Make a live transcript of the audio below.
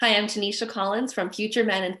Hi, I'm Tanisha Collins from Future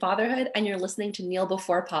Men and Fatherhood, and you're listening to Kneel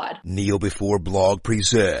Before Pod. Kneel Before Blog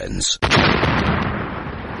presents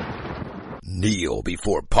Kneel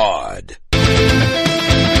Before Pod.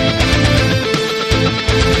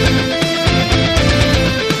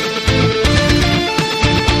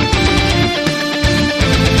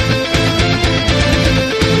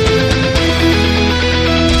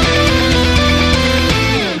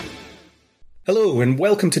 Hello and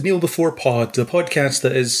welcome to Kneel Before Pod, the podcast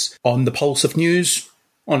that is on the pulse of news,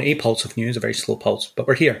 on a pulse of news, a very slow pulse, but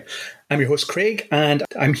we're here. I'm your host Craig, and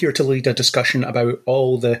I'm here to lead a discussion about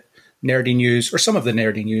all the nerdy news, or some of the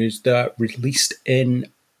nerdy news that released in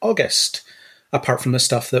August, apart from the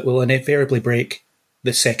stuff that will invariably break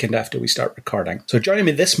the second after we start recording. So joining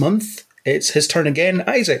me this month, it's his turn again.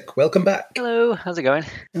 Isaac, welcome back. Hello, how's it going?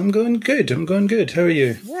 I'm going good. How are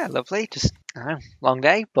you? Yeah, lovely. Just long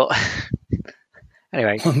day, but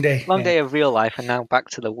anyway, long day of real life, and now back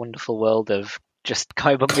to the wonderful world of just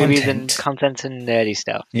comic book movies and content and nerdy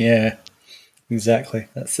stuff. Yeah, exactly.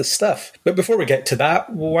 That's the stuff. But before we get to that,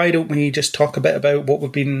 why don't we just talk a bit about what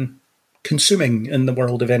we've been consuming in the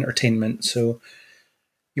world of entertainment? So,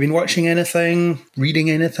 you've been watching anything, reading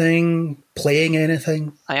anything, playing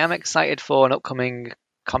anything? I am excited for an upcoming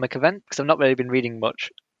comic event, because I've not really been reading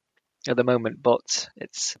much at the moment, but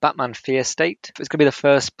it's Batman Fear State. It's going to be the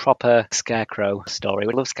first proper Scarecrow story.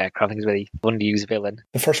 We love Scarecrow. I think he's a really fun to use villain.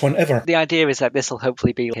 The first one ever. The idea is that this will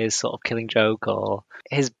hopefully be his sort of killing joke, or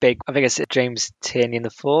his big, I think it's James Tynion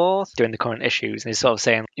IV doing the current issues, and he's sort of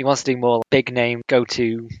saying he wants to do more big name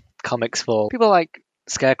go-to comics for people like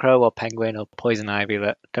Scarecrow or Penguin or Poison Ivy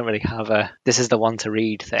that don't really have a this is the one to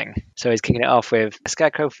read thing. So he's kicking it off with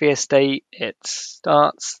Scarecrow Fear State. It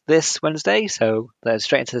starts this Wednesday, so they're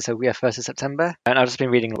straight into this 1st of September. And I've just been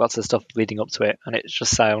reading lots of stuff leading up to it, and it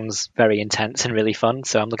just sounds very intense and really fun,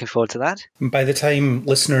 so I'm looking forward to that. And by the time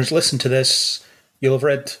listeners listen to this, you'll have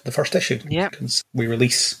read the first issue. Yeah. Because we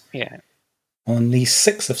release on the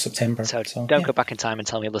 6th of September. So don't go back in time and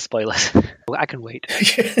tell me all the spoilers. I can wait.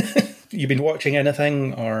 You've been watching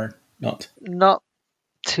anything or not? Not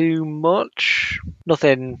too much.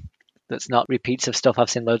 Nothing that's not repeats of stuff I've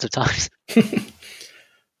seen loads of times.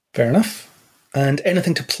 Fair enough. And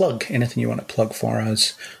anything to plug? Anything you want to plug for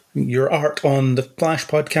us? Your art on the Flash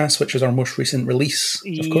podcast, which was our most recent release,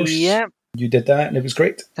 of course. Yeah. You did that and it was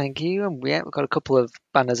great. Thank you. And we've got a couple of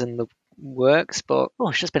banners in the works, but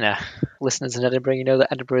it's just been listeners in Edinburgh, you know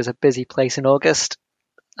that Edinburgh is a busy place in August.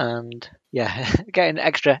 And getting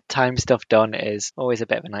extra time stuff done is always a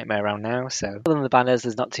bit of a nightmare around now. So other than the banners,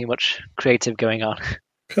 there's not too much creative going on.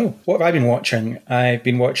 Cool. What have I been watching? I've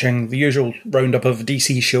been watching the usual roundup of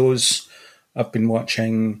DC shows. I've been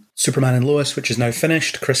watching Superman and Lois, which is now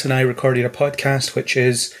finished. Chris and I recorded a podcast, which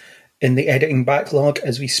is in the editing backlog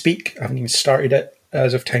as we speak. I haven't even started it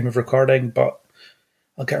as of time of recording, but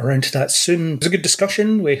I'll get around to that soon. It was a good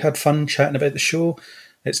discussion. We had fun chatting about the show.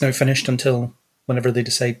 It's now finished until whenever they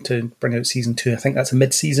decide to bring out season 2. I think that's a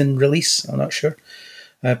mid-season release. I'm not sure.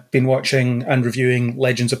 I've been watching and reviewing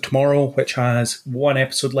Legends of Tomorrow, which has one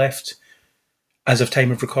episode left as of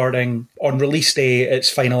time of recording. On release day, its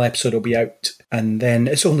final episode will be out. And then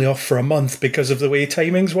it's only off for a month because of the way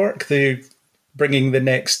timings work. They're bringing the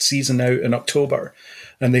next season out in October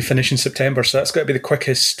and they finish in September. So that's got to be the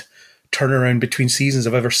quickest turnaround between seasons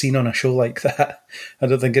I've ever seen on a show like that. I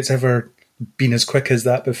don't think it's ever been as quick as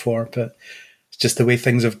that before, but it's just the way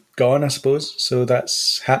things have gone, I suppose. So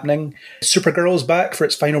that's happening. Supergirl's back for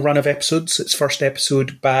its final run of episodes. Its first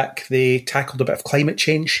episode back, they tackled a bit of climate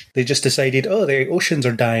change. They just decided, the oceans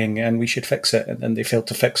are dying and we should fix it. And then they failed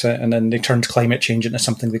to fix it. And then they turned climate change into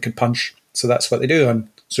something they could punch. So that's what they do on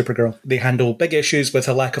Supergirl. They handle big issues with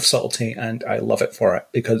a lack of subtlety, and I love it for it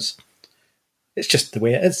because it's just the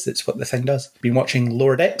way it is. It's what the thing does. Been watching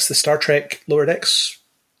Lower Decks, the Star Trek Lower Decks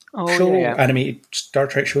show, animated Star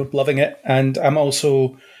Trek show, loving it. And I'm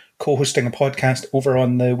also co-hosting a podcast over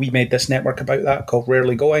on the We Made This network about that called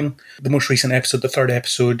Rarely Going. The most recent episode, the third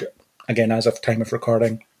episode, again, as of time of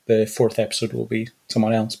recording, the fourth episode will be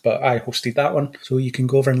someone else, but I hosted that one. So you can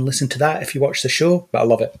go over and listen to that if you watch the show. But I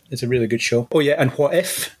love it. It's a really good show. Oh yeah, and What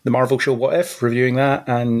If, the Marvel show What If, reviewing that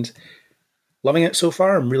and loving it so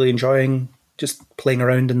far. I'm really enjoying just playing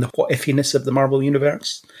around in the what-ifiness of the Marvel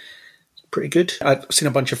Universe. It's pretty good. I've seen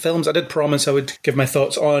a bunch of films. I did promise I would give my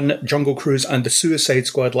thoughts on Jungle Cruise and The Suicide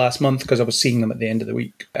Squad last month because I was seeing them at the end of the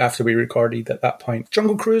week after we recorded at that point.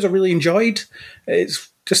 Jungle Cruise I really enjoyed. It's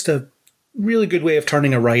just a really good way of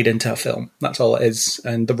turning a ride into a film. That's all it is.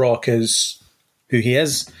 And The Rock is who he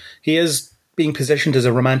is. He is being positioned as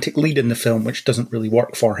a romantic lead in the film, which doesn't really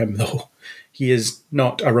work for him, though. He is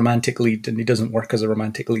not a romantic lead, and he doesn't work as a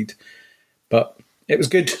romantic lead. But It was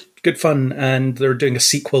good fun, and they're doing a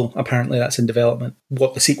sequel. Apparently, that's in development.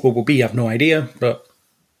 What the sequel will be, I have no idea, but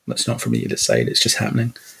that's not for me to decide. It's just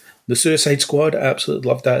happening. The Suicide Squad, I absolutely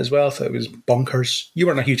loved that as well. I thought it was bonkers. You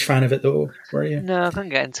weren't a huge fan of it, though, were you? No, I couldn't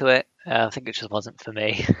get into it. I think it just wasn't for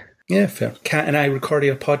me. Yeah, fair. Kat and I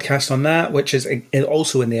recorded a podcast on that, which is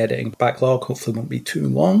also in the editing backlog. Hopefully, it won't be too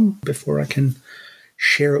long before I can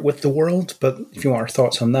share it with the world. But if you want our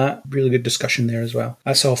thoughts on that, really good discussion there as well.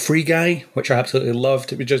 I saw Free Guy, which I absolutely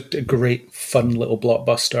loved. It was just a great, fun little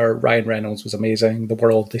blockbuster. Ryan Reynolds was amazing. The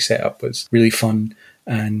world they set up was really fun,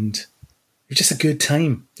 and it was just a good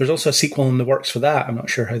time. There's also a sequel in the works for that. I'm not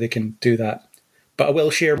sure how they can do that. But I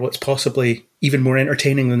will share what's possibly even more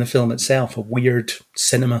entertaining than the film itself, a weird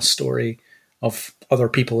cinema story of other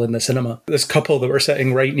people in the cinema. This couple that were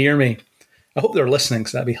sitting right near me, I hope they're listening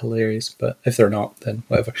because that'd be hilarious, but if they're not, then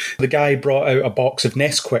whatever. The guy brought out a box of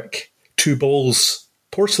Nesquik, 2 bowls,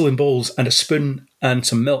 porcelain bowls, and a spoon and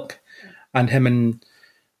some milk. And him and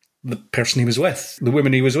the person he was with, the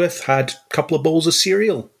woman he was with, had a couple of bowls of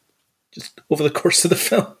cereal just over the course of the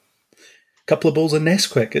film. Couple of bowls of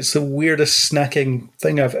Nesquik. It's the weirdest snacking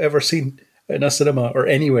thing I've ever seen in a cinema or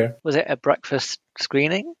anywhere. Was it a breakfast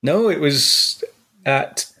screening? No, it was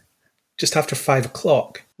at just after 5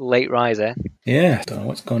 o'clock. Late riser. Yeah, I don't know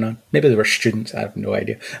what's going on. Maybe they were students, I have no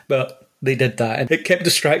idea. But they did that, and it kept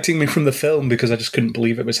distracting me from the film because I just couldn't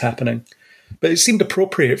believe it was happening. But it seemed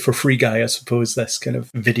appropriate for Free Guy, I suppose, this kind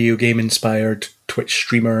of video game-inspired Twitch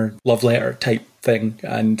streamer love letter type thing,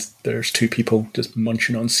 and there's 2 people just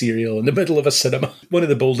munching on cereal in the middle of a cinema. One of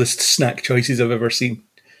the boldest snack choices I've ever seen.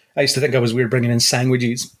 I used to think I was weird bringing in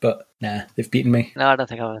sandwiches, but nah, they've beaten me. No, I don't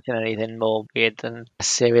think I've seen anything more weird than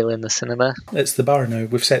cereal in the cinema. It's the bar now.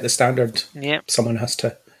 We've set the standard. Yep. Someone has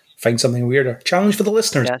to find something weirder. Challenge for the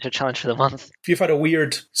listeners. Yeah, it's a challenge for the month. If you've had a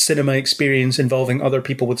weird cinema experience involving other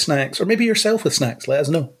people with snacks, or maybe yourself with snacks, let us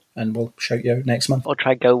know, and we'll shout you out next month. Or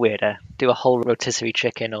try go weirder. Do a whole rotisserie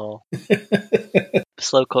chicken or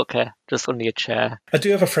slow cooker just under your chair. I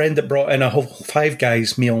do have a friend that brought in a whole Five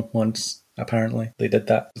Guys meal once. Apparently, they did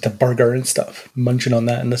that with a burger and stuff, munching on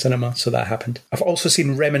that in the cinema, so that happened. I've also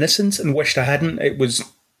seen Reminiscence and wished I hadn't. It was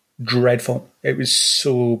dreadful. It was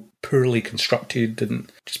so poorly constructed and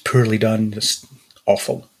just poorly done, just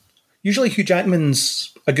awful. Usually Hugh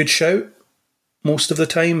Jackman's a good shout most of the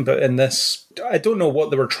time, but in this, I don't know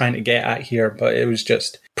what they were trying to get at here, but it was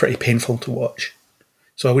just pretty painful to watch.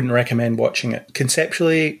 So I wouldn't recommend watching it.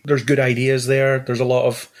 Conceptually, there's good ideas there. There's a lot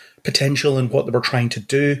of potential in what they were trying to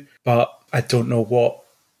do, but I don't know what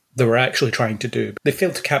they were actually trying to do. They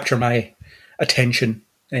failed to capture my attention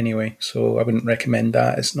anyway, so I wouldn't recommend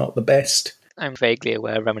that. It's not the best. I'm vaguely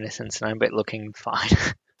aware of Reminiscence and I'm a bit looking fine.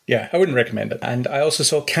 Yeah, I wouldn't recommend it. And I also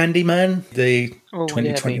saw Candyman, the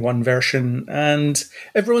 2021 version, and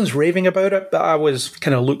everyone's raving about it, but I was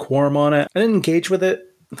kind of lukewarm on it. I didn't engage with it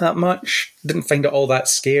that much. Didn't find it all that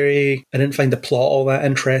scary. I didn't find the plot all that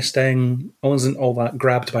interesting. I wasn't all that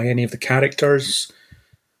grabbed by any of the characters.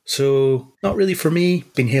 So, not really for me.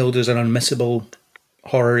 Been hailed as an unmissable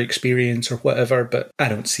horror experience or whatever, but I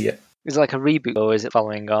don't see it. Is it like a reboot or is it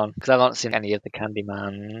following on? Because I've not seen any of the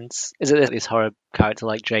Candymans. Is it this horror character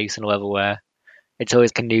like Jason or whatever where it's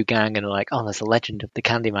always a new gang and like, oh, there's a legend of the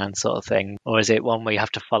Candyman sort of thing? Or is it one where you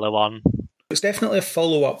have to follow on? It's definitely a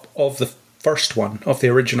follow-up of the first one, of the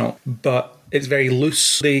original, but it's very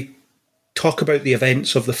loose. They talk about the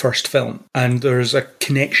events of the first film, and there's a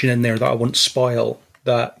connection in there that I won't spoil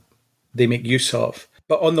that they make use of.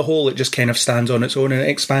 But on the whole, it just kind of stands on its own and it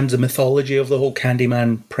expands the mythology of the whole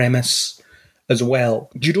Candyman premise as well.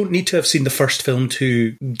 You don't need to have seen the first film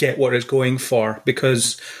to get what it's going for,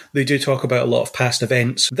 because they do talk about a lot of past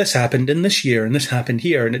events. This happened in this year and this happened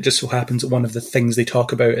here, and it just so happens that one of the things they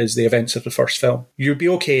talk about is the events of the first film. You'd be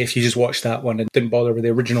okay if you just watched that one and didn't bother with the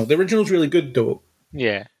original. The original's really good though.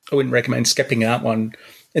 Yeah. I wouldn't recommend skipping that one.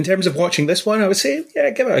 In terms of watching this one, I would say, yeah,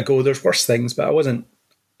 give it a go. There's worse things, but I wasn't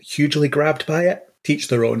hugely grabbed by it. Teach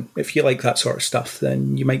their own. If you like that sort of stuff,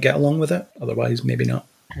 then you might get along with it. Otherwise, maybe not.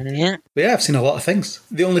 Yeah. But yeah, I've seen a lot of things.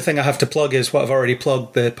 The only thing I have to plug is what I've already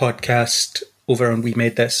plugged, the podcast over on We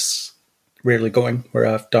Made This, Rarely Going, where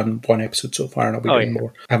I've done 1 episode so far and I'll be doing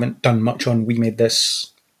more. I haven't done much on We Made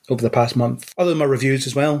This over the past month. Other than my reviews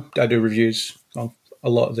as well. I do reviews on a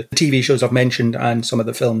lot of the TV shows I've mentioned and some of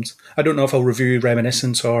the films. I don't know if I'll review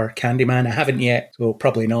Reminiscence or Candyman. I haven't yet, so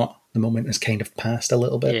probably not. The moment has kind of passed a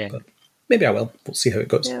little bit, but maybe I will. We'll see how it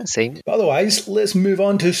goes. Yeah, same. But otherwise, let's move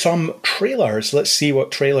on to some trailers. Let's see what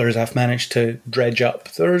trailers I've managed to dredge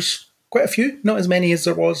up. There's quite a few. Not as many as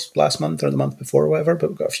there was last month or the month before or whatever,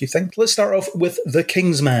 but we've got a few things. Let's start off with The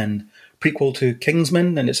Kingsman, prequel to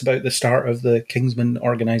Kingsman, and it's about the start of the Kingsman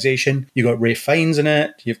organization. You've got Ralph Fiennes in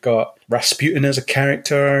it. You've got Rasputin as a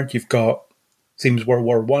character. You've got, seems World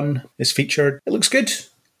War One is featured. It looks good.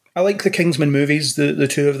 I like the Kingsman movies, the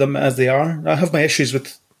two of them as they are. I have my issues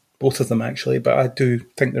with both of them, actually, but I do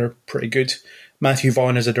think they're pretty good. Matthew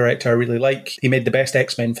Vaughn as a director I really like. He made the best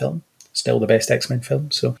X-Men film. Still the best X-Men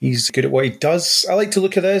film, so he's good at what he does. I like to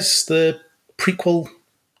look at this, the prequel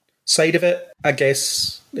side of it. I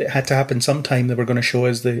guess it had to happen sometime. They were going to show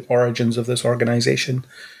us the origins of this organisation,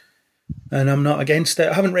 and I'm not against it.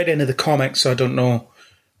 I haven't read any of the comics, so I don't know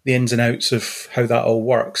the ins and outs of how that all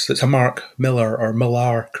works. It's a Mark Miller or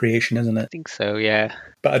Millar creation, isn't it? I think so, yeah.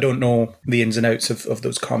 But I don't know the ins and outs of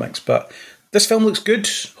those comics. But this film looks good.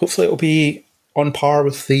 Hopefully it'll be on par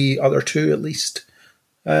with the other two, at least.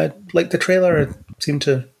 Like the trailer, it seemed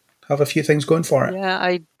to have a few things going for it. Yeah,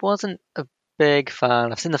 I wasn't a big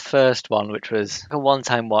fan. I've seen the first one, which was a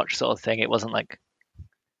one-time watch sort of thing. It wasn't like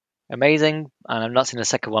amazing, and I've not seen the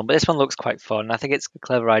second one, but this one looks quite fun. I think it's a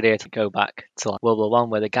clever idea to go back to like World War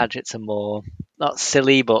One, where the gadgets are more not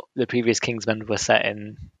silly, but the previous Kingsmen were set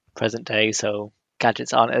in present day, so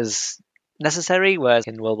gadgets aren't as necessary. Whereas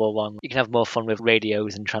in World War One, you can have more fun with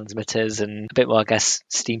radios and transmitters and a bit more, I guess,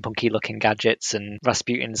 steampunky looking gadgets. And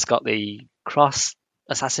Rasputin's got the cross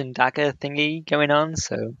assassin dagger thingy going on,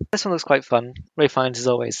 so this one looks quite fun. Ralph Fiennes is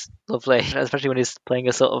always lovely, especially when he's playing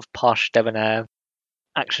a sort of posh debonair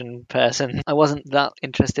action person. I wasn't that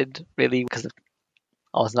interested really because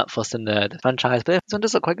I wasn't that fussed in the franchise, but this one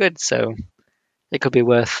does look quite good, so it could be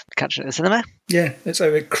worth catching at the cinema. Yeah, it's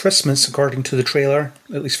out at Christmas according to the trailer,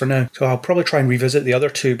 at least for now. So I'll probably try and revisit the other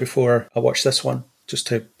two before I watch this one, just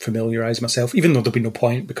to familiarise myself, even though there'll be no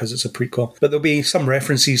point because it's a prequel. But there'll be some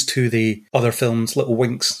references to the other films, little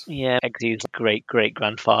winks. Yeah, Eggsy's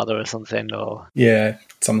great-great-grandfather or something, or yeah,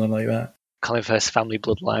 something like that. Colin Firth's family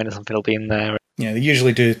bloodline or something will be in there. Yeah, they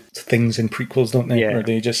usually do things in prequels, don't they? Yeah. Where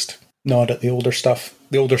they just nod at the older stuff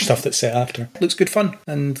that's set after. Looks good fun,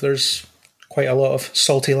 and there's quite a lot of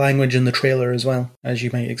salty language in the trailer as well, as you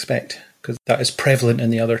might expect, because that is prevalent in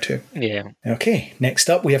the other two. Yeah. Okay, next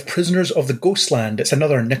up we have Prisoners of the Ghostland. It's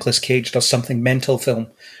another Nicolas Cage does something mental film.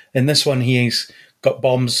 In this one he's got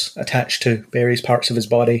bombs attached to various parts of his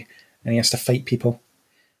body and he has to fight people.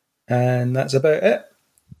 And that's about it.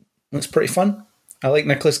 It's pretty fun. I like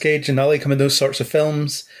Nicolas Cage and I like him in those sorts of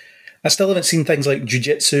films. I still haven't seen things like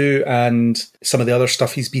Jiu-Jitsu and some of the other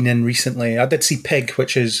stuff he's been in recently. I did see Pig,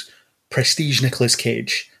 which is prestige Nicolas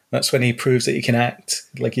Cage. That's when he proves that he can act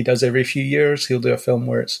like he does every few years. He'll do a film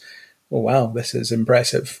where it's, oh wow, this is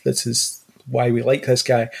impressive. This is why we like this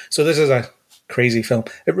guy. So this is a crazy film.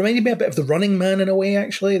 It reminded me a bit of The Running Man in a way,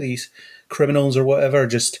 actually. These criminals or whatever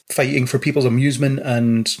just fighting for people's amusement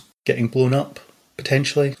and getting blown up,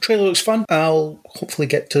 potentially. Trailer looks fun. I'll hopefully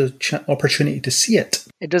get to opportunity to see it.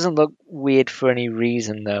 It doesn't look weird for any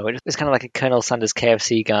reason, though. It's kind of like a Colonel Sanders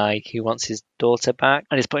KFC guy who wants his daughter back,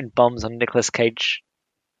 and he's putting bombs on Nicolas Cage,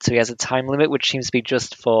 so he has a time limit, which seems to be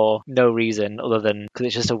just for no reason other than because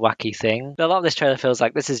it's just a wacky thing. But a lot of this trailer feels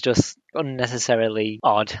like this is just unnecessarily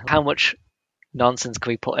odd. How much nonsense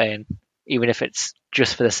can we put in, even if it's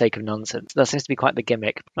just for the sake of nonsense? That seems to be quite the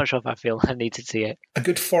gimmick. I'm not sure if I feel I need to see it. A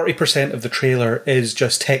good 40% of the trailer is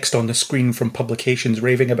just text on the screen from publications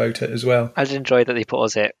raving about it as well. I did enjoy that they put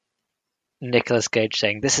us it. Nicolas Cage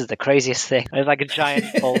saying, this is the craziest thing. It's like a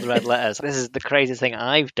giant bold red letters. This is the craziest thing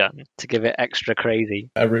I've done to give it extra crazy.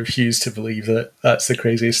 I refuse to believe that that's the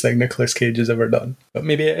craziest thing Nicolas Cage has ever done. But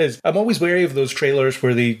maybe it is. I'm always wary of those trailers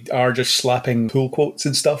where they are just slapping pull quotes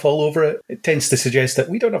and stuff all over it. It tends to suggest that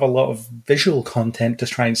we don't have a lot of visual content to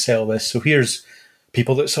try and sell this. So here's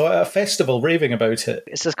people that saw it at a festival raving about it.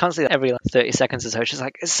 It's just constantly every 30 seconds or so. It's just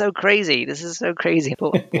like, it's so crazy. This is so crazy.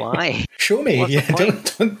 But why? Show me. What's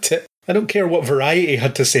the point? I don't care what Variety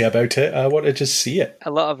had to say about it. I want to just see it. A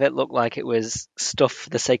lot of it looked like it was stuff for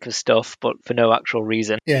the sake of stuff, but for no actual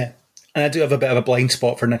reason. Yeah. And I do have a bit of a blind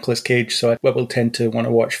spot for Nicolas Cage, so I will tend to want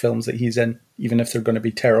to watch films that he's in, even if they're going to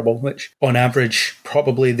be terrible, which on average,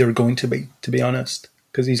 probably they're going to be honest.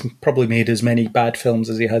 Because he's probably made as many bad films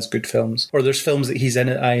as he has good films. Or there's films that he's in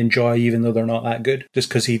that I enjoy even though they're not that good. Just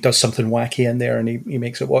because he does something wacky in there and he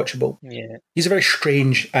makes it watchable. Yeah. He's a very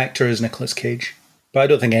strange actor as Nicolas Cage. But I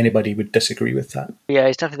don't think anybody would disagree with that. Yeah,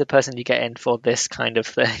 he's definitely the person you get in for this kind of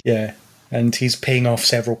thing. Yeah. And he's paying off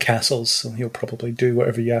several castles, so he'll probably do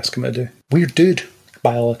whatever you ask him to do. Weird dude,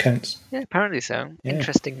 by all accounts. Yeah, apparently so. Yeah.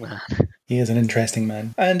 Interesting man. He is an interesting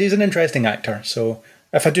man. And he's an interesting actor, so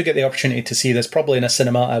if I do get the opportunity to see this, probably in a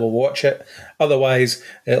cinema, I will watch it. Otherwise,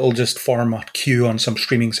 it'll just form a queue on some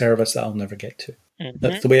streaming service that I'll never get to.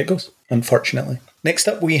 That's the way it goes, unfortunately. Next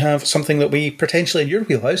up, we have something that we potentially in your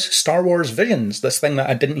wheelhouse, Star Wars Visions, this thing that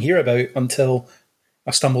I didn't hear about until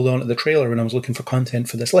I stumbled onto the trailer when I was looking for content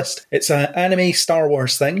for this list. It's an anime Star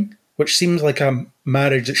Wars thing, which seems like a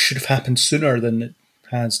marriage that should have happened sooner than it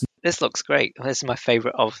has. This looks great. This is my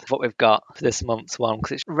favourite of what we've got for this month's one,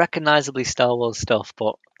 because it's recognisably Star Wars stuff,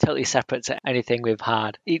 but totally separate to anything we've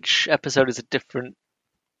had. Each episode is a different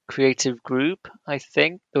creative group, I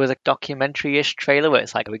think. There was a documentary-ish trailer where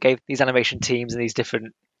it's like we gave these animation teams and these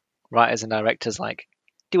different writers and directors like,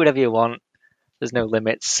 do whatever you want, there's no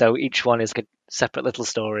limits, so each one is a separate little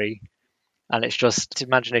story, and it's just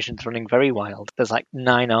imagination's running very wild. There's like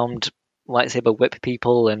 9 armed lightsaber whip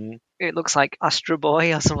people, and it looks like Astro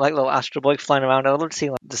Boy or some like little Astro Boy flying around. I love to see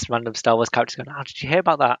like just random Star Wars characters going, "Oh, did you hear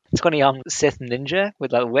about that? It's got a Sith ninja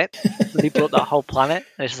with like a whip. They blew up that whole planet."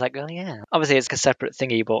 And it's just like, oh yeah. Obviously, it's a separate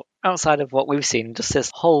thingy, but outside of what we've seen, just this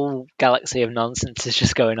whole galaxy of nonsense is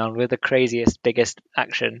just going on with the craziest, biggest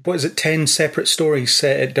action. What is it? 10 separate stories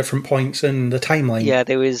set at different points in the timeline. Yeah,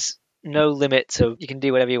 there was no limit, so you can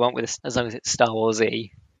do whatever you want with this as long as it's Star Wars-y.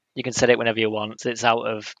 You can set it whenever you want, so it's out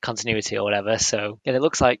of continuity or whatever. So yeah, it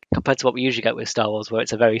looks like, compared to what we usually get with Star Wars, where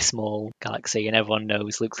it's a very small galaxy and everyone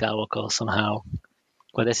knows Luke Skywalker somehow,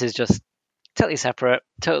 where this is just totally separate,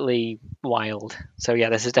 totally wild. So yeah,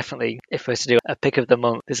 this is definitely, if we were to do a pick of the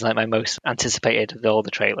month, this is like my most anticipated of all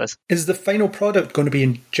the trailers. Is the final product going to be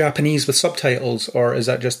in Japanese with subtitles, or is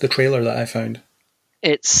that just the trailer that I found?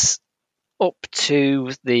 It's up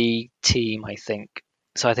to the team, I think.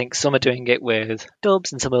 So I think some are doing it with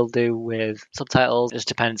dubs and some will do with subtitles. It just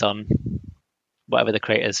depends on whatever the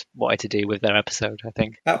creators wanted to do with their episode, I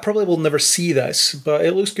think. I probably will never see this, but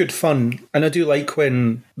it looks good fun. And I do like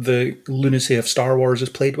when the lunacy of Star Wars is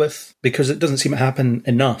played with, because it doesn't seem to happen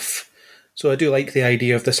enough. So I do like the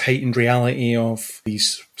idea of this heightened reality of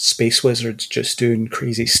these space wizards just doing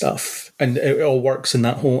crazy stuff. And it all works in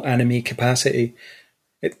that whole anime capacity.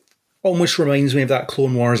 It almost reminds me of that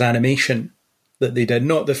Clone Wars animation that they did,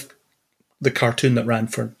 not the cartoon that ran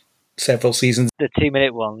for several seasons. The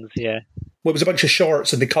 2-minute ones, yeah. Well, it was a bunch of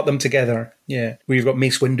shorts and they cut them together, yeah. Where you've got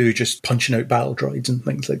Mace Windu just punching out battle droids and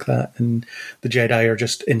things like that, and the Jedi are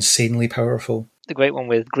just insanely powerful. The great one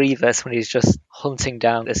with Grievous when he's just hunting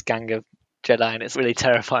down this gang of Jedi, and it's really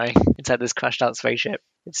terrifying inside this crashed out spaceship.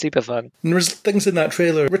 It's super fun. And there's things in that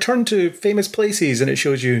trailer, return to famous places, and it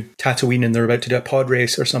shows you Tatooine and they're about to do a pod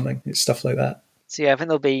race or something. It's stuff like that. So yeah, I think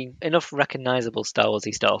there'll be enough recognisable Star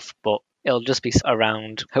Warsy stuff, but it'll just be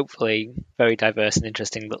around, hopefully, very diverse and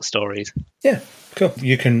interesting little stories. Yeah, cool.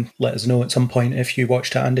 You can let us know at some point if you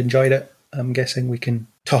watched it and enjoyed it. I'm guessing we can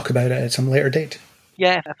talk about it at some later date.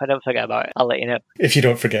 Yeah, if I don't forget about it, I'll let you know. If you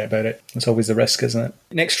don't forget about it. It's always the risk, isn't it?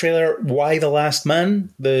 Next trailer, Y the Last Man,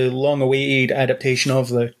 the long-awaited adaptation of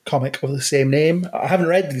the comic of the same name. I haven't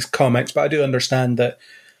read these comics, but I do understand that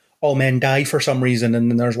all men die for some reason,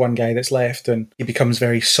 and then there's one guy that's left, and he becomes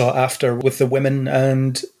very sought after with the women.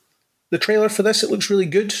 And the trailer for this, it looks really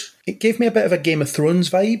good. It gave me a bit of a Game of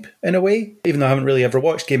Thrones vibe, in a way, even though I haven't really ever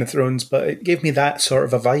watched Game of Thrones, but it gave me that sort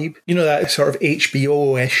of a vibe. You know, that sort of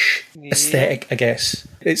HBO-ish aesthetic, I guess.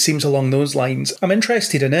 It seems along those lines. I'm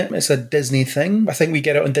interested in it. It's a Disney thing. I think we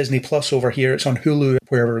get it on Disney Plus over here. It's on Hulu,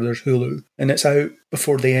 wherever there's Hulu. And it's out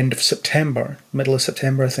before the end of September. Middle of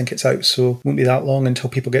September, I think it's out. So it won't be that long until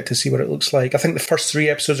people get to see what it looks like. I think the first 3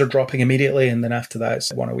 episodes are dropping immediately, and then after that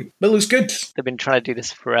it's one a week. But it looks good. They've been trying to do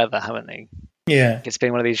this forever, haven't they? Yeah. It's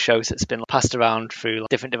been one of these shows that's been passed around through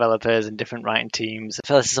different developers and different writing teams. I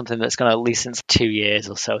feel this is something that's gone at least since 2 years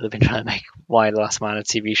or so. They've been trying to make Y the Last Man a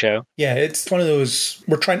TV show. Yeah, it's one of those,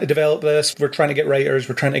 we're trying to develop this, we're trying to get writers,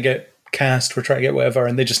 we're trying to get cast, we're trying to get whatever,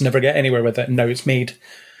 and they just never get anywhere with it, and now it's made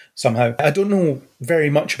somehow. I don't know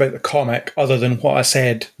very much about the comic, other than what I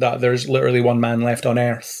said, that there's literally one man left on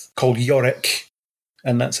Earth called Yorick,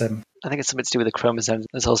 and that's him. I think it's something to do with the chromosomes.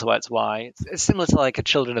 That's also why it's Y. It's similar to like a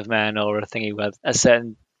Children of Men or a thingy where a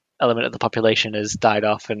certain element of the population has died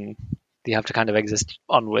off and they have to kind of exist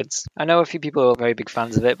onwards. I know a few people are very big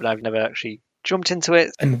fans of it, but I've never actually jumped into it.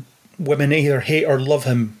 And women either hate or love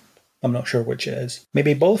him. I'm not sure which it is.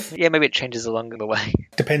 Maybe both? Yeah, maybe it changes along the way.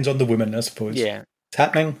 Depends on the woman, I suppose. Yeah. It's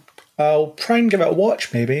happening. I'll try and give it a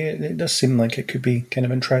watch, maybe. It does seem like it could be kind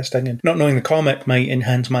of interesting. And not knowing the comic might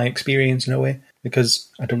enhance my experience in a way, because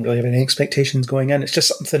I don't really have any expectations going in. It's just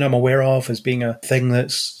something I'm aware of as being a thing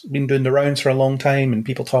that's been doing the rounds for a long time, and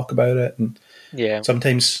people talk about it. And yeah,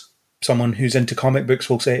 sometimes someone who's into comic books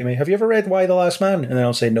will say to me, "Have you ever read Y the Last Man?" And then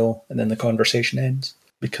I'll say no, and then the conversation ends.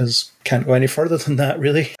 because can't go any further than that,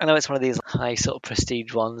 really. I know it's one of these high sort of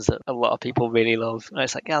prestige ones that a lot of people really love. And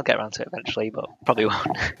it's like, yeah, I'll get around to it eventually, but probably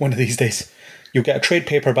won't. One of these days. You'll get a trade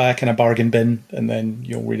paperback in a bargain bin, and then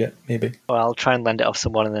you'll read it, maybe. Or I'll try and lend it off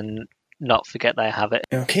someone and then not forget that I have it.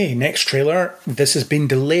 Okay, next trailer. This has been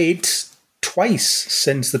delayed twice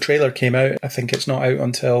since the trailer came out. I think it's not out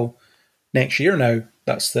until next year now.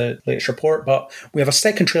 That's the latest report. But we have a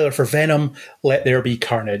second trailer for Venom, Let There Be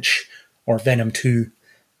Carnage, or Venom 2,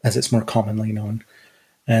 as it's more commonly known.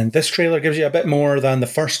 And this trailer gives you a bit more than the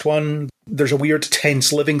first one. There's a weird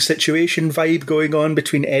tense living situation vibe going on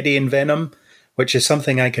between Eddie and Venom, which is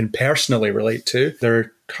something I can personally relate to.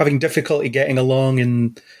 They're having difficulty getting along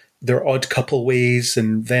in their odd couple ways,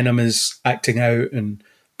 and Venom is acting out and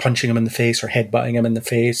punching him in the face or headbutting him in the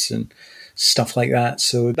face and stuff like that.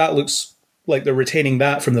 So that looks like they're retaining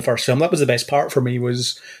that from the first film. That was the best part for me,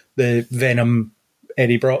 was the Venom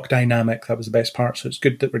Eddie Brock dynamic. That was the best part, so it's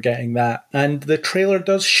good that we're getting that. And the trailer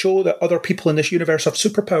does show that other people in this universe have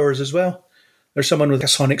superpowers as well. There's someone with a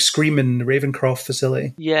sonic scream in the Ravencroft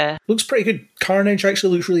facility. Yeah. Looks pretty good. Carnage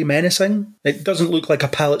actually looks really menacing. It doesn't look like a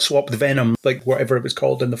palette swapped Venom, like whatever it was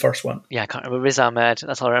called in the first one. Yeah, I can't remember. Riz Ahmed.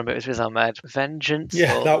 That's all I remember. It was Riz Ahmed. Vengeance?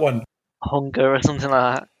 Yeah, that one. Hunger or something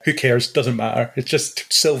like that. Who cares? Doesn't matter. It's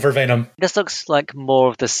just silver Venom. This looks like more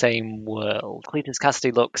of the same world. Cletus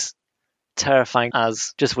Cassidy looks terrifying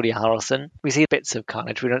as just Woody Harrelson. We see bits of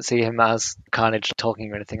Carnage. We don't see him as Carnage talking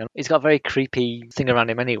or anything. He's got a very creepy thing around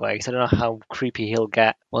him anyway, so I don't know how creepy he'll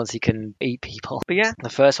get once he can eat people. But yeah, the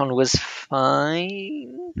first one was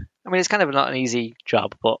fine. I mean, it's kind of not an easy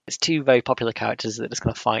job, but it's two very popular characters that are just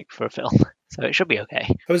going to fight for a film. So it should be okay.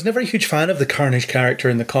 I was never a huge fan of the Carnage character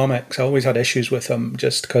in the comics. I always had issues with him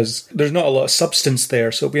just because there's not a lot of substance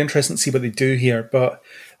there. So it'll be interesting to see what they do here. But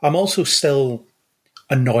I'm also still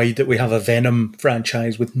annoyed that we have a Venom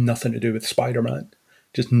franchise with nothing to do with Spider-Man.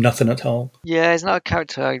 Just nothing at all. Yeah, he's not a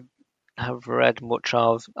character I have read much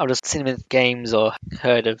of. I've just seen him in games or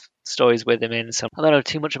heard of stories with him in, so I don't know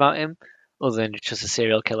too much about him, other than just a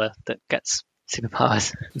serial killer that gets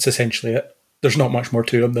superpowers. It's essentially it. There's not much more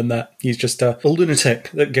to him than that. He's just a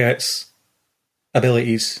lunatic that gets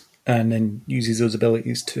abilities and then uses those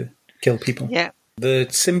abilities to kill people. Yeah. The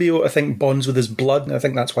symbiote, I think, bonds with his blood. I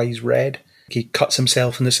think that's why he's red. He cuts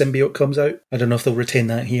himself and the symbiote comes out. I don't know if they'll retain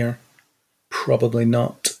that here. Probably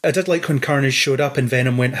not. I did like when Carnage showed up and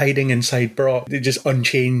Venom went hiding inside Brock. They just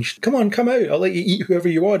unchanged. Come on, come out. I'll let you eat whoever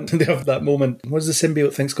you want. They have that moment. What does the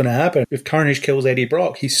symbiote think's going to happen? If Carnage kills Eddie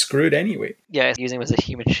Brock, he's screwed anyway. Yeah, using him as a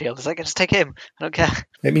human shield. It's like, just take him. I don't care.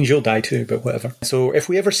 It means you'll die too, but whatever. So if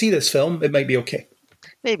we ever see this film, it might be okay.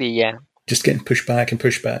 Maybe, yeah. Just getting pushed back and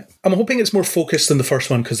pushed back. I'm hoping it's more focused than the first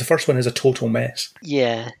one, because the first one is a total mess.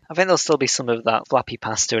 Yeah, I think there'll still be some of that flappy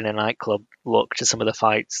pasta in a nightclub look to some of the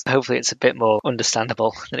fights. Hopefully it's a bit more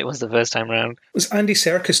understandable than it was the first time round. It was Andy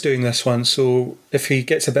Serkis doing this one, so if he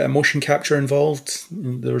gets a bit of motion capture involved,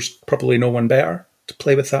 there's probably no one better to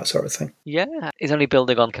play with that sort of thing. Yeah, he's only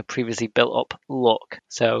building on a previously built up look,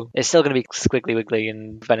 so it's still going to be squiggly wiggly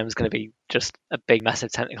and Venom's going to be just a big mess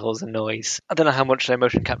of tentacles and noise. I don't know how much their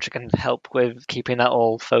motion capture can help with keeping that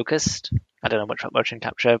all focused. I don't know much about motion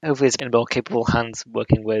capture. Hopefully it's in more capable hands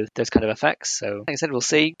working with those kind of effects, so like I said, we'll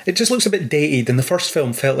see. It just looks a bit dated, and the first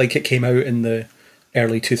film felt like it came out in the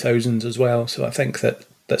early 2000s as well, so I think that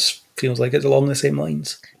this feels like it's along the same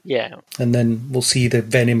lines. Yeah. And then we'll see the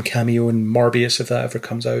Venom cameo in Morbius if that ever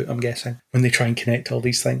comes out, I'm guessing, when they try and connect all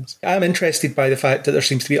these things. I'm interested by the fact that there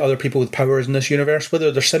seems to be other people with powers in this universe.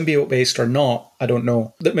 Whether they're symbiote-based or not, I don't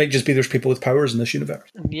know. That might just be there's people with powers in this universe.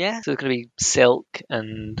 Yeah, so it's going to be Silk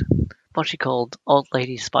and what's she called? Old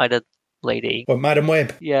Lady Spider Lady. What, Madam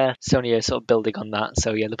Web? Yeah, Sony are sort of building on that.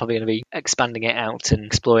 So yeah, they're probably going to be expanding it out and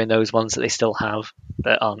exploring those ones that they still have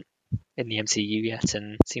that aren't in the MCU yet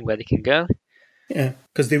and seeing where they can go. Yeah,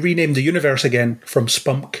 because they renamed the universe again from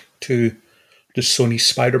Spunk to the Sony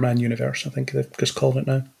Spider-Man universe. I think they've just called it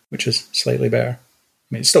now, which is slightly better.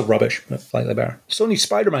 I mean, it's still rubbish, but slightly better. Sony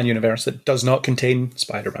Spider-Man universe that does not contain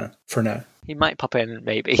Spider-Man for now. He might pop in,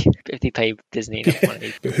 maybe, if they pay Disney enough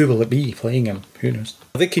money. But who will it be playing him? Who knows?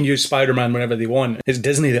 They can use Spider-Man whenever they want. It's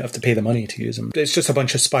Disney that have to pay the money to use him. It's just a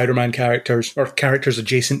bunch of Spider-Man characters, or characters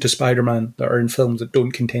adjacent to Spider-Man, that are in films that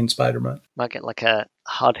don't contain Spider-Man. Might get like a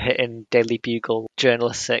hard-hitting Daily Bugle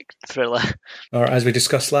journalistic thriller. Or as we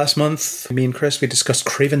discussed last month, me and Chris, we discussed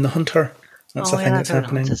Kraven the Hunter. That's the thing that's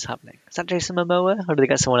happening. Is that Jason Momoa, or do they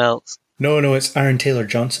get someone else? No, it's Aaron Taylor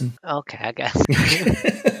Johnson. Okay, I guess.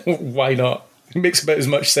 Why not? It makes about as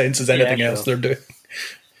much sense as anything else they're doing.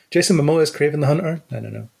 Jason Momoa is Kraven the Hunter? I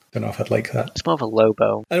don't know. Don't know if I'd like that. It's more of a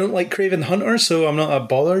Lobo. I don't like Kraven the Hunter, so I'm not that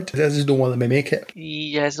bothered. I just don't want them to make it.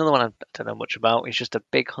 Yeah, it's another one I don't know much about. He's just a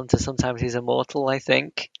big hunter. Sometimes he's immortal, I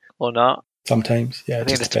think, or not. Sometimes, yeah. I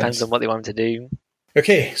think it just depends on what they want him to do.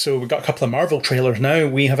 Okay, so we've got a couple of Marvel trailers now.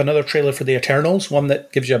 We have another trailer for The Eternals, one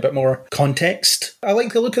that gives you a bit more context. I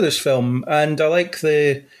like the look of this film, and I like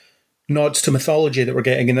the nods to mythology that we're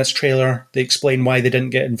getting in this trailer. They explain why they didn't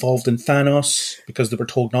get involved in Thanos, because they were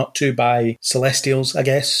told not to by Celestials, I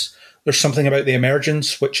guess. There's something about the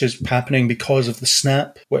emergence, which is happening because of the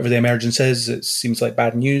snap. Whatever the emergence is, it seems like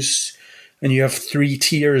bad news. And you have 3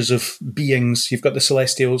 tiers of beings. You've got the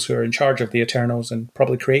Celestials, who are in charge of the Eternals and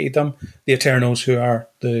probably created them. The Eternals, who are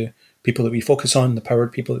the people that we focus on, the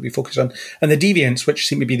powered people that we focus on. And the Deviants, which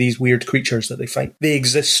seem to be these weird creatures that they fight. They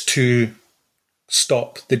exist to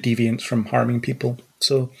stop the Deviants from harming people.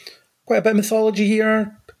 So quite a bit of mythology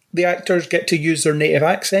here. The actors get to use their native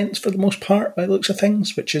accents for the most part, by the looks of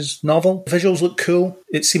things, which is novel. The visuals look cool.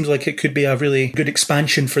 It seems like it could be a really good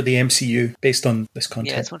expansion for the MCU based on this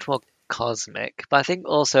content. Yeah, it's much more cosmic. But I think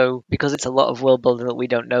also, because it's a lot of world building that we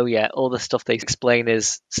don't know yet, all the stuff they explain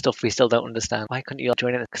is stuff we still don't understand. Why couldn't you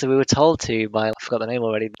join it? Because we were told to by, I forgot the name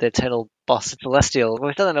already, the Eternal Boss Celestial. Well,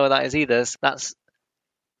 we still don't know what that is either. So that's,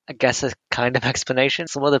 I guess, a kind of explanation.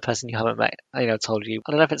 Some other person you haven't met, told you.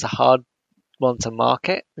 I don't know if it's a hard one to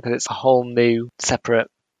market, because it's a whole new separate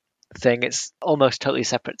thing. It's almost totally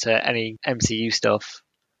separate to any MCU stuff,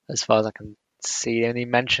 as far as I can see. They only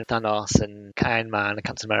mention Thanos and Iron Man and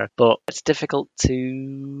Captain America, but it's difficult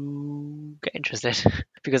to get interested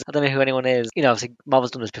because I don't know who anyone is. Obviously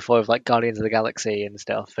Marvel's done this before with like Guardians of the Galaxy and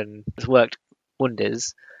stuff, and it's worked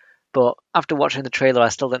wonders. But after watching the trailer, I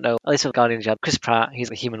still don't know. At least with Guardians, you had Chris Pratt, he's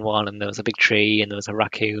the human one, and there was a big tree, and there was a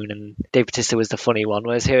raccoon, and Dave Bautista was the funny one.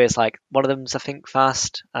 Whereas here it's like, one of them's, I think,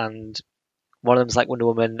 fast, and one of them's like Wonder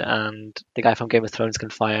Woman, and the guy from Game of Thrones can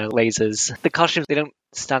fire lasers. The costumes, they don't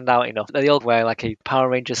stand out enough. They all wear like a Power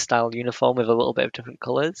Rangers style uniform with a little bit of different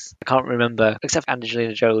colours. I can't remember, except for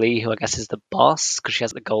Angelina Jolie, who I guess is the boss, because she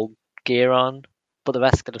has the gold gear on. But the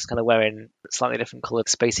rest are just kind of wearing slightly different coloured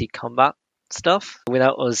spacey combat stuff.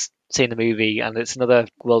 Without us seeing the movie, and it's another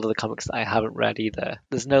world of the comics that I haven't read either.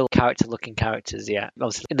 There's no character-looking characters yet.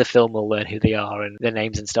 Obviously, in the film we'll learn who they are and their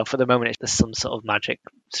names and stuff. At the moment, there's some sort of magic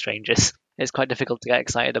strangers. It's quite difficult to get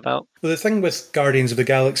excited about. Well, the thing with Guardians of the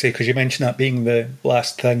Galaxy, because you mentioned that being the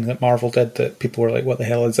last thing that Marvel did that people were like, what the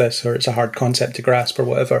hell is this? Or it's a hard concept to grasp or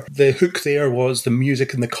whatever. The hook there was the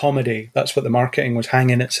music and the comedy. That's what the marketing was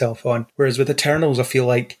hanging itself on. Whereas with Eternals, I feel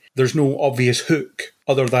like there's no obvious hook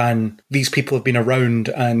other than these people have been around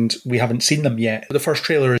and we haven't seen them yet. The first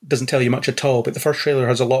trailer doesn't tell you much at all, but the first trailer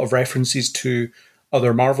has a lot of references to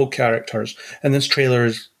other Marvel characters. And this trailer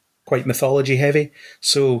is quite mythology heavy.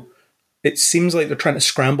 So it seems like they're trying to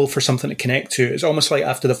scramble for something to connect to. It's almost like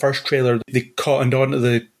after the first trailer, they cottoned on to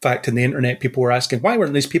the fact in the internet, people were asking, why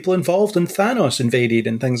weren't these people involved when Thanos invaded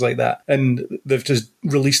and things like that? And they've just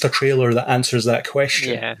released a trailer that answers that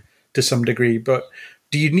question to some degree. But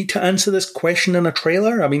do you need to answer this question in a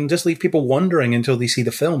trailer? I mean, just leave people wondering until they see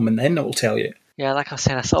the film and then it will tell you. Yeah, like I was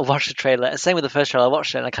saying, I sort of watched the trailer. Same with the first trailer. I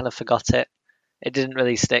watched it and I kind of forgot it. It didn't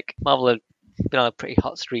really stick. Marvel had been on a pretty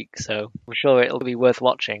hot streak, so I'm sure it'll be worth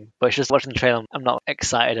watching. But it's just watching the trailer, I'm not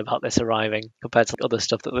excited about this arriving compared to other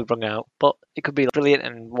stuff that they've brought out. But it could be brilliant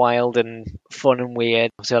and wild and fun and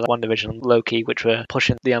weird. Obviously, like WandaVision and Loki, which were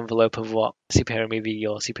pushing the envelope of what a superhero movie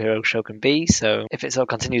or superhero show can be. So if it sort of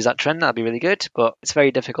continues that trend, that'd be really good. But it's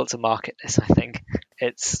very difficult to market this, I think.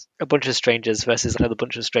 It's a bunch of strangers versus another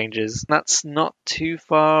bunch of strangers. That's not too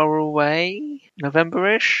far away.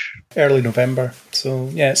 November-ish? Early November. So,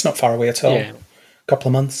 yeah, it's not far away at all. Yeah. A couple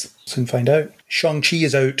of months. Soon find out. Shang-Chi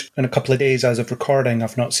is out in a couple of days as of recording.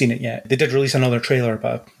 I've not seen it yet. They did release another trailer,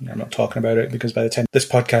 but I'm not talking about it because by the time this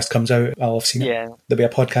podcast comes out, I'll have seen it. Yeah. There'll be a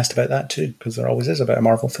podcast about that too, because there always is about a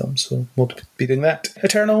Marvel film, so we'll be doing that.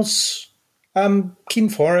 Eternals, I'm keen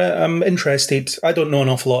for it. I'm interested. I don't know an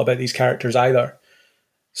awful lot about these characters either.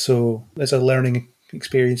 So it's a learning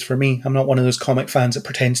experience for me. I'm not one of those comic fans that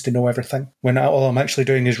pretends to know everything, when all I'm actually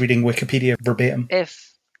doing is reading Wikipedia verbatim.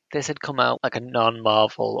 If this had come out like a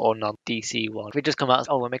non-Marvel or non-DC one, if it just come out as,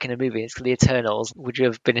 we're making a movie, it's The Eternals, would you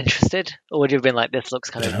have been interested? Or would you have been like, this looks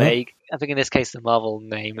kind of vague? I think in this case, the Marvel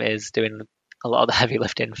name is doing a lot of the heavy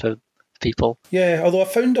lifting for people. Yeah, although I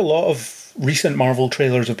found a lot of recent Marvel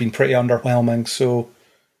trailers have been pretty underwhelming, so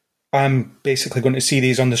I'm basically going to see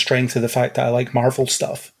these on the strength of the fact that I like Marvel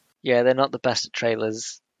stuff. Yeah, they're not the best at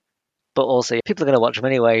trailers, but also people are going to watch them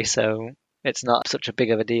anyway, so it's not such a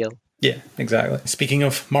big of a deal. Yeah, exactly. Speaking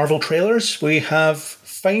of Marvel trailers, we have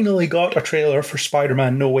finally got a trailer for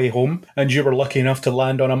Spider-Man No Way Home, and you were lucky enough to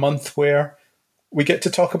land on a month where we get to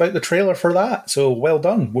talk about the trailer for that. So well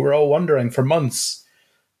done. We were all wondering for months,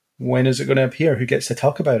 when is it going to appear? Who gets to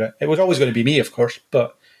talk about it? It was always going to be me, of course,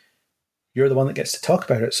 but you're the one that gets to talk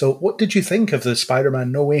about it. So what did you think of the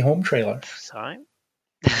Spider-Man No Way Home trailer? Sorry.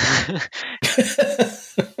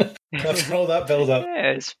 After all that build-up.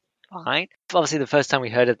 Yeah, it's fine. Obviously, the first time we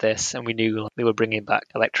heard of this and we knew they were bringing back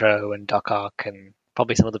Electro and Doc Ock and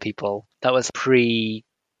probably some other people, that was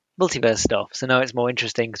pre-multiverse stuff. So now it's more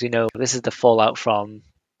interesting because we know this is the fallout from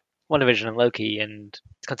WandaVision and Loki and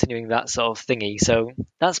continuing that sort of thingy. So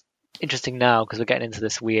that's interesting now because we're getting into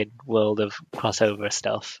this weird world of crossover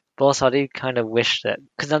stuff. But also, I do kind of wish that,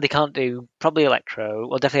 because now they can't do probably Electro,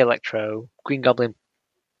 well, definitely Electro, Green Goblin,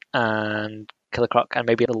 and Killer Croc, and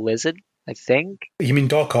maybe the Lizard, I think. You mean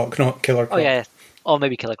Doc Ock, not Killer Croc? Oh, yeah. Or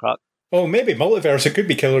maybe Killer Croc. Oh, maybe multiverse. It could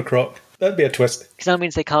be Killer Croc. That'd be a twist. Because that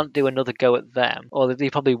means they can't do another go at them, or they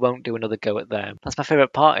probably won't do another go at them. That's my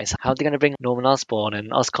favourite part, is how they're going to bring Norman Osborn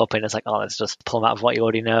and Oscorp in. It's like, oh, let's just pull them out of what you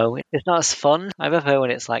already know. It's not as fun. I prefer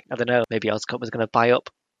when it's like, I don't know, maybe Oscorp was going to buy up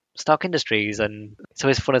Stark Industries, and it's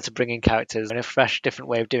always funner to bring in characters in a fresh, different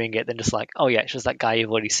way of doing it than just like, oh yeah, it's just that guy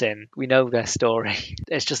you've already seen. We know their story.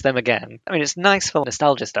 It's just them again. I mean, it's nice for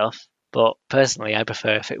nostalgia stuff, but personally, I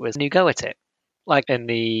prefer if it was a new go at it. Like in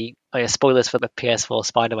the spoilers for the PS4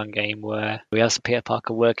 Spider-Man game, where we have Peter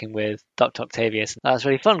Parker working with Dr. Octavius. That's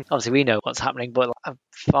really fun. Obviously, we know what's happening, but as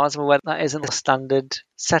far as I'm aware, that isn't a standard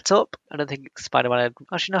setup. I don't think Spider-Man had...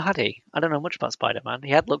 Actually, no, had he? I don't know much about Spider-Man.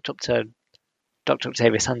 He had looked up to Dr.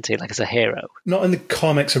 Octavius, hadn't he, like as a hero? Not in the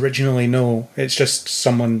comics originally, no. It's just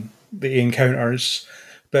someone that he encounters.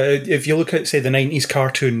 But if you look at, say, the 90s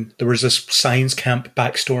cartoon, there was this science camp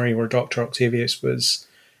backstory where Dr. Octavius was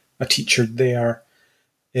a teacher there.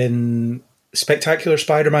 In Spectacular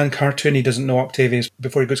Spider-Man cartoon, he doesn't know Octavius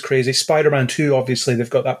before he goes crazy. Spider-Man 2, obviously, they've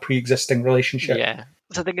got that pre-existing relationship. Yeah.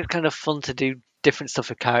 So I think it's kind of fun to do different stuff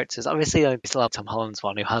with characters. Obviously, we still have Tom Holland's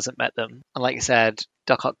one who hasn't met them. And like you said,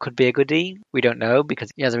 Doc Ock could be a goodie. We don't know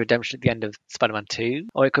because he has a redemption at the end of Spider-Man 2.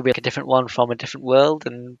 Or it could be like a different one from a different world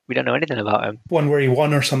and we don't know anything about him. One where he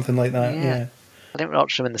won or something like that, yeah. I didn't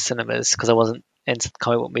watch them in the cinemas because I wasn't into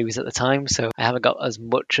comic book movies at the time, so I haven't got as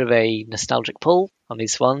much of a nostalgic pull on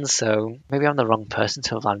these ones, so maybe I'm the wrong person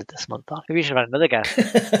to have landed this month on. Maybe you should have had another guess.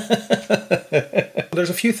 There's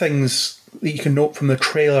a few things that you can note from the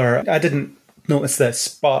trailer. I didn't notice this,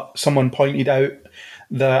 but someone pointed out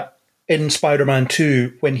that in Spider-Man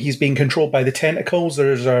 2, when he's being controlled by the tentacles,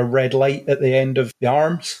 there's a red light at the end of the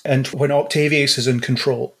arms, and when Octavius is in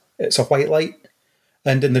control, it's a white light.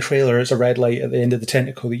 And in the trailer, it's a red light at the end of the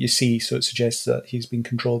tentacle that you see, so it suggests that he's being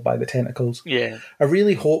controlled by the tentacles. Yeah. I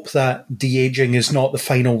really hope that de-aging is not the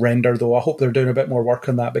final render, though. I hope they're doing a bit more work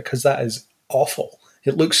on that, because that is awful.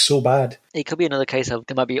 It looks so bad. It could be another case of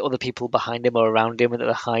there might be other people behind him or around him that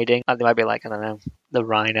they're hiding. And they might be like, I don't know, the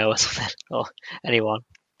Rhino or something, or anyone.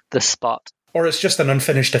 The Spot. Or it's just an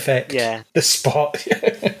unfinished effect. Yeah. The Spot.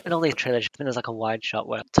 In all these trailers, there's like a wide shot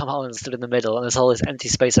where Tom Holland stood in the middle and there's all this empty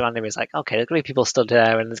space around him. It's like, okay, there's going to be people stood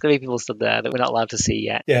there and there's going to be people stood there that we're not allowed to see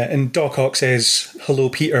yet. Yeah, and Doc Ock says, hello,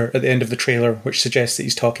 Peter, at the end of the trailer, which suggests that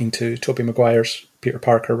he's talking to Tobey Maguire's Peter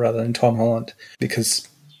Parker rather than Tom Holland. Because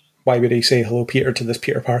why would he say hello, Peter, to this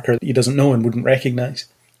Peter Parker that he doesn't know and wouldn't recognise?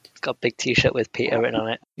 He's got a big t-shirt with Peter written on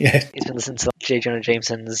it. Yeah. He's been listening to J. Jonah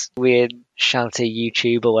Jameson's weird, shouty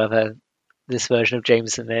YouTube or whatever this version of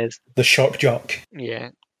Jameson is. The shock jock. Yeah.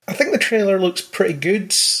 I think the trailer looks pretty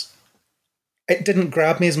good. It didn't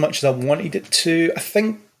grab me as much as I wanted it to. I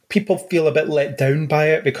think people feel a bit let down by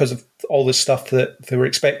it because of all the stuff that they were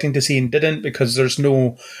expecting to see and didn't, because there's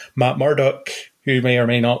no Matt Murdock, who may or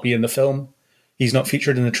may not be in the film. He's not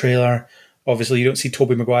featured in the trailer. Obviously, you don't see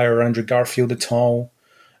Tobey Maguire or Andrew Garfield at all.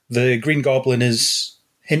 The Green Goblin is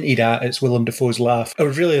hinted at. It's Willem Dafoe's laugh. I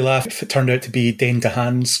would really laugh if it turned out to be Dane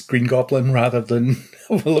DeHaan's Green Goblin rather than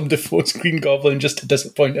Willem Dafoe's Green Goblin, just to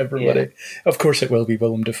disappoint everybody. Yeah. Of course it will be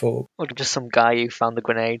Willem Dafoe. Or just some guy who found the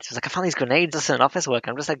grenades. He's like, I found these grenades. This is an office work.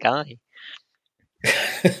 I'm just a guy.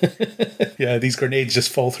 Yeah, these grenades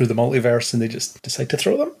just fall through the multiverse and they just decide to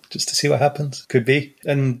throw them just to see what happens. Could be.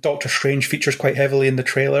 And Doctor Strange features quite heavily in the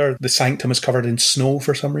trailer. The Sanctum is covered in snow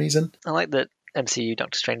for some reason. I like that MCU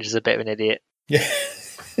Doctor Strange is a bit of an idiot. Yeah.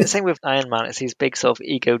 The same with Iron Man. It's these big sort of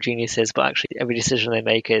ego geniuses, but actually every decision they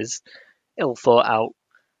make is ill thought out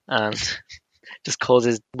and just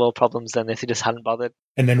causes more problems than if they just hadn't bothered.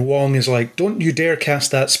 And then Wong is like, don't you dare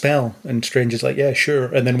cast that spell. And Strange is like, yeah, sure.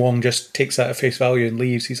 And then Wong just takes that at face value and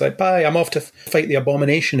leaves. He's like, bye, I'm off to fight the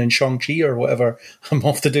Abomination in Shang-Chi or whatever. I'm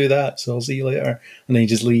off to do that, so I'll see you later. And then he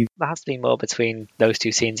just leaves. There has to be more between those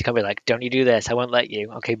two scenes. You can't be like, don't you do this, I won't let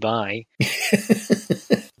you. Okay, bye.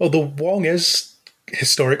 Although Wong is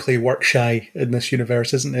historically work shy in this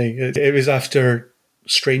universe, isn't he? It was after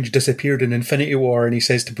Strange disappeared in Infinity War, and he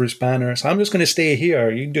says to Bruce Banner, so I'm just going to stay here.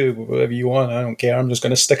 You can do whatever you want. I don't care. I'm just going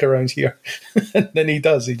to stick around here. And then he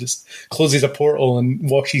does. He just closes a portal and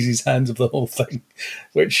washes his hands of the whole thing,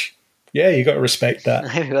 which, yeah, you got to respect that.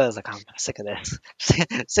 I was like, I'm sick of this.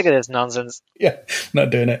 Sick of this nonsense. Yeah, not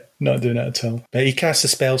doing it. Not doing it at all. But he casts a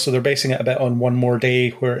spell, so they're basing it a bit on One More Day,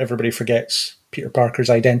 where everybody forgets Peter Parker's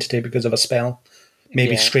identity because of a spell.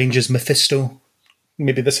 Maybe Strange is Mephisto.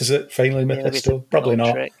 Maybe this is it, finally, Mephisto. Probably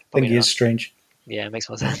not. I think he is Strange. Yeah, it makes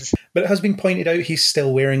more sense. But it has been pointed out he's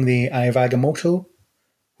still wearing the Eye of Agamotto,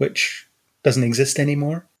 which doesn't exist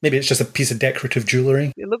anymore. Maybe it's just a piece of decorative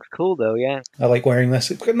jewellery. It looks cool, though, yeah. I like wearing this.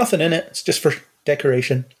 It's got nothing in it. It's just for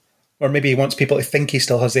decoration. Or maybe he wants people to think he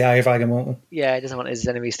still has the Eye of Agamotto. Yeah, he doesn't want his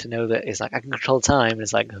enemies to know that he's like, I can control time. And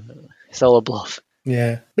it's like, it's all a bluff.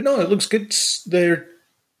 Yeah. But no, it looks good. They're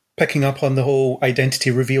picking up on the whole identity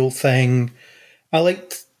reveal thing. I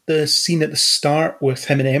liked the scene at the start with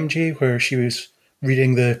him and MJ where she was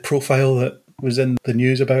reading the profile that was in the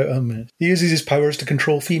news about him. He uses his powers to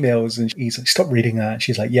control females, and he's like, stop reading that. And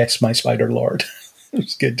she's like, yes, my Spider-Lord. It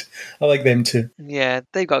was good. I like them too. Yeah,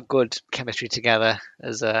 they've got good chemistry together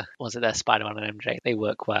as, their Spider-Man and MJ. They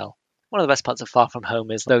work well. One of the best parts of Far From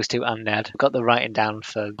Home is those two and Ned got the writing down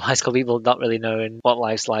for high school people not really knowing what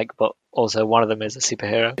life's like, but also one of them is a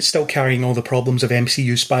superhero. It's still carrying all the problems of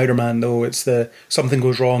MCU Spider-Man, though. It's something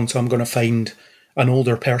goes wrong, so I'm going to find an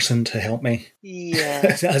older person to help me.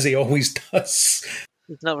 Yeah. As he always does.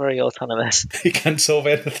 He's not very autonomous. He can't solve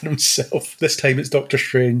anything himself. This time it's Doctor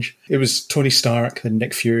Strange. It was Tony Stark, then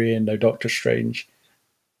Nick Fury, and now Doctor Strange.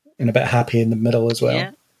 And a bit Happy in the middle as well.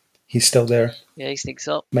 Yeah. He's still there. Yeah, he sneaks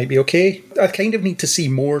up. Might be okay. I kind of need to see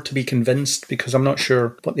more to be convinced because I'm not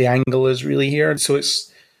sure what the angle is really here. So it's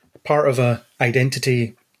part of a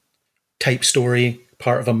identity type story,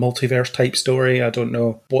 part of a multiverse type story. I don't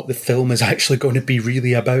know what the film is actually going to be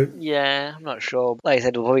really about. Yeah, I'm not sure. Like I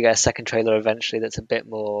said, we'll probably get a second trailer eventually that's a bit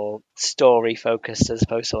more story focused as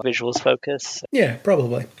opposed to visuals focused. Yeah,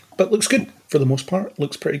 probably. But looks good for the most part.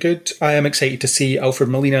 Looks pretty good. I am excited to see Alfred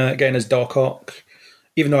Molina again as Doc Ock.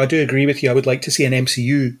 Even though I do agree with you, I would like to see an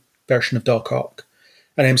MCU version of Doc Ock,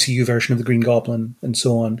 an MCU version of the Green Goblin, and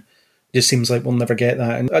so on. It just seems like we'll never get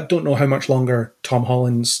that. And I don't know how much longer Tom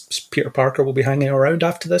Holland's Peter Parker will be hanging around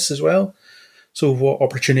after this as well. So what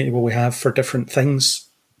opportunity will we have for different things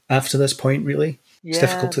after this point, really? It's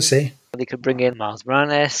difficult to say. They could bring in Miles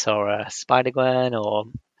Morales or a Spider-Gwen or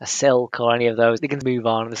a Silk or any of those. They can move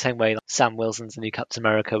on in the same way like Sam Wilson's the new Captain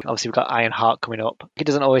America. Obviously, we've got Ironheart coming up. It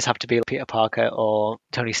doesn't always have to be Peter Parker or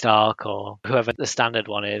Tony Stark or whoever the standard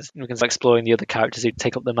one is. We can start exploring the other characters who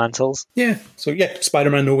take up the mantles. Yeah. So,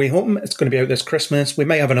 Spider-Man No Way Home. It's going to be out this Christmas. We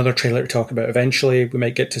might have another trailer to talk about eventually. We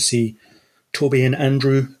might get to see Tobey and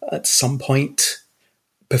Andrew at some point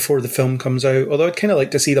before the film comes out. Although I'd kind of like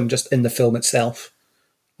to see them just in the film itself.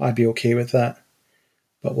 I'd be okay with that.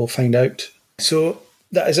 But we'll find out. So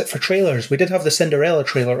that is it for trailers. We did have the Cinderella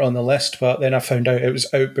trailer on the list, but then I found out it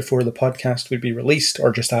was out before the podcast would be released,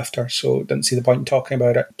 or just after, so didn't see the point in talking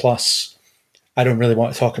about it. Plus, I don't really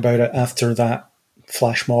want to talk about it after that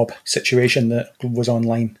flash mob situation that was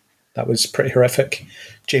online. That was pretty horrific.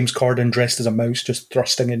 James Corden dressed as a mouse just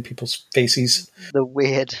thrusting in people's faces. The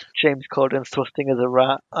weird James Corden thrusting as a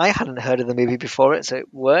rat. I hadn't heard of the movie before it, so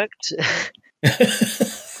it worked.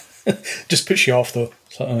 Just puts you off, though.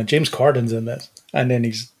 So, James Corden's in this. And then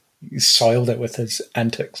he's soiled it with his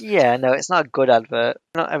antics. Yeah, no, it's not a good advert.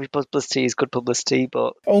 Not every publicity is good publicity,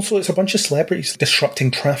 but... Also, it's a bunch of celebrities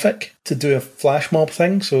disrupting traffic to do a flash mob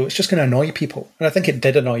thing, so it's just going to annoy people. And I think it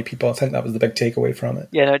did annoy people. I think that was the big takeaway from it.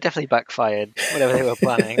 Yeah, no, it definitely backfired, whatever they were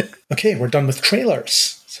planning. Okay, we're done with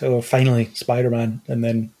trailers. So finally, Spider-Man, and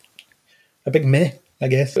then a big meh, I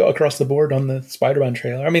guess, across the board on the Spider-Man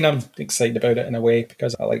trailer. I mean, I'm excited about it in a way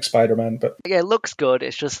because I like Spider-Man, but... Yeah, it looks good.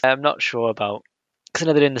 It's just, I'm not sure about... Because I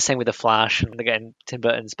know they're doing the same with The Flash, and they're getting Tim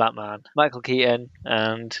Burton's Batman, Michael Keaton,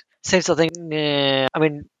 and same sort of thing. Nah. I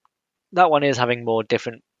mean, that one is having more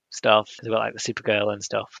different stuff. They've got like the Supergirl and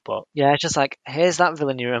stuff, but yeah, it's just like, here's that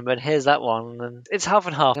villain you remember, and here's that one, and it's half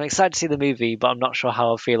and half. I'm excited to see the movie, but I'm not sure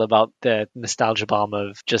how I feel about the nostalgia bomb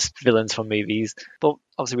of just villains from movies. But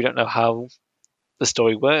obviously we don't know how the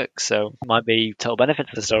story works, so it might be total benefit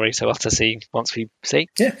to the story, so we'll have to see once we see.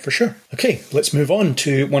 Yeah, for sure. Okay, let's move on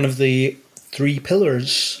to one of the three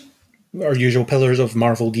pillars, our usual pillars of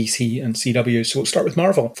Marvel, DC, and CW. So we'll start with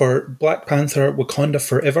Marvel. For Black Panther Wakanda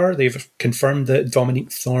Forever, they've confirmed that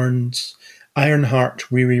Dominique Thorne's Ironheart,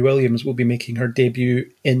 Riri Williams, will be making her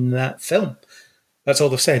debut in that film. That's all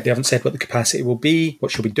they've said. They haven't said what the capacity will be,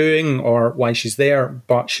 what she'll be doing, or why she's there,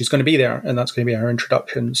 but she's going to be there, and that's going to be her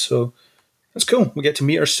introduction. So that's cool. We get to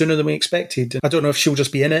meet her sooner than we expected. I don't know if she'll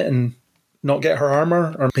just be in it and not get her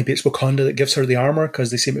armour, or maybe it's Wakanda that gives her the armour,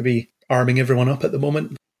 because they seem to be arming everyone up at the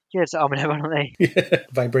moment. Yeah, it's arming everyone, aren't they? Yeah.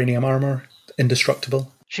 Vibranium armour,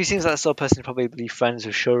 indestructible. She seems like the sort of person who'd probably be friends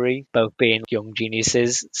with Shuri, both being young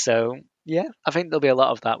geniuses. So, yeah, I think there'll be a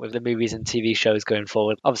lot of that with the movies and TV shows going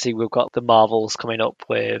forward. Obviously, we've got the Marvels coming up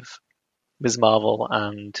with Ms. Marvel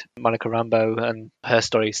and Monica Rambeau, and her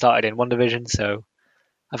story started in WandaVision, so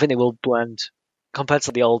I think they will blend, compared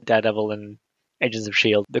to the old Daredevil and Agents of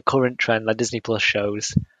S.H.I.E.L.D., the current trend, like Disney Plus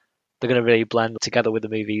shows, they're going to really blend together with the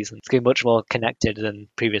movies, and it's going to be much more connected than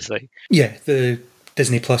previously. Yeah, the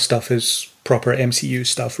Disney Plus stuff is proper MCU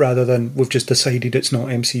stuff, rather than we've just decided it's not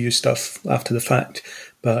MCU stuff after the fact.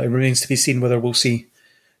 But it remains to be seen whether we'll see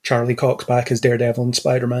Charlie Cox back as Daredevil and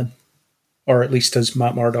Spider-Man, or at least as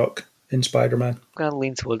Matt Murdock in Spider-Man. I'm going to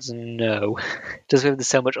lean towards no, just with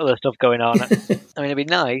so much other stuff going on. I mean, it'd be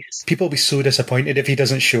nice. People will be so disappointed if he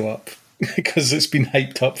doesn't show up, because it's been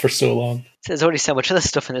hyped up for so long. There's already so much other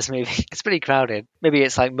stuff in this movie. It's pretty crowded. Maybe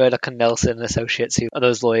it's like Murdoch and Nelson and Associates, who are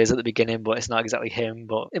those lawyers at the beginning, but it's not exactly him.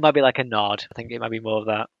 But it might be like a nod. I think it might be more of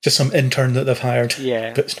that. Just some intern that they've hired.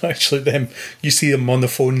 Yeah. But it's not actually them. You see them on the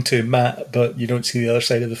phone to Matt, but you don't see the other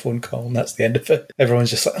side of the phone call, and that's the end of it. Everyone's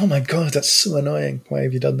just like, oh my god, that's so annoying. Why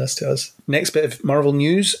have you done this to us? Next bit of Marvel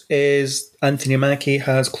news is Anthony Mackie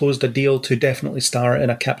has closed a deal to definitely star in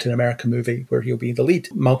a Captain America movie where he'll be the lead.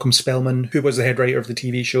 Malcolm Spellman, who was the head writer of the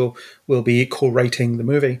TV show, will be co-writing the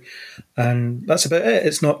movie. And that's about it.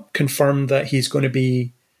 It's not confirmed that he's going to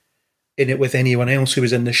be in it with anyone else who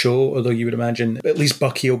was in the show, although you would imagine at least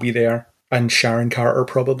Bucky will be there, and Sharon Carter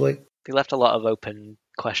probably. They left a lot of open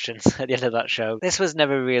questions at the end of that show. This was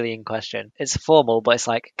never really in question. It's formal, but it's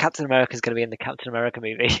like Captain America's going to be in the Captain America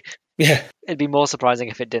movie. Yeah. It'd be more surprising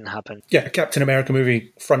if it didn't happen. Yeah, a Captain America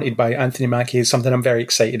movie fronted by Anthony Mackie is something I'm very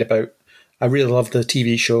excited about. I really love the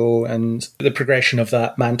TV show and the progression of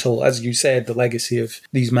that mantle. As you said, the legacy of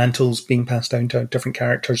these mantles being passed down to different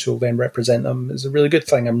characters who will then represent them is a really good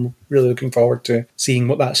thing. I'm really looking forward to seeing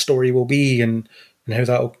what that story will be and how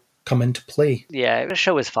that'll come into play. Yeah, the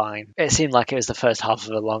show was fine. It seemed like it was the first half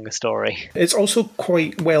of a longer story. It's also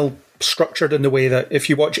quite well structured in the way that if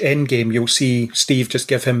you watch Endgame, you'll see Steve just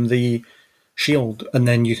give him the shield, and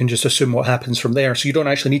then you can just assume what happens from there. So you don't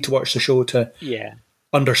actually need to watch the show to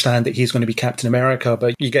understand that he's going to be Captain America,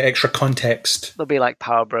 but you get extra context. There'll be like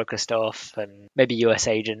power broker stuff and maybe US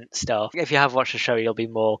agent stuff. If you have watched the show, you'll be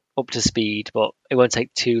more up to speed, but it won't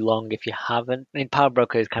take too long if you haven't. I mean, power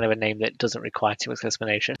broker is kind of a name that doesn't require too much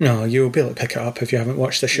explanation. No, you'll be able to pick it up if you haven't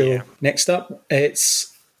watched the show. Yeah. Next up,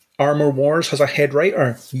 it's Armor Wars has a head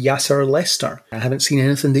writer, Yasser Lester. I haven't seen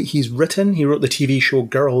anything that he's written. He wrote the TV show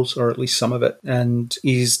Girls, or at least some of it, and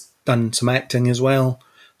he's done some acting as well.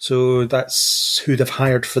 So that's who they've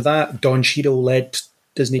hired for that. Don Cheadle led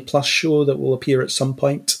Disney Plus show that will appear at some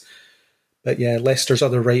point. But yeah, Lester's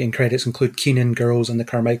other writing credits include Keenan, Girls, and The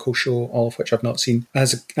Carmichael Show, all of which I've not seen.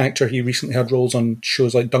 As an actor, he recently had roles on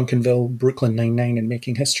shows like Duncanville, Brooklyn Nine-Nine, and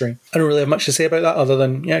Making History. I don't really have much to say about that other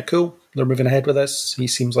than, yeah, cool. They're moving ahead with this. He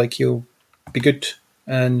seems like he'll be good.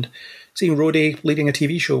 And seeing Rhodey leading a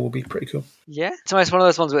TV show will be pretty cool. Yeah. So it's one of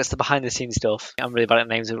those ones where it's the behind-the-scenes stuff. I'm really bad at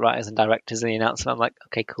names of writers and directors and the announcement. I'm like,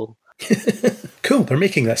 okay, cool. Cool, they're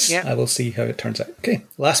making this. Yeah. I will see how it turns out. Okay,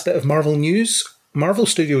 last bit of Marvel news. Marvel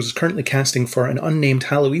Studios is currently casting for an unnamed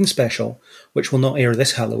Halloween special, which will not air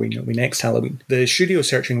this Halloween, it'll be next Halloween. The studio is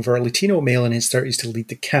searching for a Latino male in his 30s to lead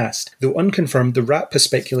the cast. Though unconfirmed, The Wrap has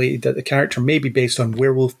speculated that the character may be based on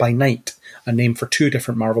Werewolf by Night, a name for two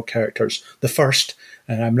different Marvel characters. The first,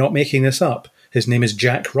 and I'm not making this up, his name is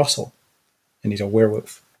Jack Russell, and he's a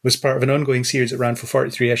werewolf. Was part of an ongoing series that ran for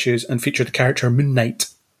 43 issues and featured the character Moon Knight,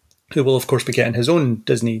 who will of course be getting his own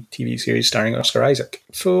Disney TV series starring Oscar Isaac.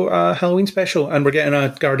 So a Halloween special, and we're getting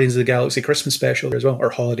a Guardians of the Galaxy Christmas special as well, or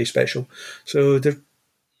holiday special. So they're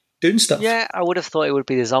doing stuff. Yeah, I would have thought it would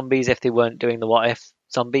be the zombies if they weren't doing the What If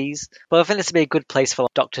zombies. But I think this would be a good place for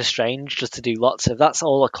Doctor Strange just to do lots of, that's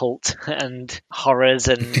all occult and horrors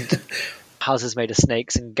and houses made of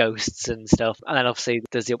snakes and ghosts and stuff. And then obviously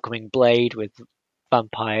there's the upcoming Blade with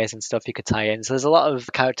vampires and stuff you could tie in. So there's a lot of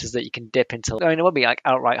characters that you can dip into. I mean, it won't be like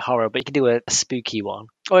outright horror, but you can do a spooky one.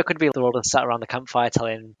 Or it could be they're all just sat around the campfire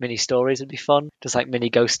telling mini stories. Would be fun. Just like mini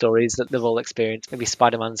ghost stories that they've all experienced. Maybe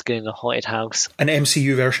Spider-Man's getting in a haunted house. An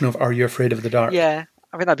MCU version of Are You Afraid of the Dark? Yeah,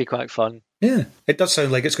 I think that'd be quite fun. Yeah, it does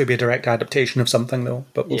sound like it's going to be a direct adaptation of something though,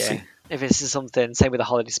 but we'll see. If this is something, same with the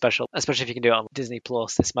holiday special, especially if you can do it on Disney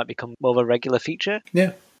Plus, this might become more of a regular feature.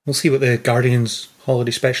 Yeah. We'll see what the Guardians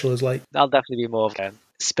holiday special is like. That'll definitely be more of a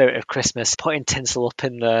spirit of Christmas, putting tinsel up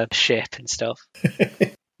in the ship and stuff.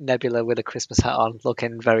 Nebula with a Christmas hat on,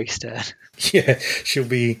 looking very stern. Yeah, she'll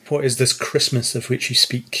be, what is this Christmas of which you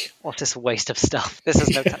speak? What's this waste of stuff? This has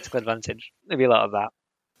no tactical advantage. There'll be a lot of that.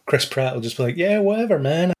 Chris Pratt will just be like, yeah, whatever,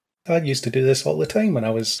 man. I used to do this all the time when I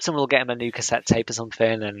was... Someone will get him a new cassette tape or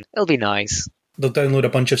something, and it'll be nice. They'll download a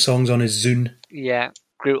bunch of songs on his Zune. Yeah,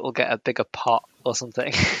 Groot will get a bigger pot or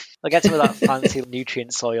something. They'll get some of that fancy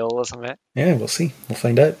nutrient soil or something. Yeah, we'll see. We'll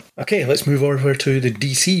find out. Okay, let's move over to the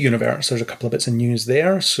DC universe. There's a couple of bits of news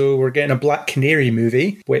there. So we're getting a Black Canary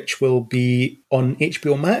movie, which will be on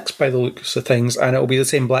HBO Max by the looks of things, and it'll be the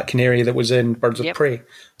same Black Canary that was in Birds of Prey.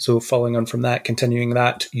 So following on from that, continuing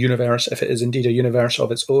that universe, if it is indeed a universe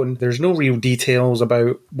of its own. There's no real details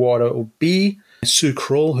about what it'll be. Sue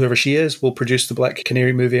Kroll, whoever she is, will produce the Black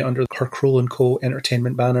Canary movie under her Kroll & Co.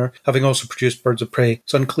 Entertainment banner, having also produced Birds of Prey.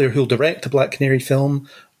 It's unclear who'll direct the Black Canary film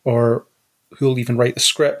or who'll even write the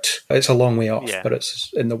script. It's a long way off, but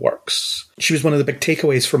it's in the works. She was one of the big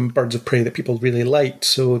takeaways from Birds of Prey that people really liked,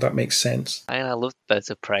 so that makes sense. I love Birds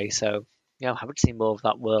of Prey, so... yeah, I'm happy to see more of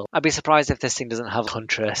that world. I'd be surprised if this thing doesn't have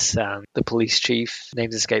Huntress and the police chief.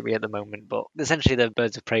 Names escape me at the moment, but essentially the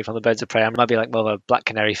Birds of Prey from the Birds of Prey. It might be like more of a Black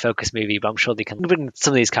Canary focus movie, but I'm sure they can bring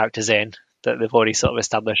some of these characters in that they've already sort of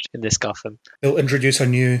established in this Gotham. They'll introduce a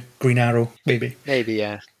new Green Arrow, maybe. Maybe,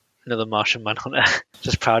 yeah. Another Martian Manhunter.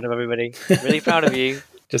 Just proud of everybody. Really proud of you.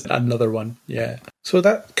 Just another one, yeah. So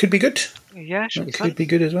that could be good. Yeah, could be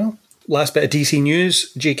good as well. Last bit of DC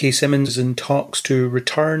news, J.K. Simmons is in talks to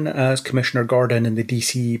return as Commissioner Gordon in the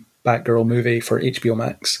DC Batgirl movie for HBO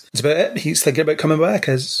Max. That's about it. He's thinking about coming back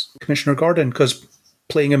as Commissioner Gordon because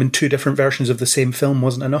playing him in two different versions of the same film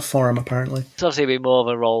wasn't enough for him, apparently. It's obviously be more of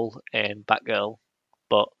a role in Batgirl,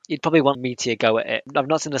 but you'd probably want me to go at it. I've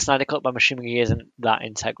not seen the Snyder Cut, but I'm assuming he isn't that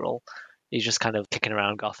integral. He's just kind of kicking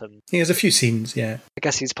around Gotham. He has a few scenes, yeah. I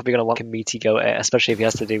guess he's probably going to want a meaty go at it, especially if he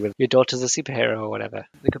has to do with your daughter's a superhero or whatever.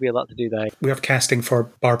 There could be a lot to do there. We have casting for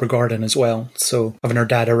Barbara Gordon as well, so having her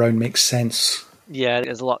dad around makes sense. Yeah,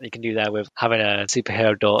 there's a lot you can do there with having a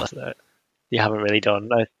superhero daughter that you haven't really done.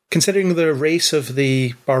 Considering the race of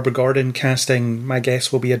the Barbara Gordon casting, my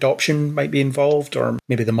guess will be adoption might be involved, or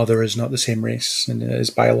maybe the mother is not the same race and is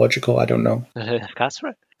biological, I don't know. Cast for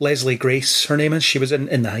it? Leslie Grace, her name is. She was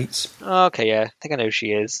in The Heights. Oh, okay, yeah. I think I know who she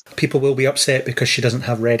is. People will be upset because she doesn't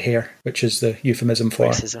have red hair, which is the euphemism for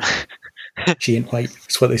racism. She ain't white.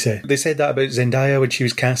 That's what they say. They said that about Zendaya when she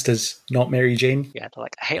was cast as not Mary Jane. Yeah, they're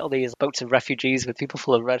like, I hate all these boats of refugees with people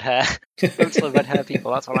full of red hair. Boats full of red hair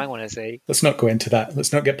people, that's what I want to see. Let's not go into that.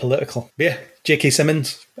 Let's not get political. But yeah, J.K.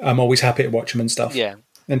 Simmons, I'm always happy to watch him and stuff. Yeah.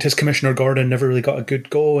 And his Commissioner Gordon never really got a good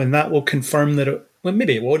go, and that will confirm that it... Well,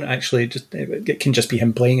 maybe it won't actually. It can just be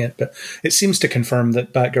him playing it, but it seems to confirm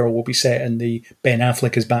that Batgirl will be set in the Ben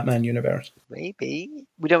Affleck as Batman universe. Maybe.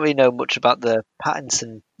 We don't really know much about the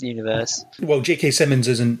Pattinson universe. Well, J.K. Simmons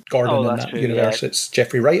isnn Gordon in that true, universe. Yeah. It's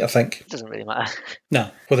Jeffrey Wright, I think. It doesn't really matter.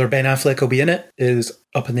 No. Whether Ben Affleck will be in it is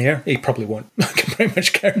up in the air. He probably won't. I can pretty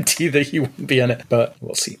much guarantee that he won't be in it, but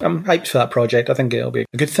we'll see. I'm hyped for that project. I think it'll be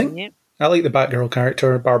a good thing. Yeah. I like the Batgirl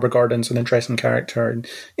character. Barbara Gordon's an interesting character. And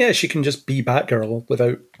yeah, she can just be Batgirl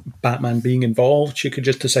without Batman being involved. She could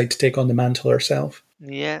just decide to take on the mantle herself.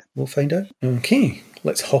 Yeah. We'll find out. Okay,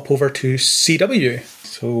 let's hop over to CW.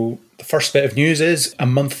 So the first bit of news is a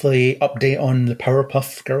monthly update on the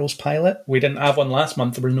Powerpuff Girls pilot. We didn't have one last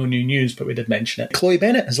month. There was no new news, but we did mention it. Chloe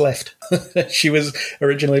Bennett has left. She was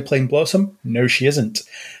originally playing Blossom. No, she isn't.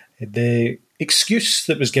 The excuse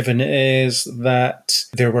that was given is that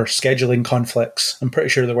there were scheduling conflicts. I'm pretty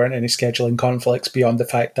sure there weren't any scheduling conflicts beyond the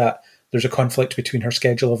fact that there's a conflict between her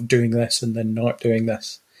schedule of doing this and then not doing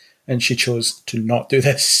this. And she chose to not do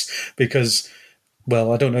this because,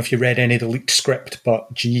 well, I don't know if you read any of the leaked script,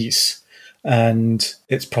 but geez. And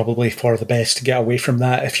it's probably for the best to get away from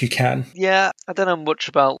that if you can. Yeah, I don't know much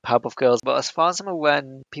about Powerpuff Girls, but as far as I'm aware,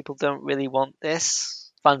 people don't really want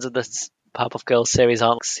this. Fans of this Powerpuff Girls series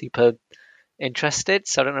aren't super interested,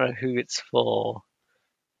 so I don't know who it's for.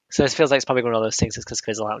 So it feels like it's probably one of those things that's just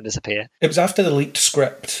fizzle out and disappear. It was after the leaked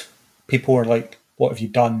script. People were like, what have you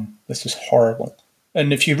done? This is horrible.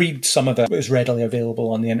 And if you read some of it, it's readily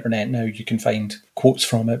available on the internet now. You can find quotes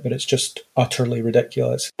from it, but it's just utterly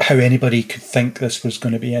ridiculous. How anybody could think this was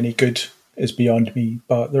going to be any good is beyond me.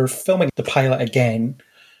 But they're filming the pilot again.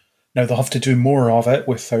 Now they'll have to do more of it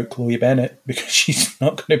without Chloe Bennett because she's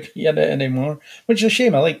not going to be in it anymore. Which is a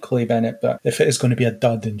shame. I like Chloe Bennett, but if it is going to be a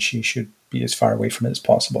dud, then she should be as far away from it as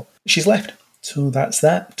possible. She's left. So that's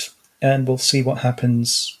that. And we'll see what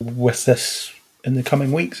happens with this in the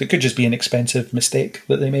coming weeks. It could just be an expensive mistake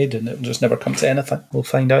that they made and it'll just never come to anything. We'll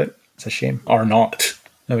find out. It's a shame. Or not.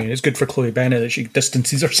 I mean, it's good for Chloe Bennett that she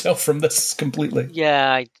distances herself from this completely.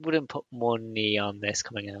 Yeah, I wouldn't put money on this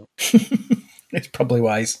coming out. It's probably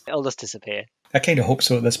wise. It'll just disappear. I kind of hope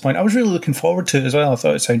so at this point. I was really looking forward to it as well. I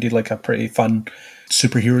thought it sounded like a pretty fun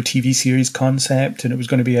superhero TV series concept, and it was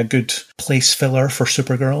going to be a good place filler for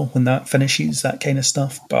Supergirl when that finishes, that kind of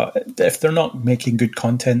stuff. But if they're not making good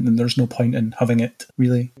content, then there's no point in having it,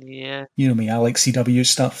 really. Yeah. You know me, I like CW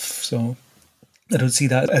stuff, so I don't see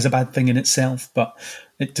that as a bad thing in itself, but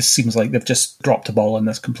it just seems like they've just dropped the ball on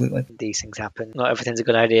this completely. These things happen. Not everything's a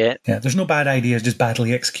good idea. Yeah, there's no bad ideas, just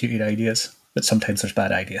badly executed ideas. But sometimes there's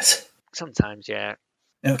bad ideas. Sometimes, yeah.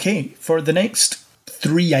 Okay, for the next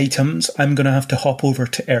 3 items, I'm going to have to hop over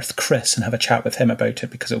to Earth Chris and have a chat with him about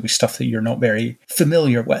it because it'll be stuff that you're not very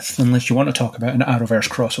familiar with, unless you want to talk about an Arrowverse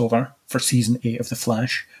crossover for Season 8 of The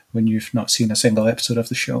Flash, when you've not seen a single episode of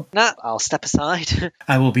the show. Nah, I'll step aside.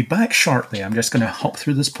 I will be back shortly. I'm just going to hop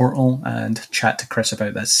through this portal and chat to Chris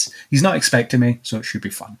about this. He's not expecting me, so it should be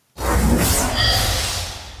fun.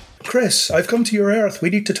 Chris, I've come to your Earth. We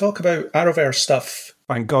need to talk about Arrowverse stuff.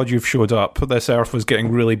 Thank God you've showed up. This Earth was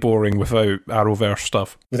getting really boring without Arrowverse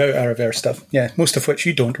stuff. Without Arrowverse stuff, yeah. Most of which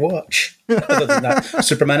you don't watch. Other than that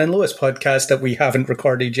Superman and Lois podcast that we haven't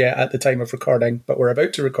recorded yet at the time of recording, but we're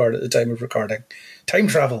about to record at the time of recording. Time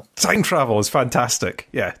travel. Time travel is fantastic.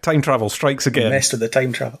 Yeah, time travel strikes again. Messed with the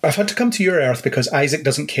time travel. I've had to come to your Earth because Isaac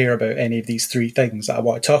doesn't care about any of these 3 things that I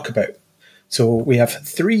want to talk about. So we have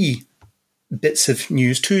 3 bits of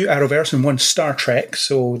news, 2 Arrowverse and 1 Star Trek,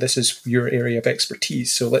 so this is your area of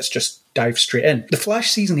expertise, so let's just dive straight in. The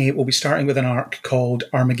Flash Season 8 will be starting with an arc called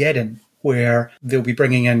Armageddon, where they'll be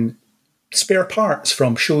bringing in spare parts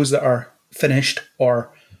from shows that are finished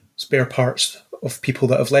or spare parts of people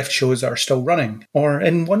that have left shows that are still running, or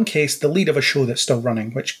in one case, the lead of a show that's still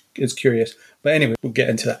running, which is curious. But anyway, we'll get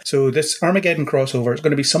into that. So this Armageddon crossover is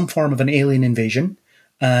going to be some form of an alien invasion,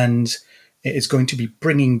 and it is going to be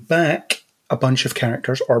bringing back a bunch of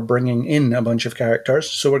characters, or bringing in a bunch of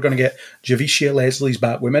characters. So we're going to get Javicia Leslie's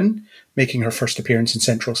Batwoman, making her first appearance in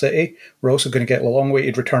Central City. We're also going to get the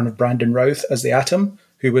long-awaited return of Brandon Routh as the Atom,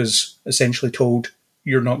 who was essentially told,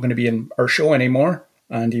 you're not going to be in our show anymore,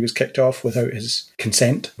 and he was kicked off without his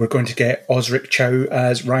consent. We're going to get Osric Chow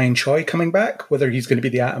as Ryan Choi coming back, whether he's going to be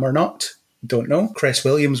the Atom or not, don't know. Cress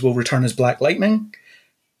Williams will return as Black Lightning,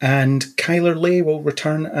 and Kyler Lay will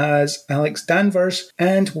return as Alex Danvers.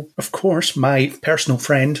 And, of course, my personal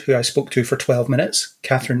friend, who I spoke to for 12 minutes,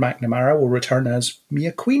 Catherine McNamara, will return as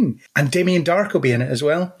Mia Queen. And Damien Dark will be in it as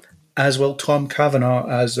well, as will Tom Cavanaugh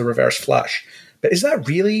as the Reverse Flash. But is that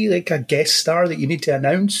really like a guest star that you need to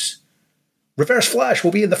announce? Reverse Flash will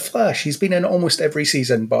be in The Flash. He's been in almost every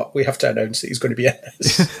season, but we have to announce that he's going to be in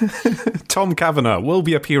this. Tom Cavanaugh will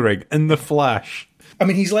be appearing in The Flash. I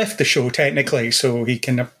mean, he's left the show technically, so he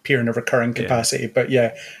can appear in a recurring capacity. Yeah. But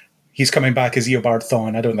yeah, he's coming back as Eobard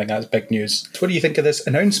Thawne. I don't think that's big news. So what do you think of this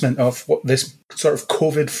announcement of what this sort of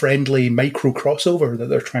COVID-friendly micro crossover that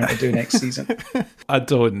they're trying to do next season? I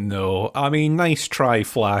don't know. I mean, nice try,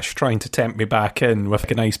 Flash, trying to tempt me back in with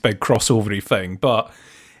a nice big crossover-y thing, but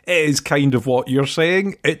it is kind of what you're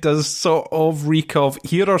saying. It does sort of reek of,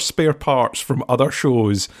 here are spare parts from other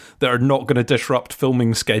shows that are not going to disrupt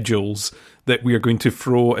filming schedules that we are going to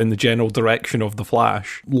throw in the general direction of The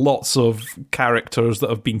Flash. Lots of characters that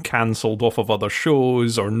have been cancelled off of other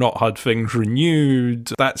shows or not had things renewed.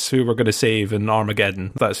 That's who we're going to save in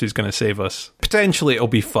Armageddon. That's who's going to save us. Potentially it'll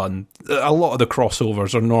be fun. A lot of the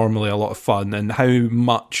crossovers are normally a lot of fun, and how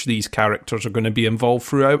much these characters are going to be involved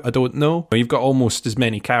throughout, I don't know. You've got almost as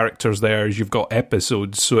many characters there as you've got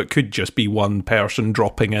episodes, so it could just be one person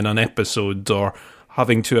dropping in an episode or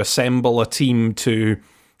having to assemble a team to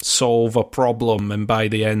solve a problem, and by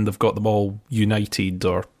the end they've got them all united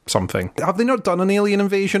or something. Have they not done an alien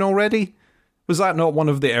invasion already? Was that not one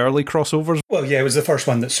of the early crossovers? Well, yeah, it was the first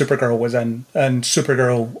one that Supergirl was in, and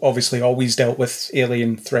Supergirl obviously always dealt with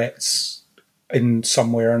alien threats in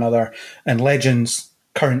some way or another, and Legends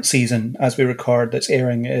current season, as we record, that's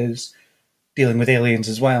airing, is dealing with aliens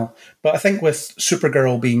as well. But I think with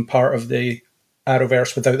Supergirl being part of the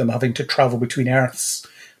Arrowverse without them having to travel between Earths,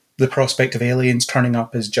 the prospect of aliens turning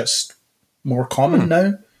up is just more common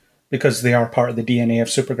now, because they are part of the DNA of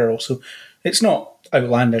Supergirl. So it's not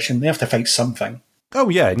outlandish, and they have to fight something. Oh,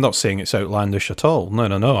 yeah, I'm not saying it's outlandish at all.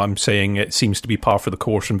 No. I'm saying it seems to be par for the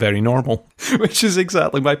course and very normal, which is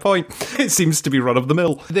exactly my point. It seems to be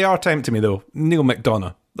run-of-the-mill. They are tempting me, though. Neil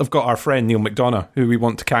McDonough. I've got our friend Neil McDonough, who we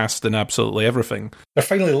want to cast in absolutely everything. They're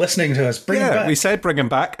finally listening to us. Bring him back. We said bring him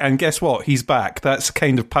back, and guess what? He's back. That's the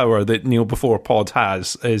kind of power that Neil Before Pod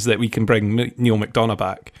has, is that we can bring Neil McDonough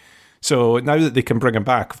back. So now that they can bring him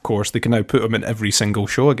back, of course, they can now put him in every single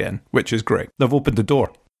show again, which is great. They've opened the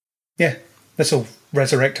door. Yeah, this will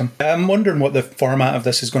resurrect him. I'm wondering what the format of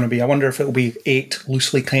this is going to be. I wonder if it'll be 8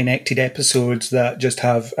 loosely connected episodes that just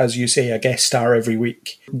have, as you say, a guest star every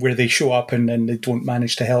week, where they show up and then they don't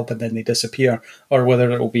manage to help and then they disappear, or whether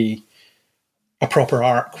it'll be a proper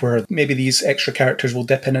arc where maybe these extra characters will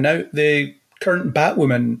dip in and out. The current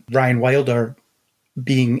Batwoman, Ryan Wilder,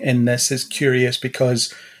 being in this is curious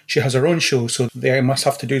because she has her own show, so they must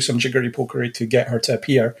have to do some jiggery-pokery to get her to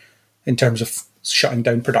appear in terms of shutting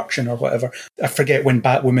down production or whatever. I forget when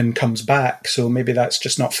Batwoman comes back, so maybe that's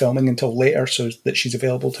just not filming until later so that she's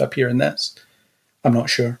available to appear in this. I'm not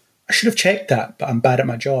sure. I should have checked that, but I'm bad at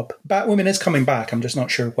my job. Batwoman is coming back, I'm just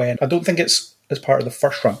not sure when. I don't think it's as part of the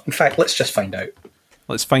first run. In fact, let's just find out.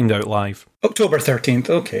 Let's find out live. October 13th,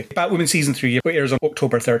 okay. Batwoman Season 3 airs on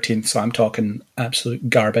October 13th, so I'm talking absolute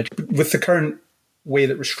garbage. With the current way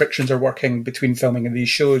that restrictions are working between filming of these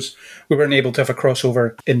shows, we weren't able to have a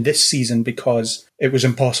crossover in this season because it was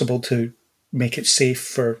impossible to make it safe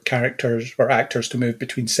for characters or actors to move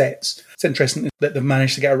between sets. It's interesting that they've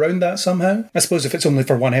managed to get around that somehow. I suppose if it's only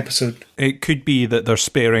for one episode. It could be that they're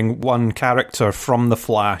sparing one character from The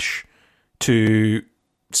Flash to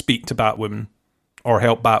speak to Batwoman or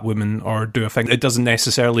help Batwoman or do a thing. It doesn't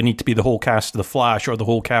necessarily need to be the whole cast of The Flash or the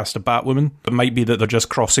whole cast of Batwoman. It might be that they're just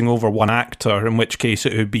crossing over one actor, in which case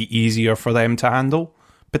it would be easier for them to handle,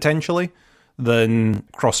 potentially, than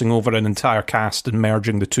crossing over an entire cast and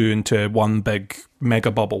merging the two into one big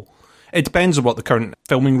mega bubble. It depends on what the current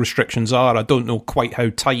filming restrictions are. I don't know quite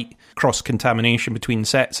how tight cross-contamination between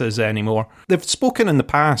sets is anymore. They've spoken in the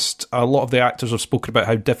past, a lot of the actors have spoken about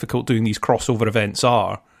how difficult doing these crossover events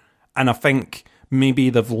are, and I think maybe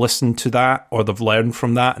they've listened to that or they've learned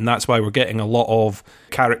from that, and that's why we're getting a lot of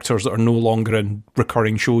characters that are no longer in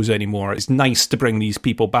recurring shows anymore. It's nice to bring these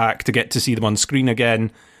people back, to get to see them on screen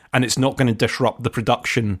again, and it's not going to disrupt the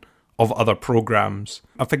production of other programmes.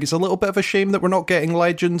 I think it's a little bit of a shame that we're not getting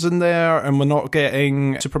Legends in there and we're not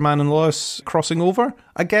getting Superman and Lois crossing over,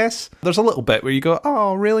 I guess. There's a little bit where you go,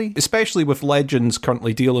 oh, really? Especially with Legends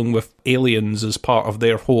currently dealing with aliens as part of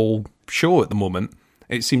their whole show at the moment.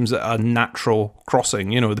 It seems a natural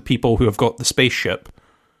crossing. You know, the people who have got the spaceship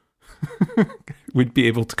would be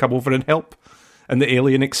able to come over and help. And the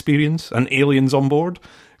alien experience and aliens on board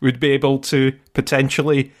would be able to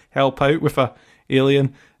potentially help out with a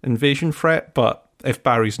alien invasion threat. But if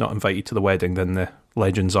Barry's not invited to the wedding, then the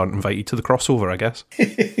Legends aren't invited to the crossover, I guess.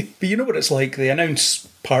 But you know what it's like? They announce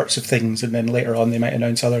parts of things and then later on they might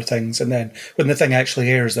announce other things. And then when the thing actually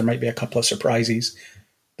airs, there might be a couple of surprises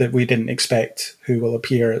that we didn't expect who will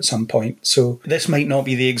appear at some point. So this might not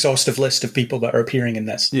be the exhaustive list of people that are appearing in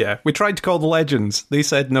this. Yeah, we tried to call the Legends. They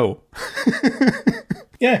said no.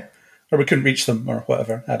 Yeah, or we couldn't reach them or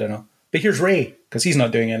whatever. I don't know. But here's Ray, because he's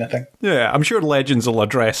not doing anything. Yeah, I'm sure Legends will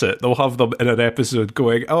address it. They'll have them in an episode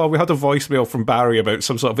going, oh, we had a voicemail from Barry about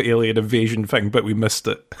some sort of alien invasion thing, but we missed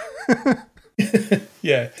it.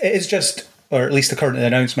 Yeah, it is just, or at least the current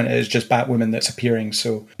announcement is just Batwoman that's appearing,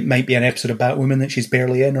 so it might be an episode of Batwoman that she's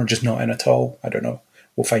barely in or just not in at all. I don't know.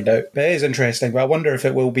 We'll find out. But it is interesting. But I wonder if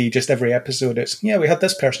it will be just every episode. It's, yeah, we had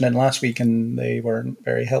this person in last week and they weren't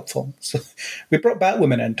very helpful. So we brought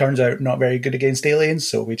Batwoman in. Turns out not very good against aliens,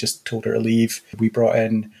 so we just told her to leave. We brought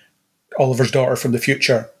in Oliver's daughter from the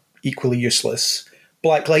future, equally useless.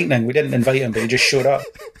 Black Lightning, we didn't invite him, but he just showed up.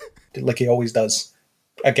 Like he always does.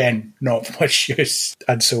 Again, not much use,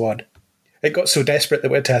 and so on. It got so desperate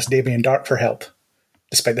that we had to ask Damien Dark for help,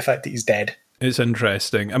 despite the fact that he's dead. It's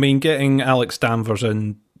interesting. I mean, getting Alex Danvers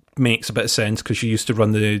in makes a bit of sense because she used to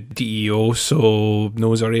run the DEO, so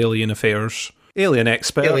knows her alien affairs. Alien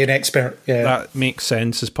expert. Alien expert, yeah. That makes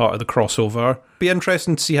sense as part of the crossover. Be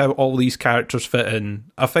interesting to see how all these characters fit in.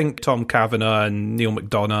 I think Tom Cavanagh and Neil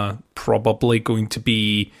McDonough probably going to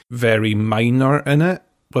be very minor in it,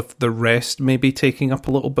 with the rest maybe taking up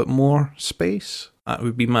a little bit more space. That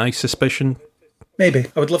would be my suspicion. Maybe.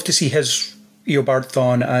 I would love to see his Eobard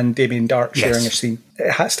Thawne and Damien Dark sharing a scene.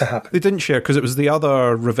 It has to happen. They didn't share because it was the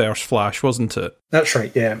other Reverse Flash, wasn't it? That's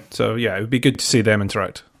right, yeah. So yeah, it would be good to see them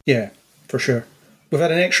interact. Yeah, for sure. We've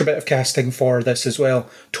had an extra bit of casting for this as well.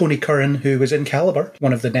 Tony Curran, who was in Caliber,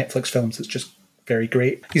 one of the Netflix films that's just very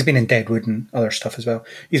great. He's been in Deadwood and other stuff as well.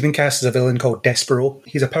 He's been cast as a villain called Despero.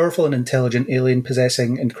 He's a powerful and intelligent alien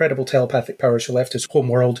possessing incredible telepathic powers who left his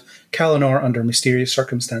homeworld, Kalanor, under mysterious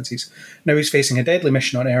circumstances. Now he's facing a deadly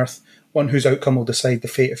mission on Earth, one whose outcome will decide the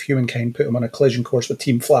fate of humankind, put him on a collision course with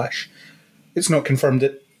Team Flash. It's not confirmed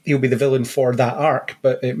that he'll be the villain for that arc,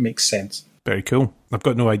 but it makes sense. Very cool. I've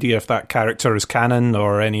got no idea if that character is canon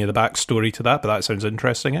or any of the backstory to that, but that sounds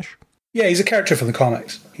interesting-ish. Yeah, he's a character from the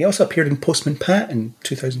comics. He also appeared in Postman Pat in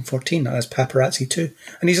 2014 as Paparazzi 2.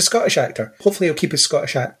 And he's a Scottish actor. Hopefully he'll keep his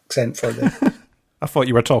Scottish accent for the... I thought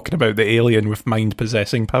you were talking about the alien with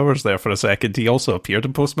mind-possessing powers there for a second. He also appeared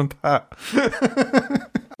in Postman Pat.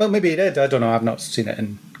 Well, maybe he did. I don't know. I've not seen it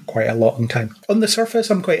in quite a long time. On the surface,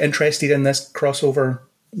 I'm quite interested in this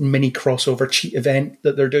mini crossover cheat event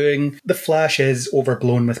that they're doing. The Flash is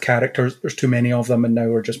overblown with characters. There's too many of them, and now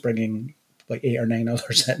we're just bringing like 8 or 9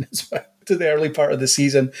 others in as well to the early part of the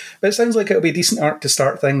season. But it sounds like it'll be a decent arc to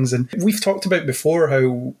start things. And we've talked about before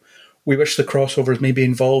how we wish the crossovers maybe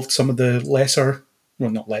involved some of the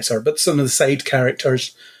some of the side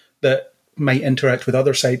characters that might interact with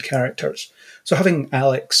other side characters. So having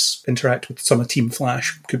Alex interact with some of Team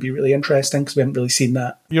Flash could be really interesting because we haven't really seen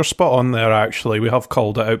that. You're spot on there, actually. We have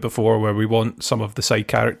called it out before where we want some of the side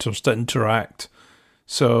characters to interact.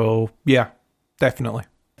 So, yeah, definitely.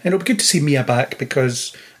 And it'll be good to see Mia back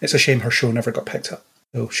because it's a shame her show never got picked up.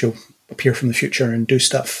 So she'll appear from the future and do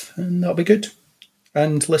stuff, and that'll be good.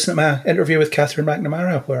 And listen to my interview with Catherine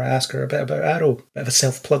McNamara where I ask her a bit about Arrow. Bit of a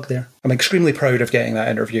self-plug there. I'm extremely proud of getting that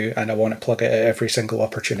interview and I want to plug it at every single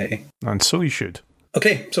opportunity. And so you should.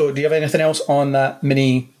 Okay, so do you have anything else on that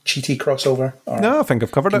mini cheaty crossover? Or no, I think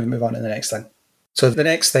I've covered it. Can we move on to the next thing? So the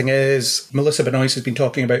next thing is Melissa Benoist has been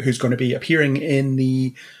talking about who's going to be appearing in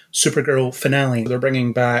the Supergirl finale. They're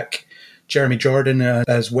bringing back Jeremy Jordan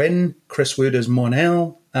as Wynn, Chris Wood as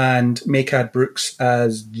Mon-El, and Makad Brooks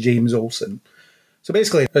as James Olsen. So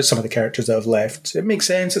basically, there's some of the characters that have left. It makes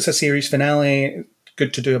sense. It's a series finale.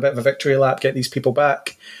 Good to do a bit of a victory lap, get these people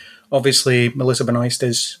back. Obviously, Melissa Benoist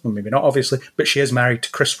is, well, maybe not obviously, but she is married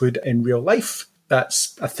to Chris Wood in real life.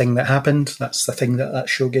 That's a thing that happened. That's the thing that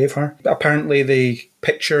show gave her. But apparently, the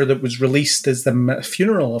picture that was released is the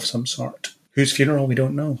funeral of some sort. Whose funeral, we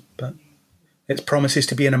don't know, but it promises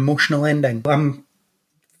to be an emotional ending. I'm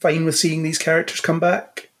fine with seeing these characters come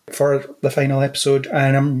back for the final episode,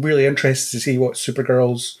 and I'm really interested to see what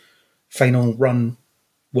Supergirl's final run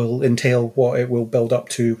will entail, what it will build up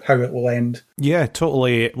to, how it will end. Yeah,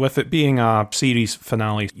 totally. With it being a series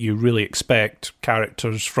finale, you really expect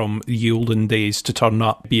characters from the olden days to turn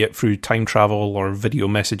up, be it through time travel or video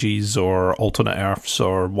messages or alternate Earths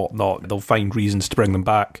or whatnot. They'll find reasons to bring them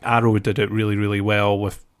back. Arrow did it really, really well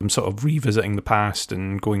with them sort of revisiting the past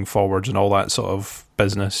and going forwards and all that sort of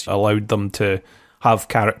business. Allowed them to have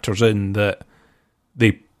characters in that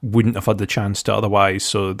they wouldn't have had the chance to otherwise,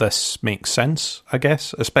 so this makes sense, I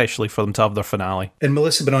guess, especially for them to have their finale. And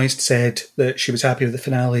Melissa Benoist said that she was happy with the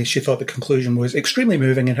finale. She thought the conclusion was extremely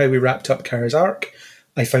moving in how we wrapped up Kara's arc.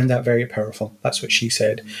 I found that very powerful. That's what she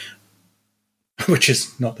said. Which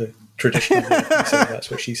is not the traditional way to say that's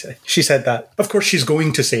what she said. She said that. Of course, she's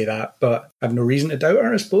going to say that, but I have no reason to doubt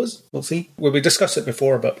her, I suppose. We'll see. Well, we discussed it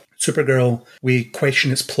before, but Supergirl, we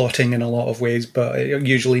question its plotting in a lot of ways, but it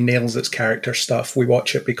usually nails its character stuff. We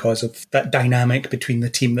watch it because of that dynamic between the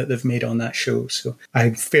team that they've made on that show. So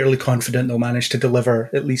I'm fairly confident they'll manage to deliver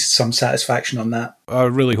at least some satisfaction on that. I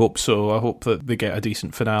really hope so. I hope that they get a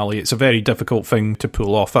decent finale. It's a very difficult thing to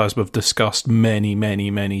pull off, as we've discussed many, many,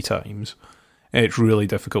 many times. It's really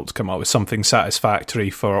difficult to come up with something satisfactory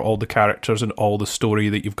for all the characters and all the story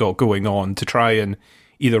that you've got going on, to try and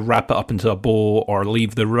either wrap it up into a bow or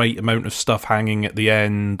leave the right amount of stuff hanging at the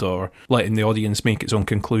end or letting the audience make its own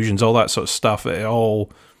conclusions, all that sort of stuff. It all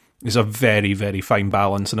is a very, very fine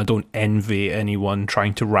balance, and I don't envy anyone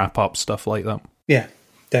trying to wrap up stuff like that. Yeah,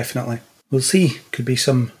 definitely. We'll see. Could be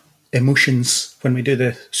some emotions when we do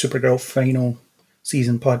the Supergirl final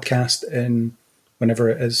season podcast in whenever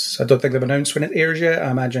it is. I don't think they've announced when it airs yet.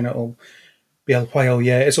 I imagine it'll be a while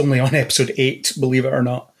yet. It's only on episode 8, believe it or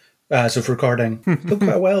not, as of recording. Still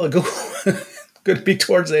quite a while ago. Going to be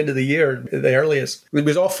towards the end of the year, the earliest. It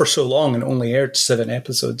was off for so long and only aired 7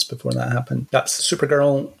 episodes before that happened. That's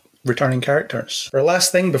Supergirl returning characters. Our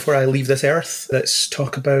last thing before I leave this earth, let's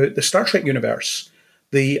talk about the Star Trek universe.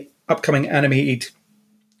 The upcoming animated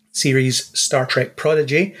series Star Trek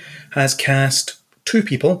Prodigy has cast 2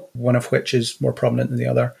 people, one of which is more prominent than the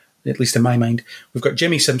other, at least in my mind. We've got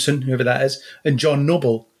Jimmy Simpson, whoever that is, and John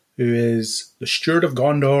Noble, who is the Steward of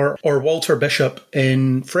Gondor, or Walter Bishop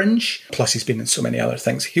in Fringe. Plus, he's been in so many other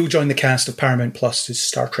things. He'll join the cast of Paramount Plus'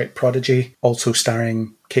 Star Trek Prodigy, also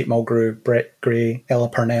starring Kate Mulgrew, Brett Gray, Ella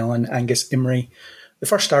Purnell, and Angus Imrie. The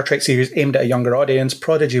first Star Trek series aimed at a younger audience,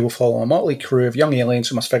 Prodigy will follow a motley crew of young aliens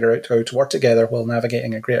who must figure out how to work together while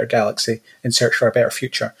navigating a greater galaxy in search for a better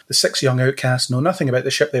future. The 6 young outcasts know nothing about the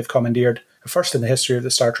ship they've commandeered, a first in the history of the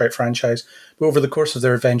Star Trek franchise, but over the course of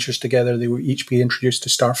their adventures together they will each be introduced to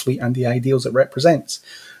Starfleet and the ideals it represents.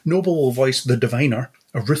 Noble will voice the Diviner,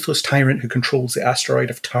 a ruthless tyrant who controls the asteroid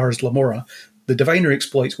of Tars Lamora. The Diviner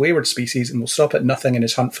exploits wayward species and will stop at nothing in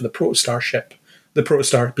his hunt for the Protostar ship. The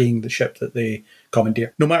Protostar being the ship that they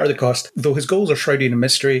commandeer. No matter the cost, though his goals are shrouded in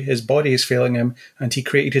mystery, his body is failing him, and he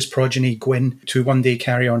created his progeny, Gwyn, to one day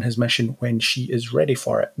carry on his mission when she is ready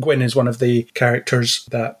for it. Gwyn is one of the characters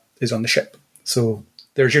that is on the ship. So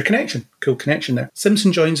there's your connection. Cool connection there.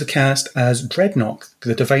 Simpson joins the cast as Dreadnought.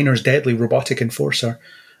 The Diviner's deadly robotic enforcer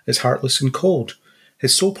is heartless and cold.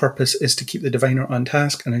 His sole purpose is to keep the Diviner on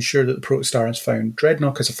task and ensure that the Protostar is found.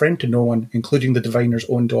 Dreadnought is a friend to no one, including the Diviner's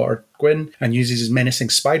own daughter, Gwyn, and uses his menacing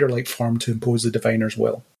spider-like form to impose the Diviner's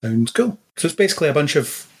will. Sounds cool. So it's basically a bunch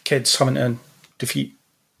of kids having to defeat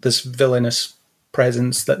this villainous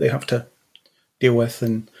presence that they have to deal with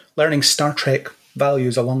and learning Star Trek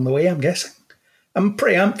values along the way, I'm guessing. I'm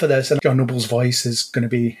pretty amped for this, and John Noble's voice is going to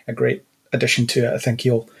be a great addition to it. I think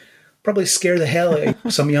he'll probably scare the hell out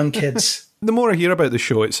of some young kids. The more I hear about the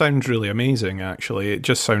show, it sounds really amazing, actually. It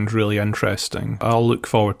just sounds really interesting. I'll look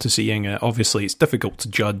forward to seeing it. Obviously, it's difficult to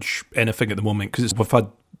judge anything at the moment because we've had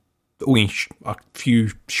only a few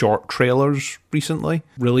short trailers recently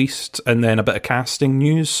released and then a bit of casting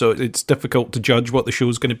news, so it's difficult to judge what the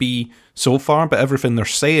show's going to be so far, but everything they're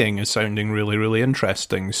saying is sounding really, really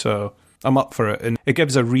interesting, so I'm up for it. And it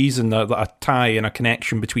gives a reason, a tie and a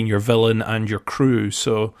connection between your villain and your crew,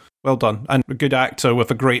 so well done. And a good actor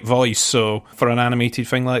with a great voice, so for an animated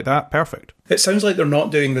thing like that, perfect. It sounds like they're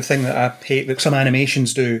not doing the thing that I hate that some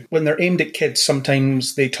animations do. When they're aimed at kids,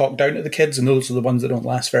 sometimes they talk down to the kids, and those are the ones that don't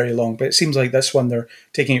last very long. But it seems like this one, they're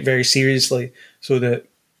taking it very seriously so that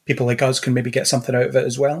people like us can maybe get something out of it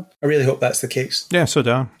as well. I really hope that's the case. Yeah, so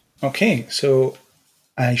do I. Okay, so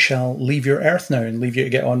I shall leave your Earth now and leave you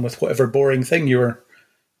to get on with whatever boring thing you were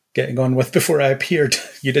getting on with before I appeared.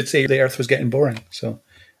 You did say the Earth was getting boring, so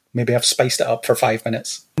maybe I've spiced it up for 5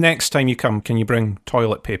 minutes. Next time you come, can you bring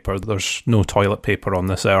toilet paper? There's no toilet paper on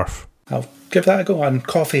this Earth. I'll give that a go. And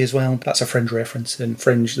coffee as well. That's a Fringe reference. In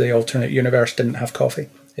Fringe, the alternate universe didn't have coffee.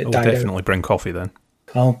 I'll definitely bring coffee then.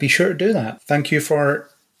 I'll be sure to do that. Thank you for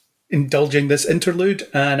indulging this interlude,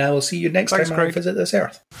 and I will see you next time I visit this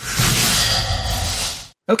Earth.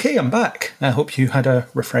 Okay, I'm back. I hope you had a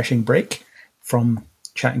refreshing break from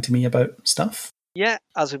chatting to me about stuff. Yeah,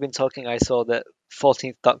 as we've been talking, I saw that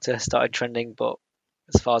 14th Doctor started trending, but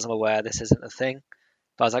as far as I'm aware, this isn't a thing.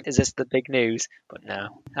 But I was like, is this the big news? But no.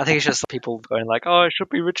 I think it's just people going like, oh, it should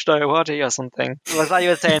be Rich Diawadi or something. Like you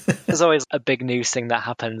were saying, there's always a big news thing that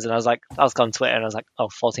happens. And I was on Twitter and I was like, oh,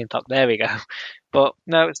 14th Doctor, there we go. But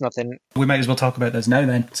no, it's nothing. We might as well talk about this now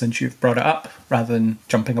then, since you've brought it up, rather than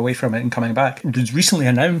jumping away from it and coming back. It was recently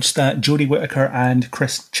announced that Jodie Whittaker and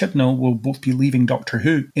Chris Chibnall will both be leaving Doctor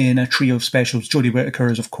Who in a trio of specials. Jodie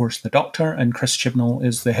Whittaker is, of course, the Doctor, and Chris Chibnall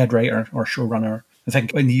is the head writer or showrunner. I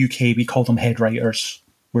think in the UK we call them head writers,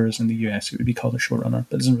 whereas in the US it would be called a showrunner,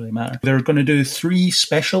 but it doesn't really matter. They're going to do 3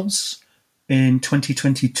 specials in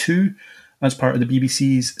 2022 as part of the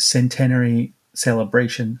BBC's centenary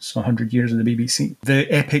celebration, so 100 years of the BBC. The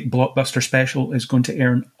epic blockbuster special is going to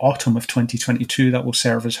air in autumn of 2022. That will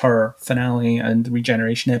serve as her finale and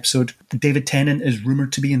regeneration episode. David Tennant is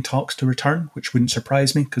rumoured to be in talks to return, which wouldn't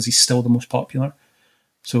surprise me because he's still the most popular.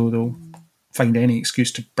 So they'll find any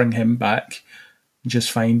excuse to bring him back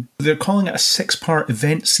just fine. They're calling it a 6-part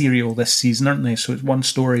event serial this season, aren't they? So it's one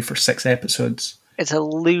story for 6 episodes. It's a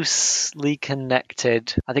loosely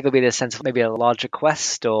connected, I think it'll be the sense of maybe a larger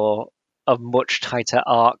quest or a much tighter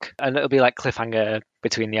arc, and it'll be like cliffhanger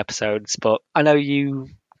between the episodes. But I know you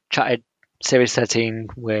chatted Series 13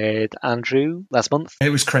 with Andrew last month. It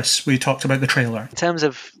was Chris. We talked about the trailer. In terms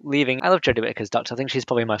of leaving, I love Jodie Whittaker's Doctor. I think she's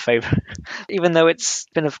probably my favourite. Even though it's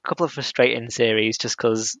been a couple of frustrating series just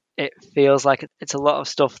because it feels like it's a lot of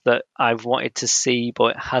stuff that I've wanted to see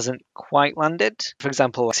but it hasn't quite landed. For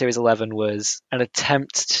example, Series 11 was an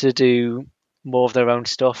attempt to do more of their own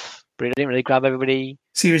stuff, but it didn't really grab everybody.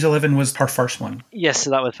 Series 11 was her first one. Yes, so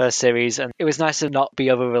that was the first series, and it was nice to not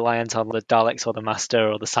be over-reliant on the Daleks or the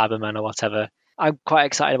Master or the Cybermen or whatever. I'm quite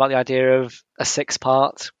excited about the idea of a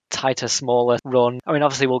 6-part, tighter, smaller run. I mean,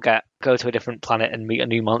 obviously we'll go to a different planet and meet a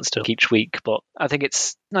new monster each week, but I think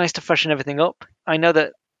it's nice to freshen everything up. I know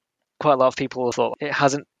that quite a lot of people thought it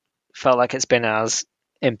hasn't felt like it's been as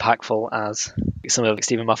impactful as some of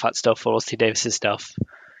Stephen Moffat's stuff or T. Davis's stuff.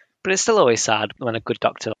 But it's still always sad when a good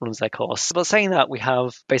doctor runs their course. But saying that, we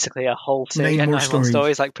have basically a whole series, 9 more more stories.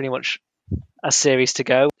 stories, like pretty much a series to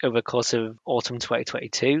go over the course of autumn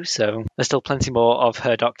 2022. So there's still plenty more of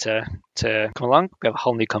her doctor to come along. We have a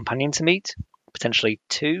whole new companion to meet, potentially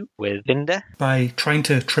 2 with Vinder. By trying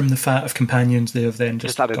to trim the fat of companions, they have then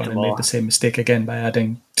just added gone two and more. made the same mistake again by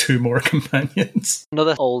adding 2 more companions.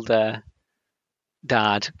 Another older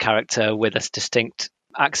dad character with a distinct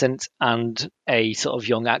accent and a sort of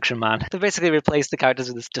young action man. They basically replaced the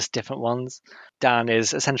characters with just different ones. Dan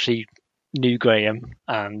is essentially new Graham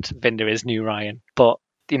and Vinder is new Ryan, but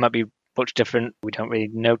they might be much different. We don't really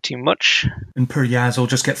know too much. And poor Yaz will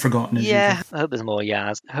just get forgotten as Yeah, usual. I hope there's more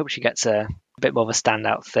Yaz. I hope she gets a bit more of a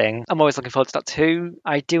standout thing. I'm always looking forward to Doctor Who.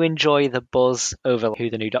 I do enjoy the buzz over who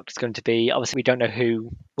the new Doctor's going to be. Obviously, we don't know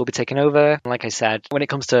who will be taking over. Like I said, when it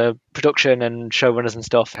comes to production and showrunners and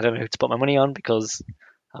stuff, I don't know who to put my money on because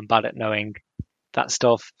I'm bad at knowing that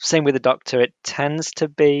stuff. Same with the Doctor. It tends to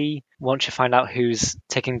be, once you find out who's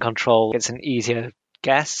taking control, it's an easier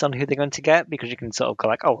guess on who they're going to get because you can sort of go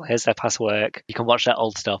like, oh, here's their past work. You can watch their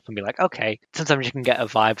old stuff and be like, okay. Sometimes you can get a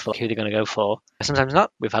vibe for who they're going to go for. Sometimes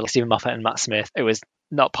not. We've had Stephen Moffat and Matt Smith. It was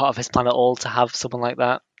not part of his plan at all to have someone like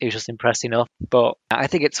that. He was just impressed enough. But I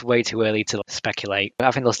think it's way too early to speculate. I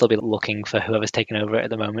think they'll still be looking for whoever's taking over it at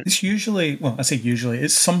the moment. It's usually, well, I say usually,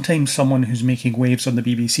 it's sometimes someone who's making waves on the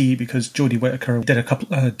BBC because Jodie Whittaker did a couple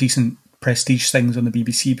of decent prestige things on the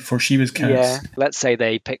BBC before she was cast. Yeah, let's say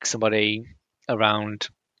they pick somebody around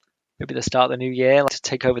maybe the start of the new year to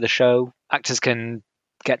take over the show. Actors can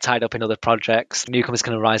get tied up in other projects. Newcomers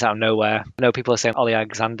can rise out of nowhere. I know people are saying Ollie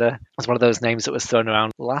Alexander was one of those names that was thrown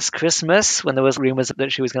around last Christmas when there was rumours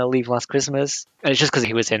that she was going to leave last Christmas. And it's just because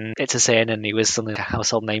he was in It's a Sin and he was suddenly a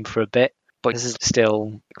household name for a bit. But this is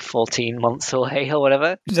still 14 months away or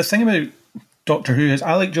whatever. The thing about Doctor Who is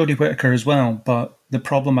I like Jodie Whittaker as well, but the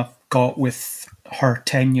problem I've got with her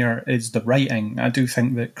tenure is the writing. I do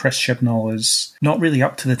think that Chris Chibnall is not really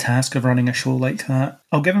up to the task of running a show like that.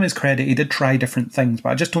 I'll give him his credit, he did try different things, but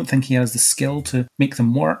I just don't think he has the skill to make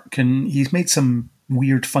them work, and he's made some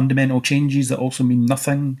weird fundamental changes that also mean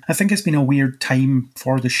nothing. I think it's been a weird time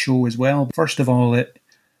for the show as well. First of all, it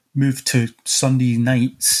moved to Sunday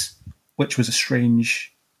nights, which was a strange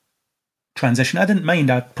transition. I didn't mind.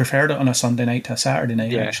 I preferred it on a Sunday night to a Saturday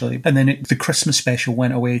night, actually. And then the Christmas special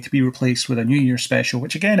went away to be replaced with a New Year special,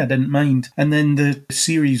 which again, I didn't mind. And then the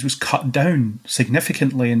series was cut down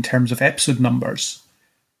significantly in terms of episode numbers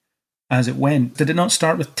as it went. Did it not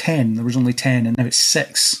start with 10? There was only 10, and now it's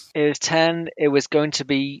 6. It was 10. It was going to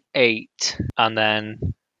be 8. And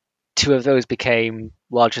then 2 of those became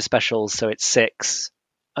larger specials, so it's 6.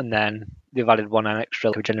 And then they've added one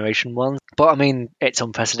extra regeneration one. But I mean, it's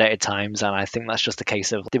unprecedented times, and I think that's just a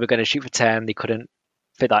case of they were going to shoot for 10, they couldn't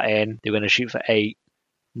fit that in. They were going to shoot for 8.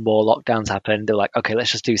 More lockdowns happened. They're like, okay,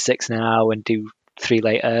 let's just do 6 now and do 3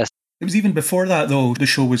 later. It was even before that, though, the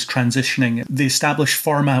show was transitioning. The established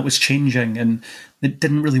format was changing, and it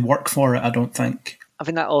didn't really work for it, I don't think. I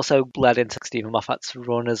think that also bled into Stephen Moffat's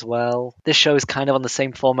run as well. This show is kind of on the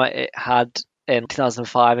same format it had in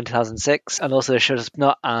 2005 and 2006, and also the show's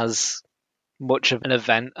not as much of an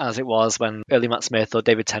event as it was when early Matt Smith or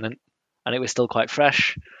David Tennant, and it was still quite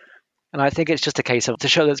fresh. And I think it's just a case of the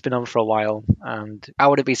show that's been on for a while, and I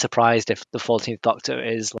wouldn't be surprised if the 14th Doctor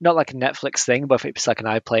is not like a Netflix thing, but if it's like an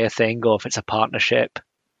iPlayer thing, or if it's a partnership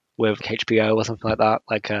with HBO or something like that,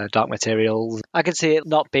 like Dark Materials. I can see it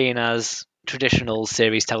not being as traditional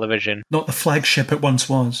series television. Not the flagship it once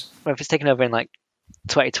was. But if it's taken over in like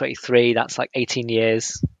 2023, that's like 18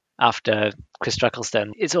 years after Chris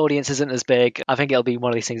Eccleston. Its audience isn't as big. I think it'll be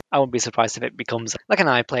one of these things. I wouldn't be surprised if it becomes like an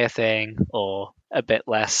iPlayer thing or a bit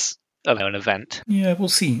less of an event. Yeah, we'll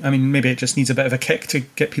see. I mean, maybe it just needs a bit of a kick to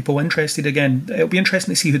get people interested again. It'll be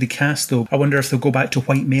interesting to see who they cast, though. I wonder if they'll go back to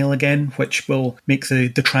white male again, which will make the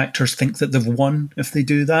detractors think that they've won if they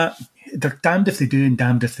do that. They're damned if they do and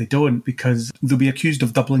damned if they don't, because they'll be accused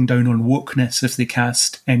of doubling down on wokeness if they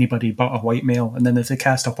cast anybody but a white male. And then if they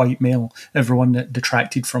cast a white male, everyone that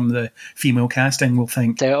detracted from the female casting will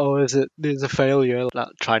think, there's a failure, that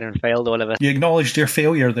tried and failed or whatever. You acknowledged your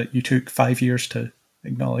failure that you took 5 years to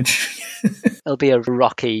acknowledge. It'll be a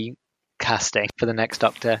rocky casting for the next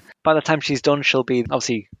Doctor. By the time she's done, she'll be,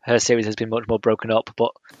 obviously her series has been much more broken up,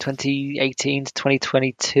 but 2018 to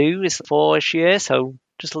 2022 is 4-ish years, so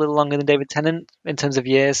just a little longer than David Tennant in terms of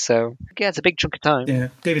years, so yeah, it's a big chunk of time. Yeah,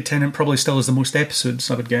 David Tennant probably still has the most episodes,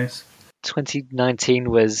 I would guess. 2019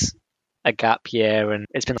 was a gap year, and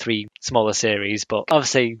it's been 3 smaller series. But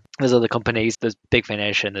obviously, there's other companies, there's Big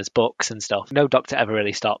Finish, and there's books and stuff. No Doctor ever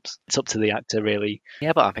really stops. It's up to the actor, really.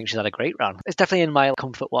 Yeah, but I think she's had a great run. It's definitely in my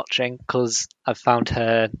comfort watching because I've found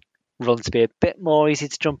her run to be a bit more easy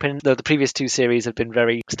to jump in, though the previous 2 series have been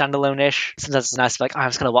very standalone-ish. Sometimes it's nice, like, I'm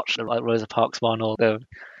just going to watch the Rosa Parks one or the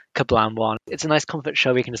Kablam one. It's a nice comfort show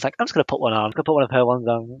where you can just like, I'm just going to put one on. I'm going to put one of her ones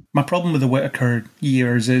on. My problem with the Whittaker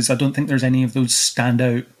years is I don't think there's any of those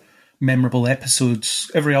standout memorable episodes.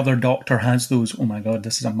 Every other Doctor has those, oh my god,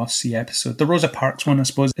 this is a must-see episode. The Rosa Parks one, I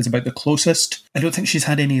suppose, is about the closest. I don't think she's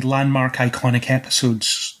had any landmark iconic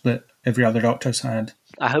episodes that every other Doctor's had.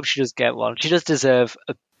 I hope she does get one. She does deserve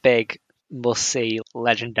a big must-see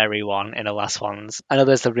legendary one in the last ones. I know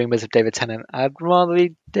there's the rumours of David Tennant. I'd rather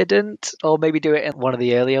he didn't, or maybe do it in one of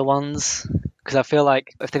the earlier ones, because I feel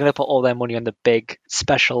like if they're going to put all their money on the big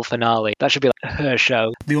special finale, that should be like her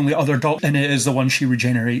show. The only other Doctor in it is the one she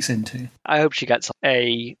regenerates into. I hope she gets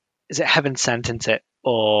is it Heaven Sent, isn't it?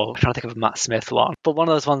 Or I'm trying to think of a Matt Smith one. But one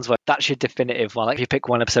of those ones where that's your definitive one. Like if you pick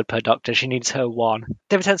one episode per Doctor, she needs her one.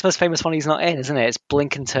 David Tennant's most famous one he's not in, isn't it? It's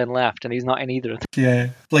Blink and Turn Left, and he's not in either of them. Yeah,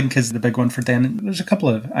 Blink is the big one for Tennant. There's a couple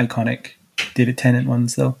of iconic David Tennant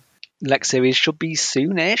ones, though. Next series should be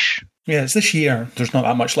soonish. Yeah, it's this year. There's not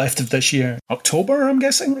that much left of this year. October, I'm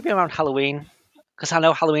guessing? Maybe around Halloween. Because I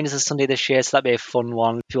know Halloween is a Sunday this year, so that'd be a fun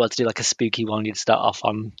one. If you wanted to do like a spooky one, you'd start off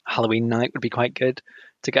on Halloween night, would be quite good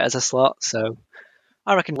to get as a slot. So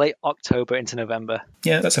I reckon late October into November.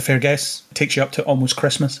 Yeah, that's a fair guess. It takes you up to almost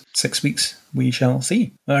Christmas. 6 weeks. We shall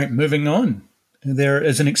see. All right, moving on. There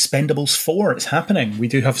is an Expendables 4. It's happening. We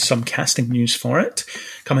do have some casting news for it.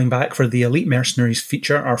 Coming back for the Elite Mercenaries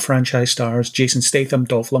feature are franchise stars Jason Statham,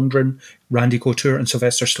 Dolph Lundgren, Randy Couture and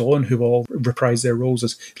Sylvester Stallone, who all reprise their roles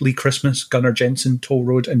as Lee Christmas, Gunnar Jensen, Toll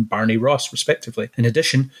Road and Barney Ross, respectively. In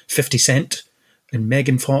addition, 50 Cent and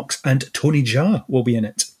Megan Fox and Tony Jaa will be in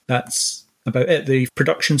it. That's about it. The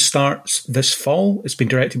production starts this fall. It's been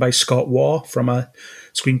directed by Scott Waugh from a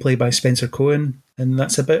screenplay by Spencer Cohen, and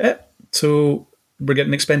that's about it. So we're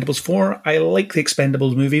getting Expendables 4. I like the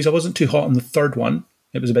Expendables movies. I wasn't too hot on the third one.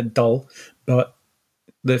 It was a bit dull, but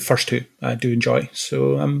the first 2 I do enjoy.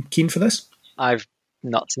 So I'm keen for this. I've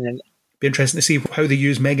not seen it. Be interesting to see how they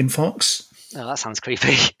use Megan Fox. Oh, that sounds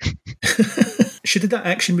creepy. She did that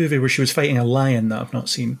action movie where she was fighting a lion that I've not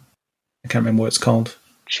seen. I can't remember what it's called.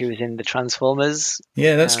 She was in the Transformers.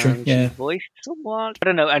 Yeah, that's true. Yeah. She voiced someone. I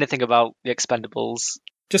don't know anything about the Expendables.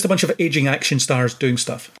 Just a bunch of aging action stars doing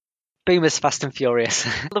stuff. Boom is Fast and Furious.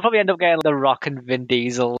 They'll probably end up getting The Rock and Vin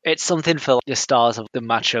Diesel. It's something for the stars of the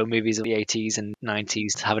macho movies of the 80s and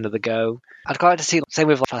 90s to have another go. I'd quite like to see, same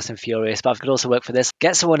with Fast and Furious, but I could also work for this.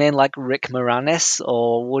 Get someone in like Rick Moranis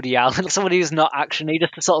or Woody Allen, someone who's not actiony,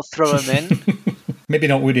 just to sort of throw them in. Maybe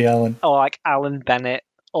not Woody Allen. Or like Alan Bennett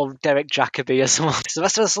or Derek Jacobi or someone.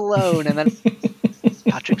 Sylvester Stallone, and then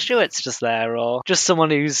Patrick Stewart's just there, or just someone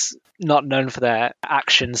who's not known for their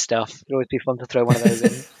action stuff. It'd always be fun to throw one of those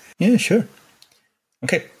in. Yeah, sure.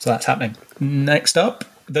 Okay, so that's happening. Next up,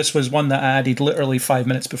 this was one that I added literally 5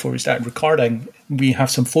 minutes before we started recording. We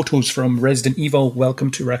have some photos from Resident Evil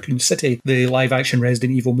Welcome to Raccoon City, the live-action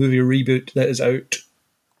Resident Evil movie reboot that is out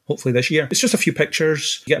hopefully this year. It's just a few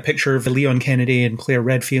pictures. You get a picture of Leon Kennedy and Claire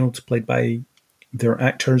Redfield, played by their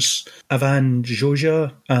actors. Avan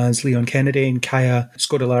Joja as Leon Kennedy and Kaya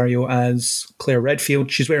Scodelario as Claire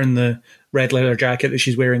Redfield. She's wearing the red leather jacket that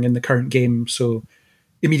she's wearing in the current game, so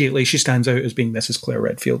immediately she stands out as being this is Claire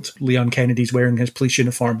Redfield. Leon Kennedy's wearing his police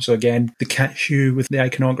uniform, so again, they catch you with the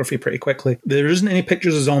iconography pretty quickly. There isn't any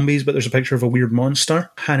pictures of zombies, but there's a picture of a weird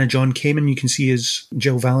monster. Hannah John Kamen, you can see as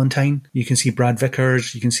Jill Valentine. You can see Brad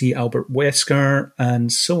Vickers, you can see Albert Wesker,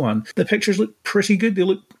 and so on. The pictures look pretty good. They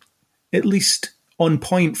look at least on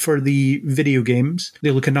point for the video games.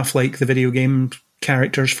 They look enough like the video game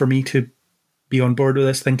characters for me to be on board with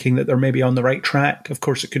this, thinking that they're maybe on the right track. Of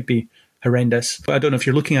course, it could be horrendous. But I don't know if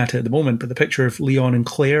you're looking at it at the moment, but the picture of Leon and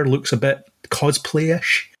Claire looks a bit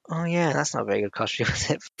cosplay-ish. Oh yeah, that's not a very good costume,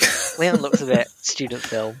 is it? Leon looks a bit student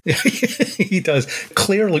film. He does.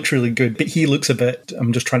 Claire looks really good, but he looks a bit,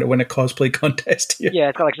 I'm just trying to win a cosplay contest here. Yeah,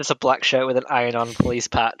 it's got like just a black shirt with an iron-on police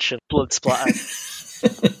patch and blood splatter.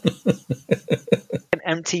 An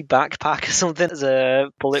empty backpack or something as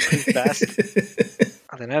a bulletproof vest.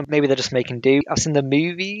 I don't know, maybe they're just making do. I've seen the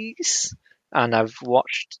movies, and I've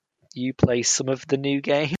watched you play some of the new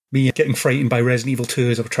game. Me getting frightened by Resident Evil 2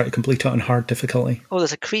 as I try to complete it on hard difficulty. Oh,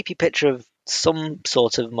 there's a creepy picture of some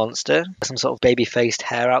sort of monster, some sort of baby-faced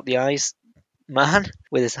hair out the eyes man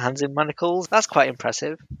with his hands in manacles. That's quite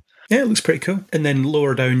impressive. Yeah, it looks pretty cool. And then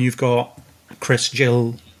lower down you've got Chris,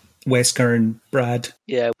 Jill, Wesker and Brad.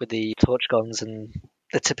 Yeah, with the torch guns and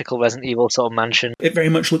the typical Resident Evil sort of mansion. It very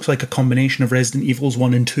much looks like a combination of Resident Evils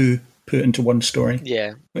 1 and 2 put into one story.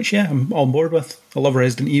 Yeah. Which, yeah, I'm all on board with. I love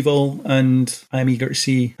Resident Evil, and I'm eager to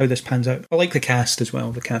see how this pans out. I like the cast as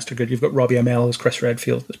well. The cast are good. You've got Robbie Amell as Chris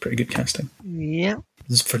Redfield. That's pretty good casting. Yeah.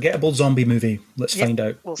 This is a forgettable zombie movie. Let's find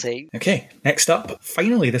out. We'll see. Okay, next up.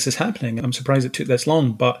 Finally, this is happening. I'm surprised it took this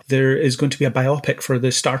long, but there is going to be a biopic for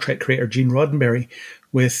the Star Trek creator Gene Roddenberry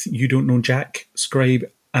with You Don't Know Jack scribe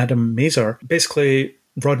Adam Mazur. Basically,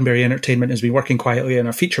 Roddenberry Entertainment has been working quietly on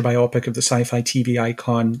a feature biopic of the sci-fi TV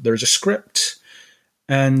icon. There's a script,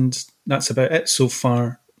 and that's about it so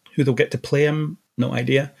far. Who they'll get to play him, no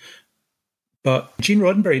idea. But Gene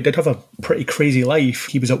Roddenberry did have a pretty crazy life.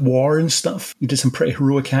 He was at war and stuff. He did some pretty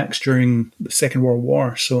heroic acts during the Second World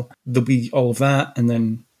War, so there'll be all of that, and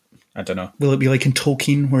then, I don't know, will it be like in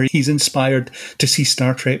Tolkien, where he's inspired to see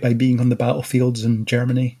Star Trek by being on the battlefields in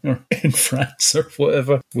Germany or in France or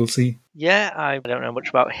whatever? We'll see. Yeah, I don't know much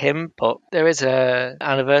about him, but there is an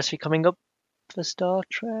anniversary coming up for Star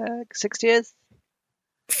Trek. 60th?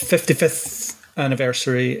 55th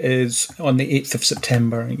anniversary is on the 8th of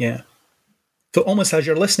September, yeah. So almost as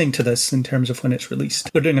you're listening to this in terms of when it's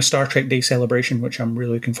released. They're doing a Star Trek Day celebration, which I'm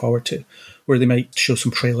really looking forward to, where they might show some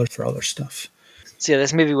trailers for other stuff. So yeah,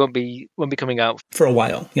 this movie won't be coming out for a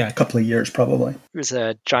while. Yeah, a couple of years probably. There's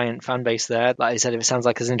a giant fan base there. Like I said, it sounds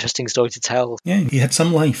like there's an interesting story to tell. Yeah, he had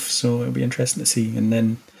some life, so it'll be interesting to see. And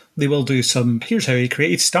then they will do some, here's how he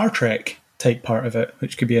created Star Trek type part of it,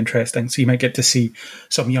 which could be interesting. So you might get to see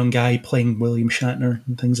some young guy playing William Shatner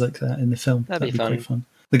and things like that in the film. That'd be fun. Quite fun.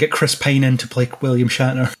 They get Chris Pine in to play William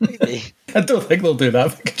Shatner. Maybe. I don't think they'll do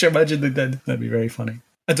that. Could you imagine they did? That'd be very funny.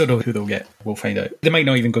 I don't know who they'll get. We'll find out. They might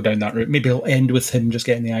not even go down that route. Maybe it'll end with him just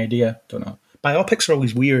getting the idea. Don't know. Biopics are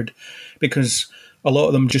always weird because a lot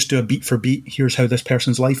of them just do a beat for beat. Here's how this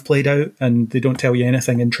person's life played out, and they don't tell you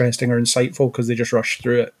anything interesting or insightful because they just rush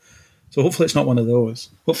through it. So hopefully it's not one of those.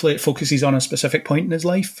 Hopefully it focuses on a specific point in his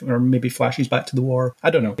life, or maybe flashes back to the war. I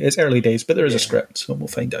don't know. It's early days, but there is a script, so we'll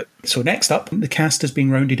find out. So next up, the cast is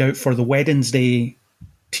being rounded out for the Wednesday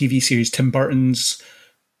TV series, Tim Burton's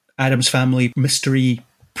Addams Family mystery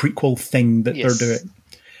prequel thing that they're doing,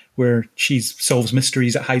 where she solves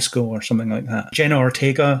mysteries at high school or something like that. Jenna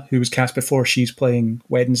Ortega, who was cast before, she's playing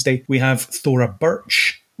Wednesday. We have Thora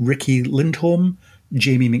Birch, Ricky Lindholm,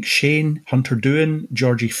 Jamie McShane, Hunter Doohan,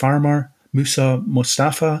 Georgie Farmer, Musa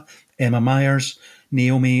Mustafa, Emma Myers,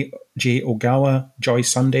 Naomi J. Ogawa, Joy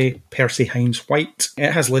Sunday, Percy Hines White.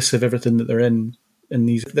 It has lists of everything that they're in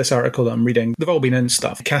this article that I'm reading. They've all been in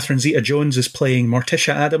stuff. Catherine Zeta-Jones is playing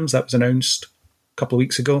Morticia Addams. That was announced a couple of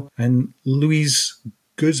weeks ago. And Louise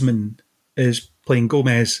Guzman is playing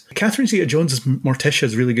Gomez. Catherine Zeta-Jones as Morticia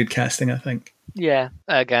is really good casting, I think. Yeah,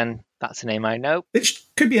 again, that's a name I know. It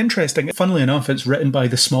could be interesting. Funnily enough, it's written by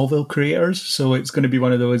the Smallville creators, so it's going to be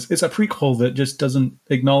one of those, it's a prequel that just doesn't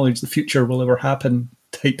acknowledge the future will ever happen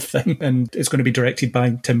type thing, and it's going to be directed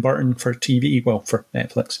by Tim Burton for TV, well, for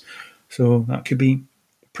Netflix. So that could be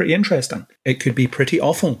pretty interesting. It could be pretty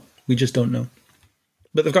awful. We just don't know.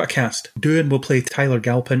 But they've got a cast. Doohan will play Tyler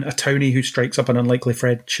Galpin, a townie who strikes up an unlikely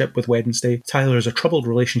friendship with Wednesday. Tyler has a troubled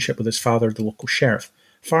relationship with his father, the local sheriff.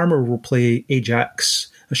 Farmer will play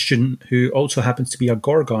Ajax, a student who also happens to be a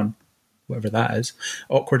Gorgon, whatever that is.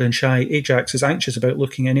 Awkward and shy, Ajax is anxious about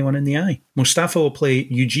looking anyone in the eye. Mustafa will play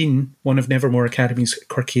Eugene, one of Nevermore Academy's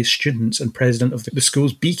quirkiest students and president of the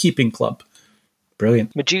school's beekeeping club.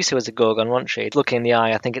 Brilliant. Medusa was a Gorgon, wasn't she? Looking in the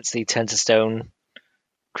eye, I think it's the Turn to Stone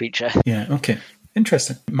creature. Yeah, okay.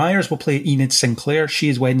 Interesting. Myers will play Enid Sinclair. She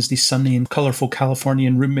is Wednesday's sunny and colourful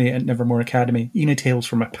Californian roommate at Nevermore Academy. Enid hails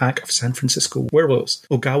from a pack of San Francisco werewolves.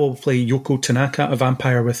 Ogawa will play Yoko Tanaka, a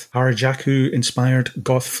vampire with Harajuku-inspired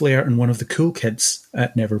goth flair and one of the cool kids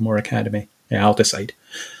at Nevermore Academy. Yeah, I'll decide.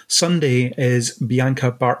 Sunday is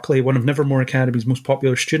Bianca Barclay, one of Nevermore Academy's most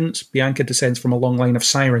popular students. Bianca descends from a long line of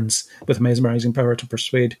sirens with a mesmerising power to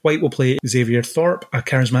persuade. White will play Xavier Thorpe, a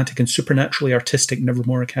charismatic and supernaturally artistic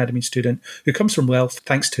Nevermore Academy student who comes from wealth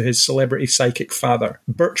thanks to his celebrity psychic father.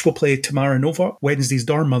 Birch will play Tamara Novak, Wednesday's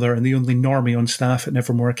dorm mother and the only normie on staff at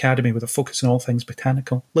Nevermore Academy with a focus on all things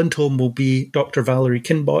botanical. Lindholm will be Dr. Valerie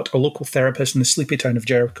Kinbot, a local therapist in the sleepy town of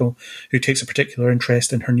Jericho who takes a particular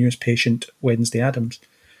interest in her newest patient, Wednesday Addams.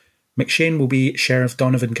 McShane will be Sheriff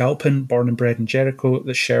Donovan Galpin, born and bred in Jericho.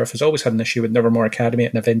 The sheriff has always had an issue with Nevermore Academy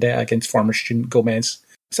and a vendetta against former student Gomez.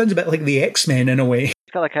 Sounds a bit like the X-Men in a way.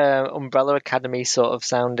 It's got like a Umbrella Academy sort of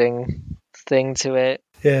sounding thing to it.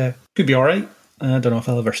 Yeah, could be alright. I don't know if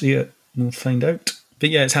I'll ever see it. We'll find out. But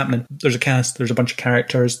yeah, it's happening. There's a cast, there's a bunch of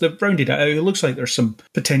characters. They've rounded it out. It looks like there's some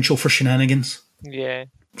potential for shenanigans. Yeah.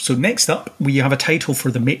 So next up, we have a title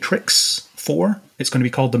for The Matrix 4. It's going to be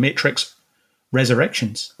called The Matrix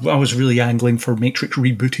Resurrections. I was really angling for Matrix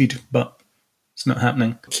rebooted, but it's not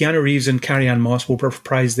happening. Keanu Reeves and Carrie-Anne Moss will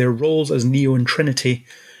reprise their roles as Neo and Trinity.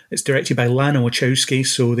 It's directed by Lana Wachowski,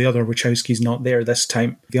 so the other Wachowski's not there this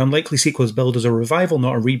time. The unlikely sequel is billed as a revival,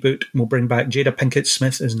 not a reboot, and will bring back Jada Pinkett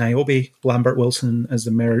Smith as Niobe, Lambert Wilson as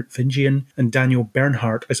the Merovingian, and Daniel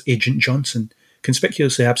Bernhardt as Agent Johnson.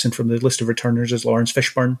 Conspicuously absent from the list of returners is Lawrence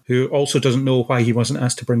Fishburne, who also doesn't know why he wasn't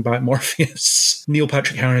asked to bring back Morpheus. Neil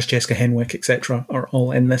Patrick Harris, Jessica Henwick, etc. are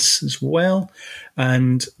all in this as well.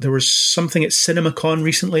 And there was something at CinemaCon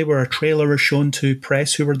recently where a trailer was shown to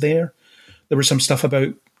press who were there. There was some stuff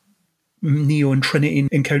about Neo and Trinity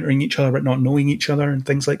encountering each other but not knowing each other and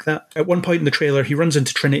things like that. At one point in the trailer, he runs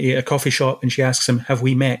into Trinity at a coffee shop and she asks him, "Have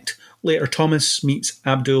we met?" Later, Thomas meets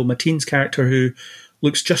Abdul Mateen's character, who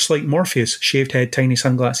looks just like Morpheus, shaved head, tiny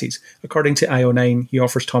sunglasses. According to IO9, he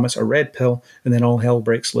offers Thomas a red pill and then all hell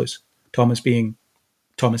breaks loose. Thomas being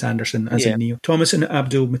Thomas Anderson, as in Neo. Thomas and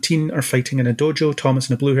Abdul Mateen are fighting in a dojo. Thomas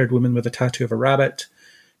and a blue-haired woman with a tattoo of a rabbit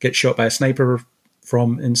get shot by a sniper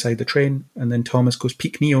from inside the train, and then Thomas goes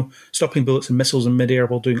peak Neo, stopping bullets and missiles in midair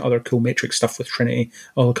while doing other cool Matrix stuff with Trinity,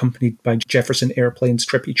 all accompanied by Jefferson Airplane's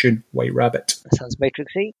trippy tune, White Rabbit. That sounds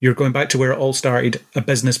Matrixy. You're going back to where it all started. A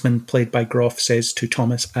businessman played by Groff says to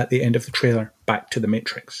Thomas at the end of the trailer, "Back to the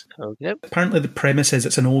Matrix." Oh, yep. Apparently the premise is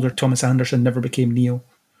it's an older Thomas Anderson never became Neo.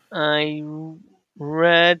 I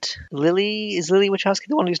read Lily. Is Lily Wachowski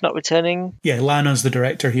the one who's not returning? Yeah, Lana's the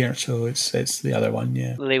director here, so it's the other one,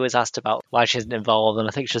 yeah. Lily was asked about why she isn't involved, and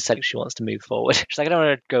I think she just said she wants to move forward. She's like, I don't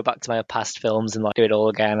want to go back to my past films and like do it all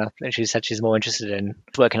again. I think she said she's more interested in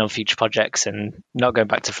working on future projects and not going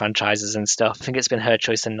back to franchises and stuff. I think it's been her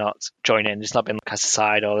choice to not join in. It's not been cast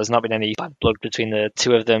aside, or there's not been any bad blood between the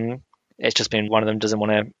two of them. It's just been one of them doesn't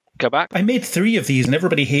want to go back. I made 3 of these and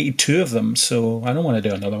everybody hated 2 of them, so I don't want to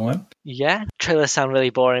do another one. Yeah, trailers sound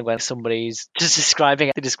really boring when somebody's just describing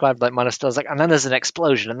it. They describe like Man of Steel, like, and then there's an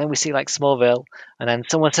explosion, and then we see like Smallville, and then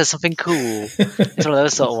someone says something cool. It's one of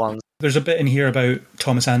those sort of ones. There's a bit in here about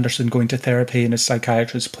Thomas Anderson going to therapy and his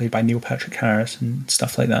psychiatrist played by Neil Patrick Harris and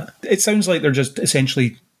stuff like that. It sounds like they're just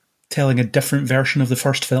essentially telling a different version of the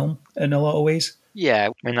first film in a lot of ways. Yeah,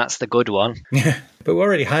 I mean, that's the good one. Yeah, but we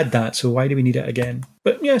already had that, so why do we need it again?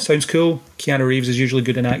 But yeah, sounds cool. Keanu Reeves is usually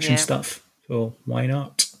good in action stuff, so why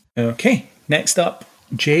not? Okay, next up,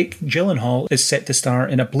 Jake Gyllenhaal is set to star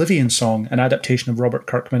in Oblivion Song, an adaptation of Robert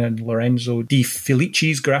Kirkman and Lorenzo Di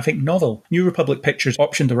Felici's graphic novel. New Republic Pictures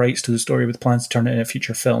optioned the rights to the story with plans to turn it into a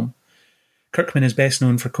feature film. Kirkman is best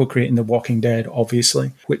known for co-creating The Walking Dead,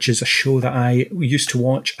 obviously, which is a show that I used to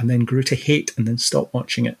watch and then grew to hate and then stopped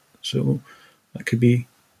watching it. So that could be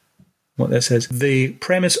what this is. The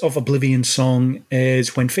premise of Oblivion Song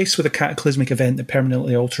is, when faced with a cataclysmic event that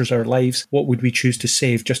permanently alters our lives, what would we choose to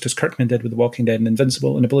save? Just as Kirkman did with The Walking Dead and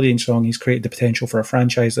Invincible, in Oblivion Song he's created the potential for a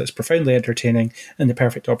franchise that's profoundly entertaining and the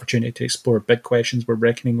perfect opportunity to explore big questions we're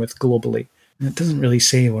reckoning with globally. And it doesn't really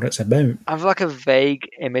say what it's about. I have like a vague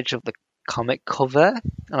image of the comic cover,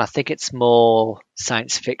 and I think it's more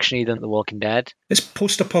science fiction-y than The Walking Dead. It's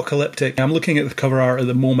post-apocalyptic. I'm looking at the cover art at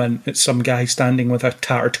the moment. It's some guy standing with a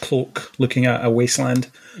tattered cloak looking at a wasteland.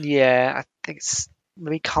 Yeah, I think it's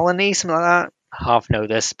maybe Colony, something like that. I half know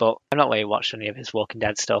this, but I've not really watched any of his Walking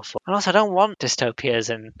Dead stuff. And also, I don't want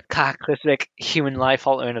dystopias and cataclysmic human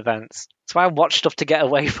life-altering events. That's why I watch stuff to get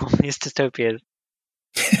away from these dystopias.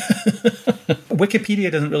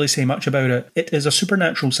 Wikipedia doesn't really say much about it. It is a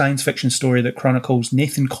supernatural science fiction story that chronicles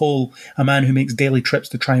Nathan Cole, a man who makes daily trips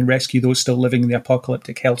to try and rescue those still living in the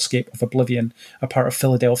apocalyptic hellscape of Oblivion, a part of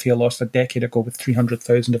Philadelphia lost a decade ago with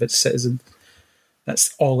 300,000 of its citizens.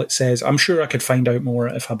 That's all it says. I'm sure I could find out more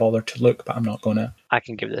if I bothered to look, but I'm not going to. I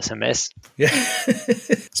can give this a miss. Yeah.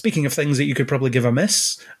 Speaking of things that you could probably give a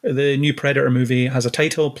miss, the new Predator movie has a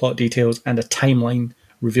title, plot details, and a timeline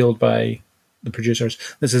revealed by the producers.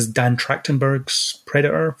 This is Dan Trachtenberg's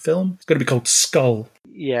Predator film. It's going to be called Skull.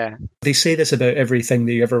 Yeah. They say this about everything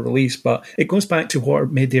they ever release, but it goes back to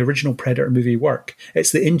what made the original Predator movie work.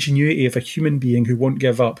 It's the ingenuity of a human being who won't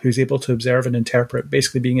give up, who's able to observe and interpret,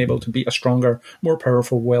 basically being able to beat a stronger, more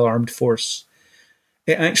powerful, well-armed force.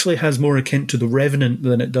 It actually has more akin to The Revenant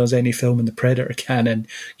than it does any film in the Predator canon.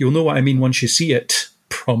 You'll know what I mean once you see it,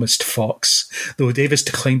 promised Fox. Though Davis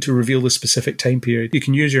declined to reveal the specific time period, you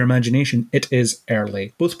can use your imagination. It is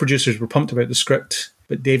early. Both producers were pumped about the script,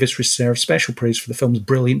 but Davis reserved special praise for the film's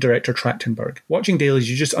brilliant director Trachtenberg. Watching Dailies,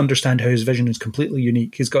 you just understand how his vision is completely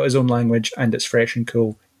unique. He's got his own language, and it's fresh and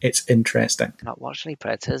cool. It's interesting. I've not watched any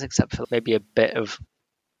Predators except for maybe a bit of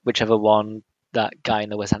whichever one that guy in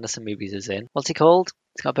the Wes Anderson movies is in. What's he called?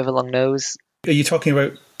 He's got a bit of a long nose. Are you talking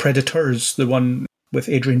about Predators, the one with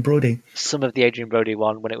Adrian Brody. Some of the Adrian Brody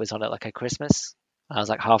one when it was on at like a Christmas. I was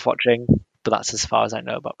like half watching, but that's as far as I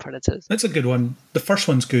know about Predators. That's a good one. The first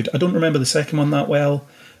one's good. I don't remember the second one that well.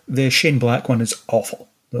 The Shane Black one is awful,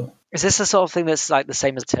 though. Is this the sort of thing that's like the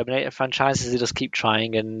same as Terminator franchises? They just keep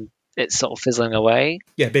trying and it's sort of fizzling away?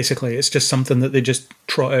 Yeah, basically, it's just something that they just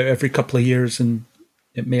trot out every couple of years and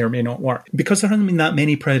it may or may not work. Because there hasn't been that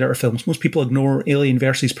many Predator films, most people ignore Alien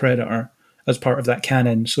versus Predator as part of that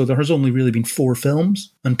canon. So there has only really been 4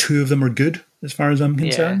 films, and 2 of them are good, as far as I'm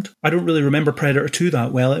concerned. I don't really remember Predator 2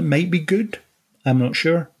 that well. It might be good. I'm not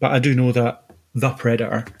sure. But I do know that The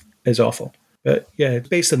Predator is awful. But yeah, it's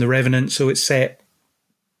based on The Revenant, so it's set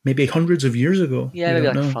maybe hundreds of years ago. Yeah, maybe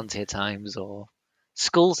like Frontier Times, or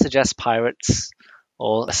Skull suggests pirates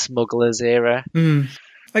or a smuggler's era.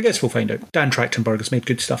 I guess we'll find out. Dan Trachtenberg has made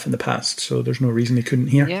good stuff in the past, so there's no reason he couldn't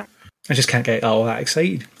here. Yeah. I just can't get all that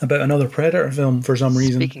excited about another Predator film for some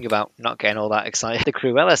reason. Speaking about not getting all that excited, the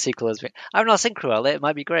Cruella sequel has been... I've not seen Cruella, it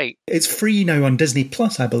might be great. It's free now on Disney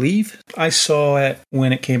Plus, I believe. I saw it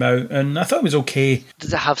when it came out, and I thought it was okay.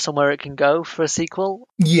 Does it have somewhere it can go for a sequel?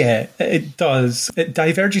 Yeah, it does. It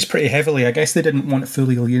diverges pretty heavily. I guess they didn't want to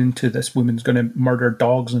fully lean into this woman's going to murder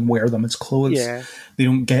dogs and wear them as clothes. Yeah. They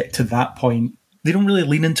don't get to that point. They don't really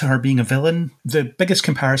lean into her being a villain. The biggest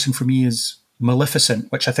comparison for me is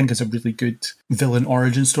Maleficent, which I think is a really good villain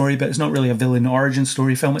origin story, but it's not really a villain origin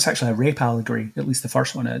story film. It's actually a rape allegory. At least the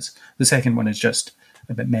first one is. The second one is just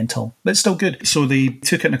a bit mental, but it's still good. So they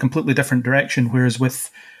took it in a completely different direction, whereas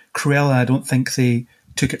with Cruella, I don't think they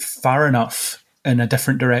took it far enough in a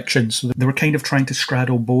different direction. So they were kind of trying to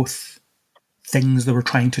straddle both things they were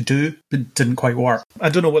trying to do, but didn't quite work. I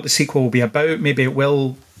don't know what the sequel will be about. Maybe it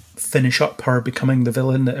will finish up her becoming the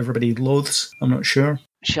villain that everybody loathes. I'm not sure.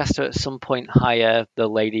 She has to at some point hire the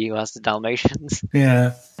lady who has the Dalmatians.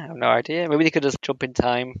 Yeah. I have no idea. Maybe they could just jump in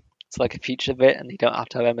time to like a future bit and they don't have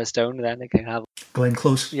to have Emma Stone, and then they can have... Glenn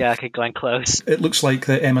Close. Yeah, Glenn Close. It looks like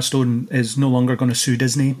that Emma Stone is no longer going to sue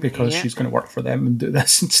Disney because she's going to work for them and do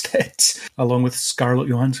this instead, along with Scarlett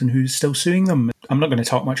Johansson, who's still suing them. I'm not going to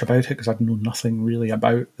talk much about it because I know nothing really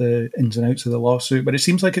about the ins and outs of the lawsuit, but it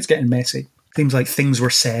seems like it's getting messy. Seems like things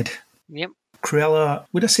were said. Yep. Cruella,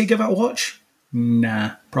 would I say give it a watch?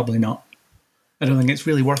 Nah, probably not. I don't think it's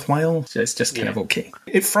really worthwhile. It's just kind of okay.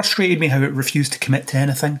 It frustrated me how it refused to commit to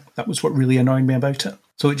anything. That was what really annoyed me about it.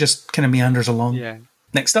 So it just kind of meanders along. Yeah.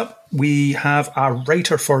 Next up, we have a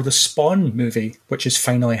writer for the Spawn movie, which is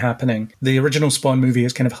finally happening. The original Spawn movie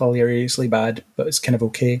is kind of hilariously bad, but it's kind of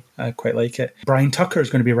okay. I quite like it. Brian Tucker is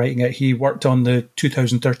going to be writing it. He worked on the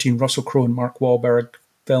 2013 Russell Crowe and Mark Wahlberg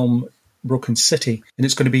film Broken City, and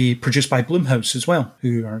it's going to be produced by Blumhouse as well,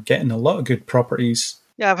 who are getting a lot of good properties.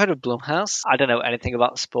 Yeah, I've heard of Blumhouse. I don't know anything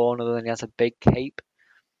about Spawn other than he has a big cape,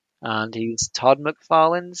 and he's Todd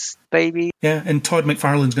McFarlane's baby. Yeah, and Todd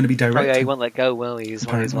McFarlane's going to be directing. Oh yeah, he won't let go, will he? He's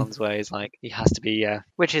one of these ones where he's like, he has to be,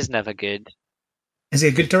 which is never good. Is he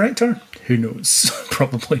a good director? Who knows?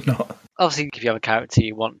 Probably not. Obviously, if you have a character,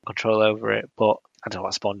 you want control over it, but I don't know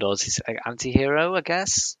what Spawn does. He's an anti-hero, I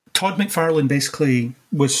guess. Todd McFarlane basically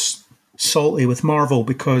was salty with Marvel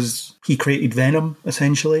because he created Venom,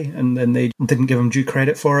 essentially, and then they didn't give him due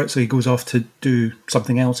credit for it, so he goes off to do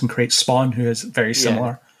something else and create Spawn, who is very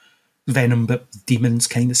similar. Venom but demons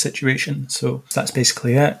kind of situation. So that's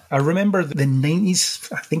basically it. I remember the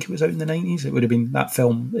 90s, I think it was out in the 90s, it would have been, that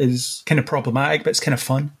film is kind of problematic, but it's kind of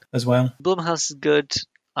fun as well. Blumhouse is good.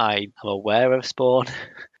 I am aware of Spawn,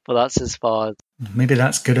 but that's as far as... Maybe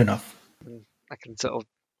that's good enough. I can sort of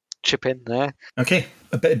chip in there. Okay,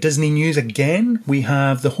 a bit of Disney news again. We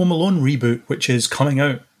have the Home Alone reboot, which is coming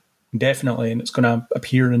out, definitely, and it's going to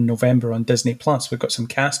appear in November on Disney Plus. We've got some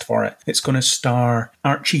cast for it. It's going to star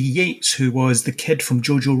Archie Yates, who was the kid from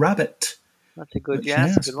Jojo Rabbit. That's a good, Which, yeah, I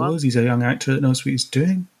that's a good one. suppose he's a young actor that knows what he's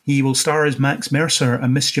doing. He will star as Max Mercer, a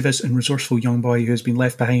mischievous and resourceful young boy who has been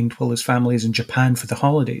left behind while his family is in Japan for the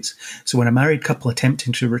holidays. So when a married couple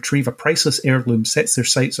attempting to retrieve a priceless heirloom sets their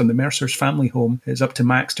sights on the Mercer's family home, it is up to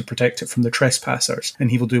Max to protect it from the trespassers, and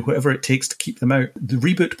he will do whatever it takes to keep them out. The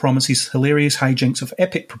reboot promises hilarious hijinks of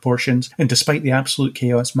epic proportions, and despite the absolute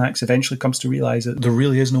chaos, Max eventually comes to realise that there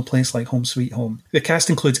really is no place like Home Sweet Home. The cast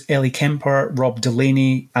includes Ellie Kemper, Rob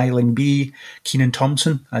Delaney, Eileen B, Kenan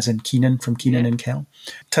Thompson, as in Kenan from Kenan and Kel,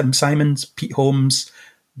 Tim Simons, Pete Holmes,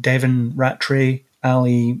 Devin Rattray,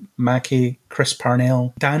 Ali Mackey, Chris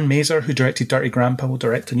Parnell. Dan Mazer, who directed Dirty Grandpa, will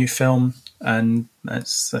direct a new film, and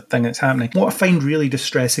that's the thing that's happening. What I find really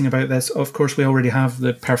distressing about this, of course, we already have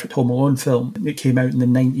the perfect Home Alone film. It came out in the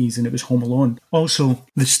 90s and it was Home Alone. Also,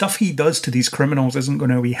 the stuff he does to these criminals isn't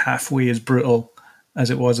going to be halfway as brutal as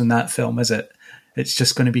it was in that film, is it? It's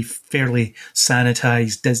just going to be fairly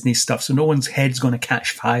sanitized Disney stuff. So no one's head's going to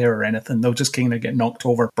catch fire or anything. They'll just kind of get knocked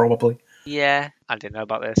over, probably. Yeah, I didn't know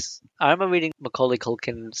about this. I remember reading Macaulay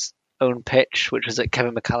Culkin's own pitch, which was that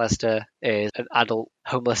Kevin McAllister is an adult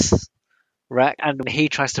homeless wreck, and he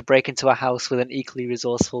tries to break into a house with an equally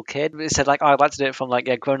resourceful kid. It said, like, oh, I'd like to do it from, like,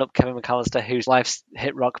 a grown-up Kevin McAllister whose life's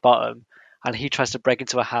hit rock bottom, and he tries to break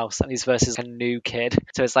into a house, and he's versus a new kid.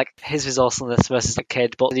 So it's like his resourcefulness versus the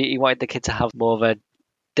kid, but he wanted the kid to have more of a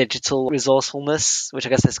digital resourcefulness, which I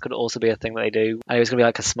guess this could also be a thing that they do. And it was going to be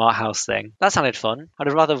like a smart house thing. That sounded fun. I'd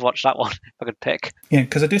have rather watched that one if I could pick. Yeah,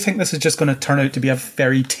 because I do think this is just going to turn out to be a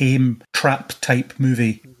very tame trap-type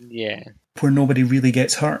movie. Yeah. Where nobody really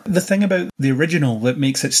gets hurt. The thing about the original that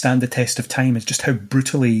makes it stand the test of time is just how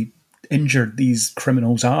brutally injured these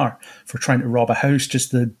criminals are for trying to rob a house,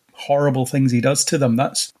 just the horrible things he does to them.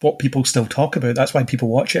 That's what people still talk about. That's why people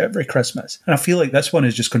watch it every Christmas. And I feel like this one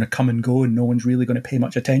is just going to come and go and no one's really going to pay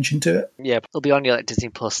much attention to it. Yeah, it'll be on your Disney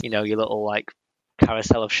Plus, your little like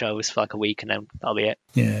carousel of shows for like a week and then that'll be it.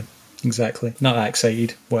 Yeah, exactly. Not that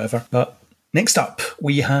excited, whatever. But next up,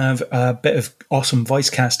 we have a bit of awesome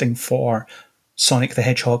voice casting for Sonic the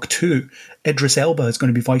Hedgehog 2. Idris Elba is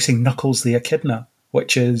going to be voicing Knuckles the Echidna,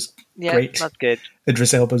 which is great. That's good.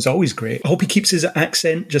 Idris Elba's always great. I hope he keeps his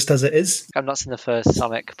accent just as it is. I've not seen the first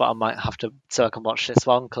Sonic, but I might have to so I can watch this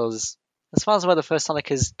one, because as far as where the first Sonic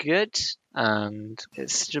is good, and it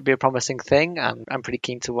should be a promising thing, and I'm pretty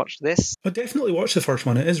keen to watch this. I'll definitely watch the first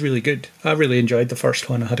one. It is really good. I really enjoyed the first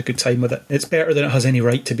one. I had a good time with it. It's better than it has any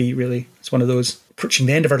right to be, really. It's one of those. Approaching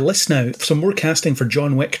the end of our list now. Some more casting for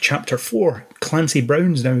John Wick Chapter 4. Clancy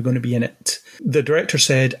Brown's now going to be in it. The director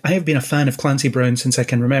said, I have been a fan of Clancy Brown since I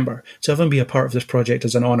can remember, so having been a part of this project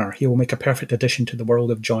is an honour. He will make a perfect addition to the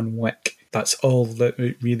world of John Wick. That's all that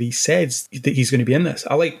it really says, that he's going to be in this.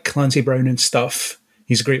 I like Clancy Brown and stuff.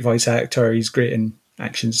 He's a great voice actor. He's great in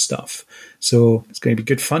action stuff. So it's going to be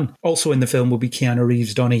good fun. Also in the film will be Keanu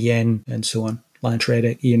Reeves, Donnie Yen, and so on. Lance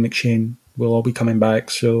Reddick, Ian McShane will all be coming back.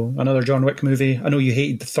 So another John Wick movie. I know you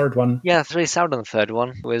hated the third one. Yeah, it's really sad on the third one.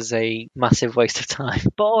 It was a massive waste of time.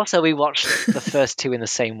 But also we watched the first two in the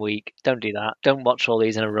same week. Don't do that. Don't watch all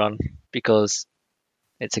these in a run, because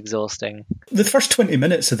it's exhausting. The first 20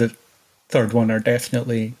 minutes of the third one are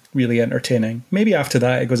definitely really entertaining. Maybe after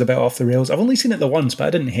that it goes a bit off the rails. I've only seen it the once, but I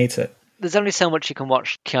didn't hate it. There's only so much you can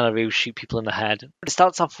watch Keanu Reeves shoot people in the head. But it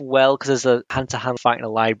starts off well because there's a hand-to-hand fight in a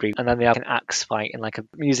library, and then they have an axe fight in like a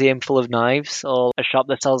museum full of knives, or a shop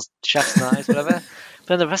that sells chef's knives, whatever. But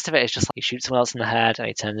then the rest of it is just like he shoots someone else in the head, and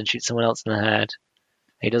he turns and shoots someone else in the head.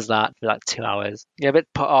 He does that for like 2 hours. Yeah, a bit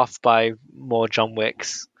put off by more John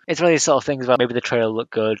Wicks. It's really sort of things where maybe the trailer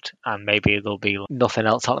looked good and maybe there'll be nothing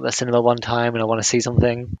else on at the cinema one time and I want to see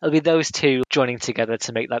something. It'll be those two joining together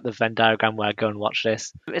to make like the Venn diagram where I go and watch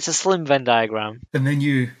this. It's a slim Venn diagram. And then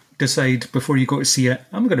you decide before you go to see it,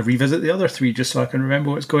 I'm going to revisit the other three just so I can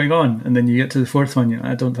remember what's going on. And then you get to the fourth one,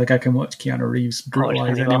 I don't think I can watch Keanu Reeves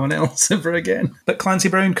brutalise anyone else ever again. But Clancy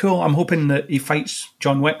Brown, cool. I'm hoping that he fights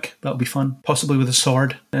John Wick. That'll be fun. Possibly with a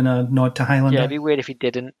sword in a nod to Highlander. Yeah, it'd be weird if he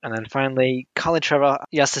didn't. And then finally, Colin Trevor,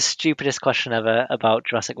 he asked the stupidest question ever about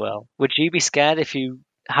Jurassic World. Would you be scared if you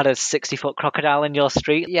had a 60-foot crocodile in your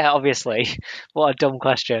street? Yeah, obviously. What a dumb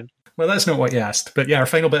question. Well, that's not what you asked. But yeah, our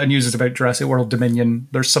final bit of news is about Jurassic World Dominion.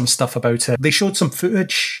 There's some stuff about it. They showed some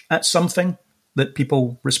footage at something that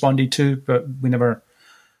people responded to, but we never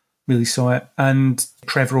really saw it. And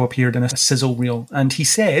Trevorrow appeared in a sizzle reel. And he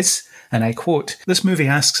says, and I quote, "This movie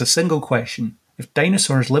asks a single question. If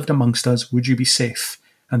dinosaurs lived amongst us, would you be safe?"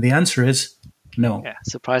 And the answer is no. Yeah,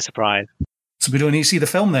 surprise, surprise. So we don't need to see the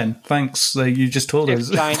film then. Thanks, you just told if us.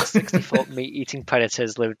 If giant 60-foot meat-eating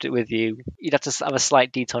predators lived with you, you'd have to have a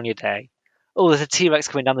slight detour on your day. Oh, there's a T-Rex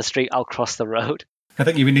coming down the street, I'll cross the road. I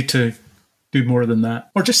think you would need to do more than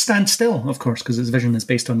that. Or just stand still, of course, because its vision is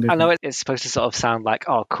based on movement. I know it's supposed to sort of sound like,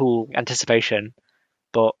 oh, cool, anticipation.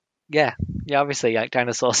 But yeah, obviously, like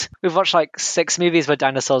dinosaurs. We've watched like 6 movies where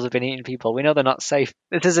dinosaurs have been eating people. We know they're not safe.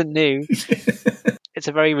 This isn't new. It's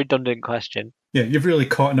a very redundant question. Yeah, you've really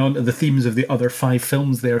caught on to the themes of the other 5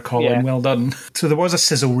 films there, Colin. Yeah. Well done. So there was a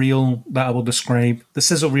sizzle reel that I will describe. The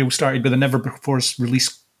sizzle reel started with a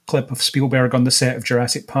never-before-released clip of Spielberg on the set of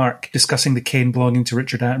Jurassic Park discussing the cane belonging to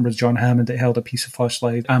Richard Attenborough's John Hammond that held a piece of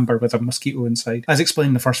flashlight amber with a mosquito inside. As explained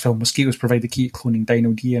in the first film, mosquitoes provide the key to cloning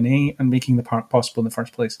dino DNA and making the park possible in the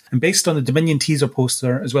first place. And based on the Dominion teaser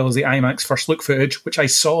poster, as well as the IMAX first look footage, which I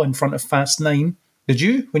saw in front of Fast 9. Did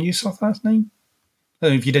you, when you saw Fast 9?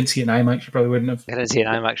 If you didn't see it in IMAX, you probably wouldn't have. I didn't see it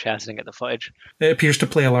in IMAX, I didn't get the footage. It appears to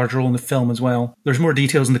play a large role in the film as well. There's more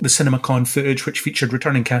details in the CinemaCon footage, which featured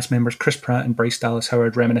returning cast members Chris Pratt and Bryce Dallas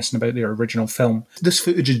Howard reminiscing about their original film. This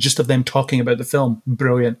footage is just of them talking about the film.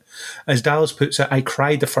 Brilliant. As Dallas puts it, I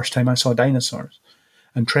cried the first time I saw dinosaurs.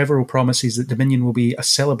 And Trevorrow promises that Dominion will be a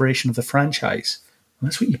celebration of the franchise. And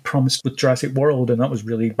that's what you promised with Jurassic World, and that was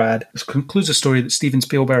really bad. This concludes a story that Steven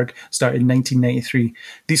Spielberg started in 1993.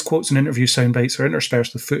 These quotes and interview soundbites are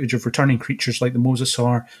interspersed with footage of returning creatures like the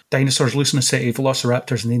Mosasaur, dinosaurs loose in the city,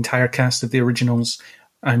 velociraptors, and the entire cast of the originals,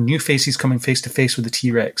 and new faces coming face to face with the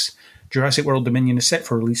T-Rex. Jurassic World Dominion is set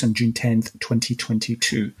for release on June 10th,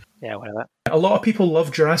 2022. Yeah, whatever. A lot of people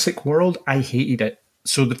love Jurassic World. I hated it.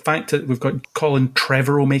 So the fact that we've got Colin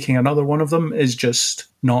Trevorrow making another one of them is just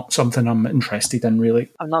not something I'm interested in, really.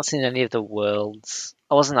 I've not seen any of the worlds.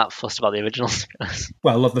 I wasn't that fussed about the originals.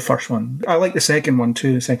 Well, I love the first one. I like the second one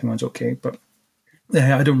too. The second one's okay, but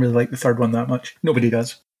yeah, I don't really like the third one that much. Nobody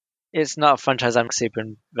does. It's not a franchise I'm super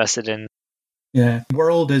invested in. Yeah.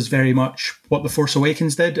 World is very much what The Force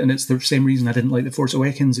Awakens did, and it's the same reason I didn't like The Force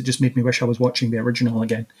Awakens. It just made me wish I was watching the original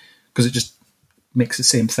again, because it just makes the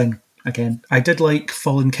same thing again. I did like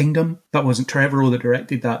Fallen Kingdom. That wasn't Trevorrow that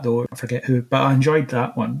directed that, though. I forget who, but I enjoyed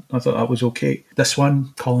that one. I thought that was okay. This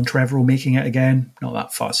one, Colin Trevorrow making it again, not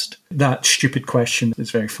that fussed. That stupid question is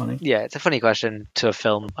very funny. Yeah, it's a funny question to a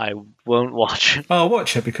film I won't watch. I'll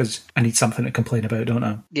watch it because I need something to complain about, don't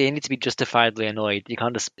I? Yeah, you need to be justifiably annoyed. You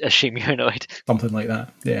can't just assume you're annoyed. Something like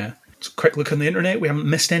that, yeah. So quick look on the internet. We haven't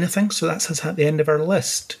missed anything, so that's us at the end of our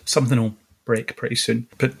list. Something will break pretty soon,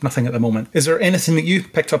 but nothing at the moment. Is there anything that you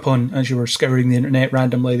picked up on as you were scouring the internet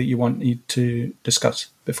randomly that you wanted to discuss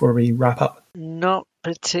before we wrap up? Not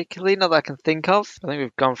particularly, not that I can think of. I think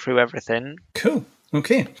we've gone through everything. Cool.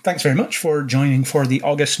 Okay. Thanks very much for joining for the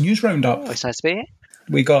August News Roundup. Oh, it's nice to be here.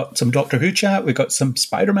 We got some Doctor Who chat, we got some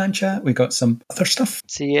Spider-Man chat, we got some other stuff.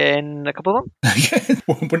 See you in a couple of months.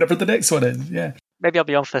 Whenever the next one is, yeah. Maybe I'll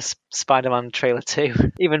be on for Spider-Man trailer 2.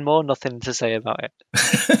 Even more nothing to say about it.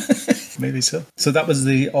 Maybe so. So that was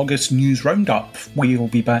the August News Roundup. We will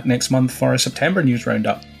be back next month for a September News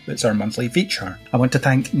Roundup. It's our monthly feature. I want to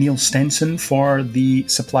thank Neil Stenson for the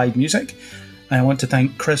supplied music. And I want to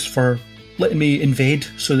thank Chris for letting me invade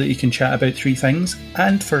so that he can chat about 3 things,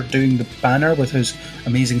 and for doing the banner with his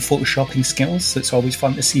amazing photoshopping skills. It's always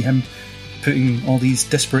fun to see him putting all these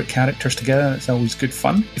disparate characters together. It's always good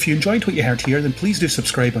fun. If you enjoyed what you heard here, then please do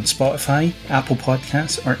subscribe on Spotify, Apple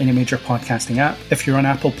Podcasts, or any major podcasting app. If you're on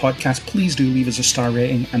Apple Podcasts, please do leave us a star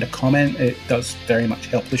rating and a comment. It does very much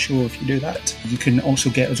help the show if you do that. You can also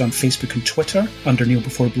get us on Facebook and Twitter under Kneel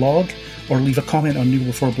Before Blog, or leave a comment on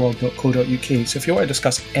kneelbeforeblog.co.uk. So if you want to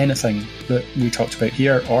discuss anything that we talked about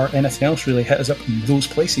here, or anything else really, hit us up in those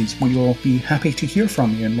places. We will be happy to hear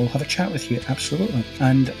from you and we'll have a chat with you, absolutely.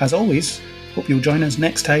 And as always, hope you'll join us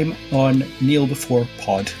next time on Kneel Before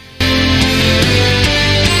Pod.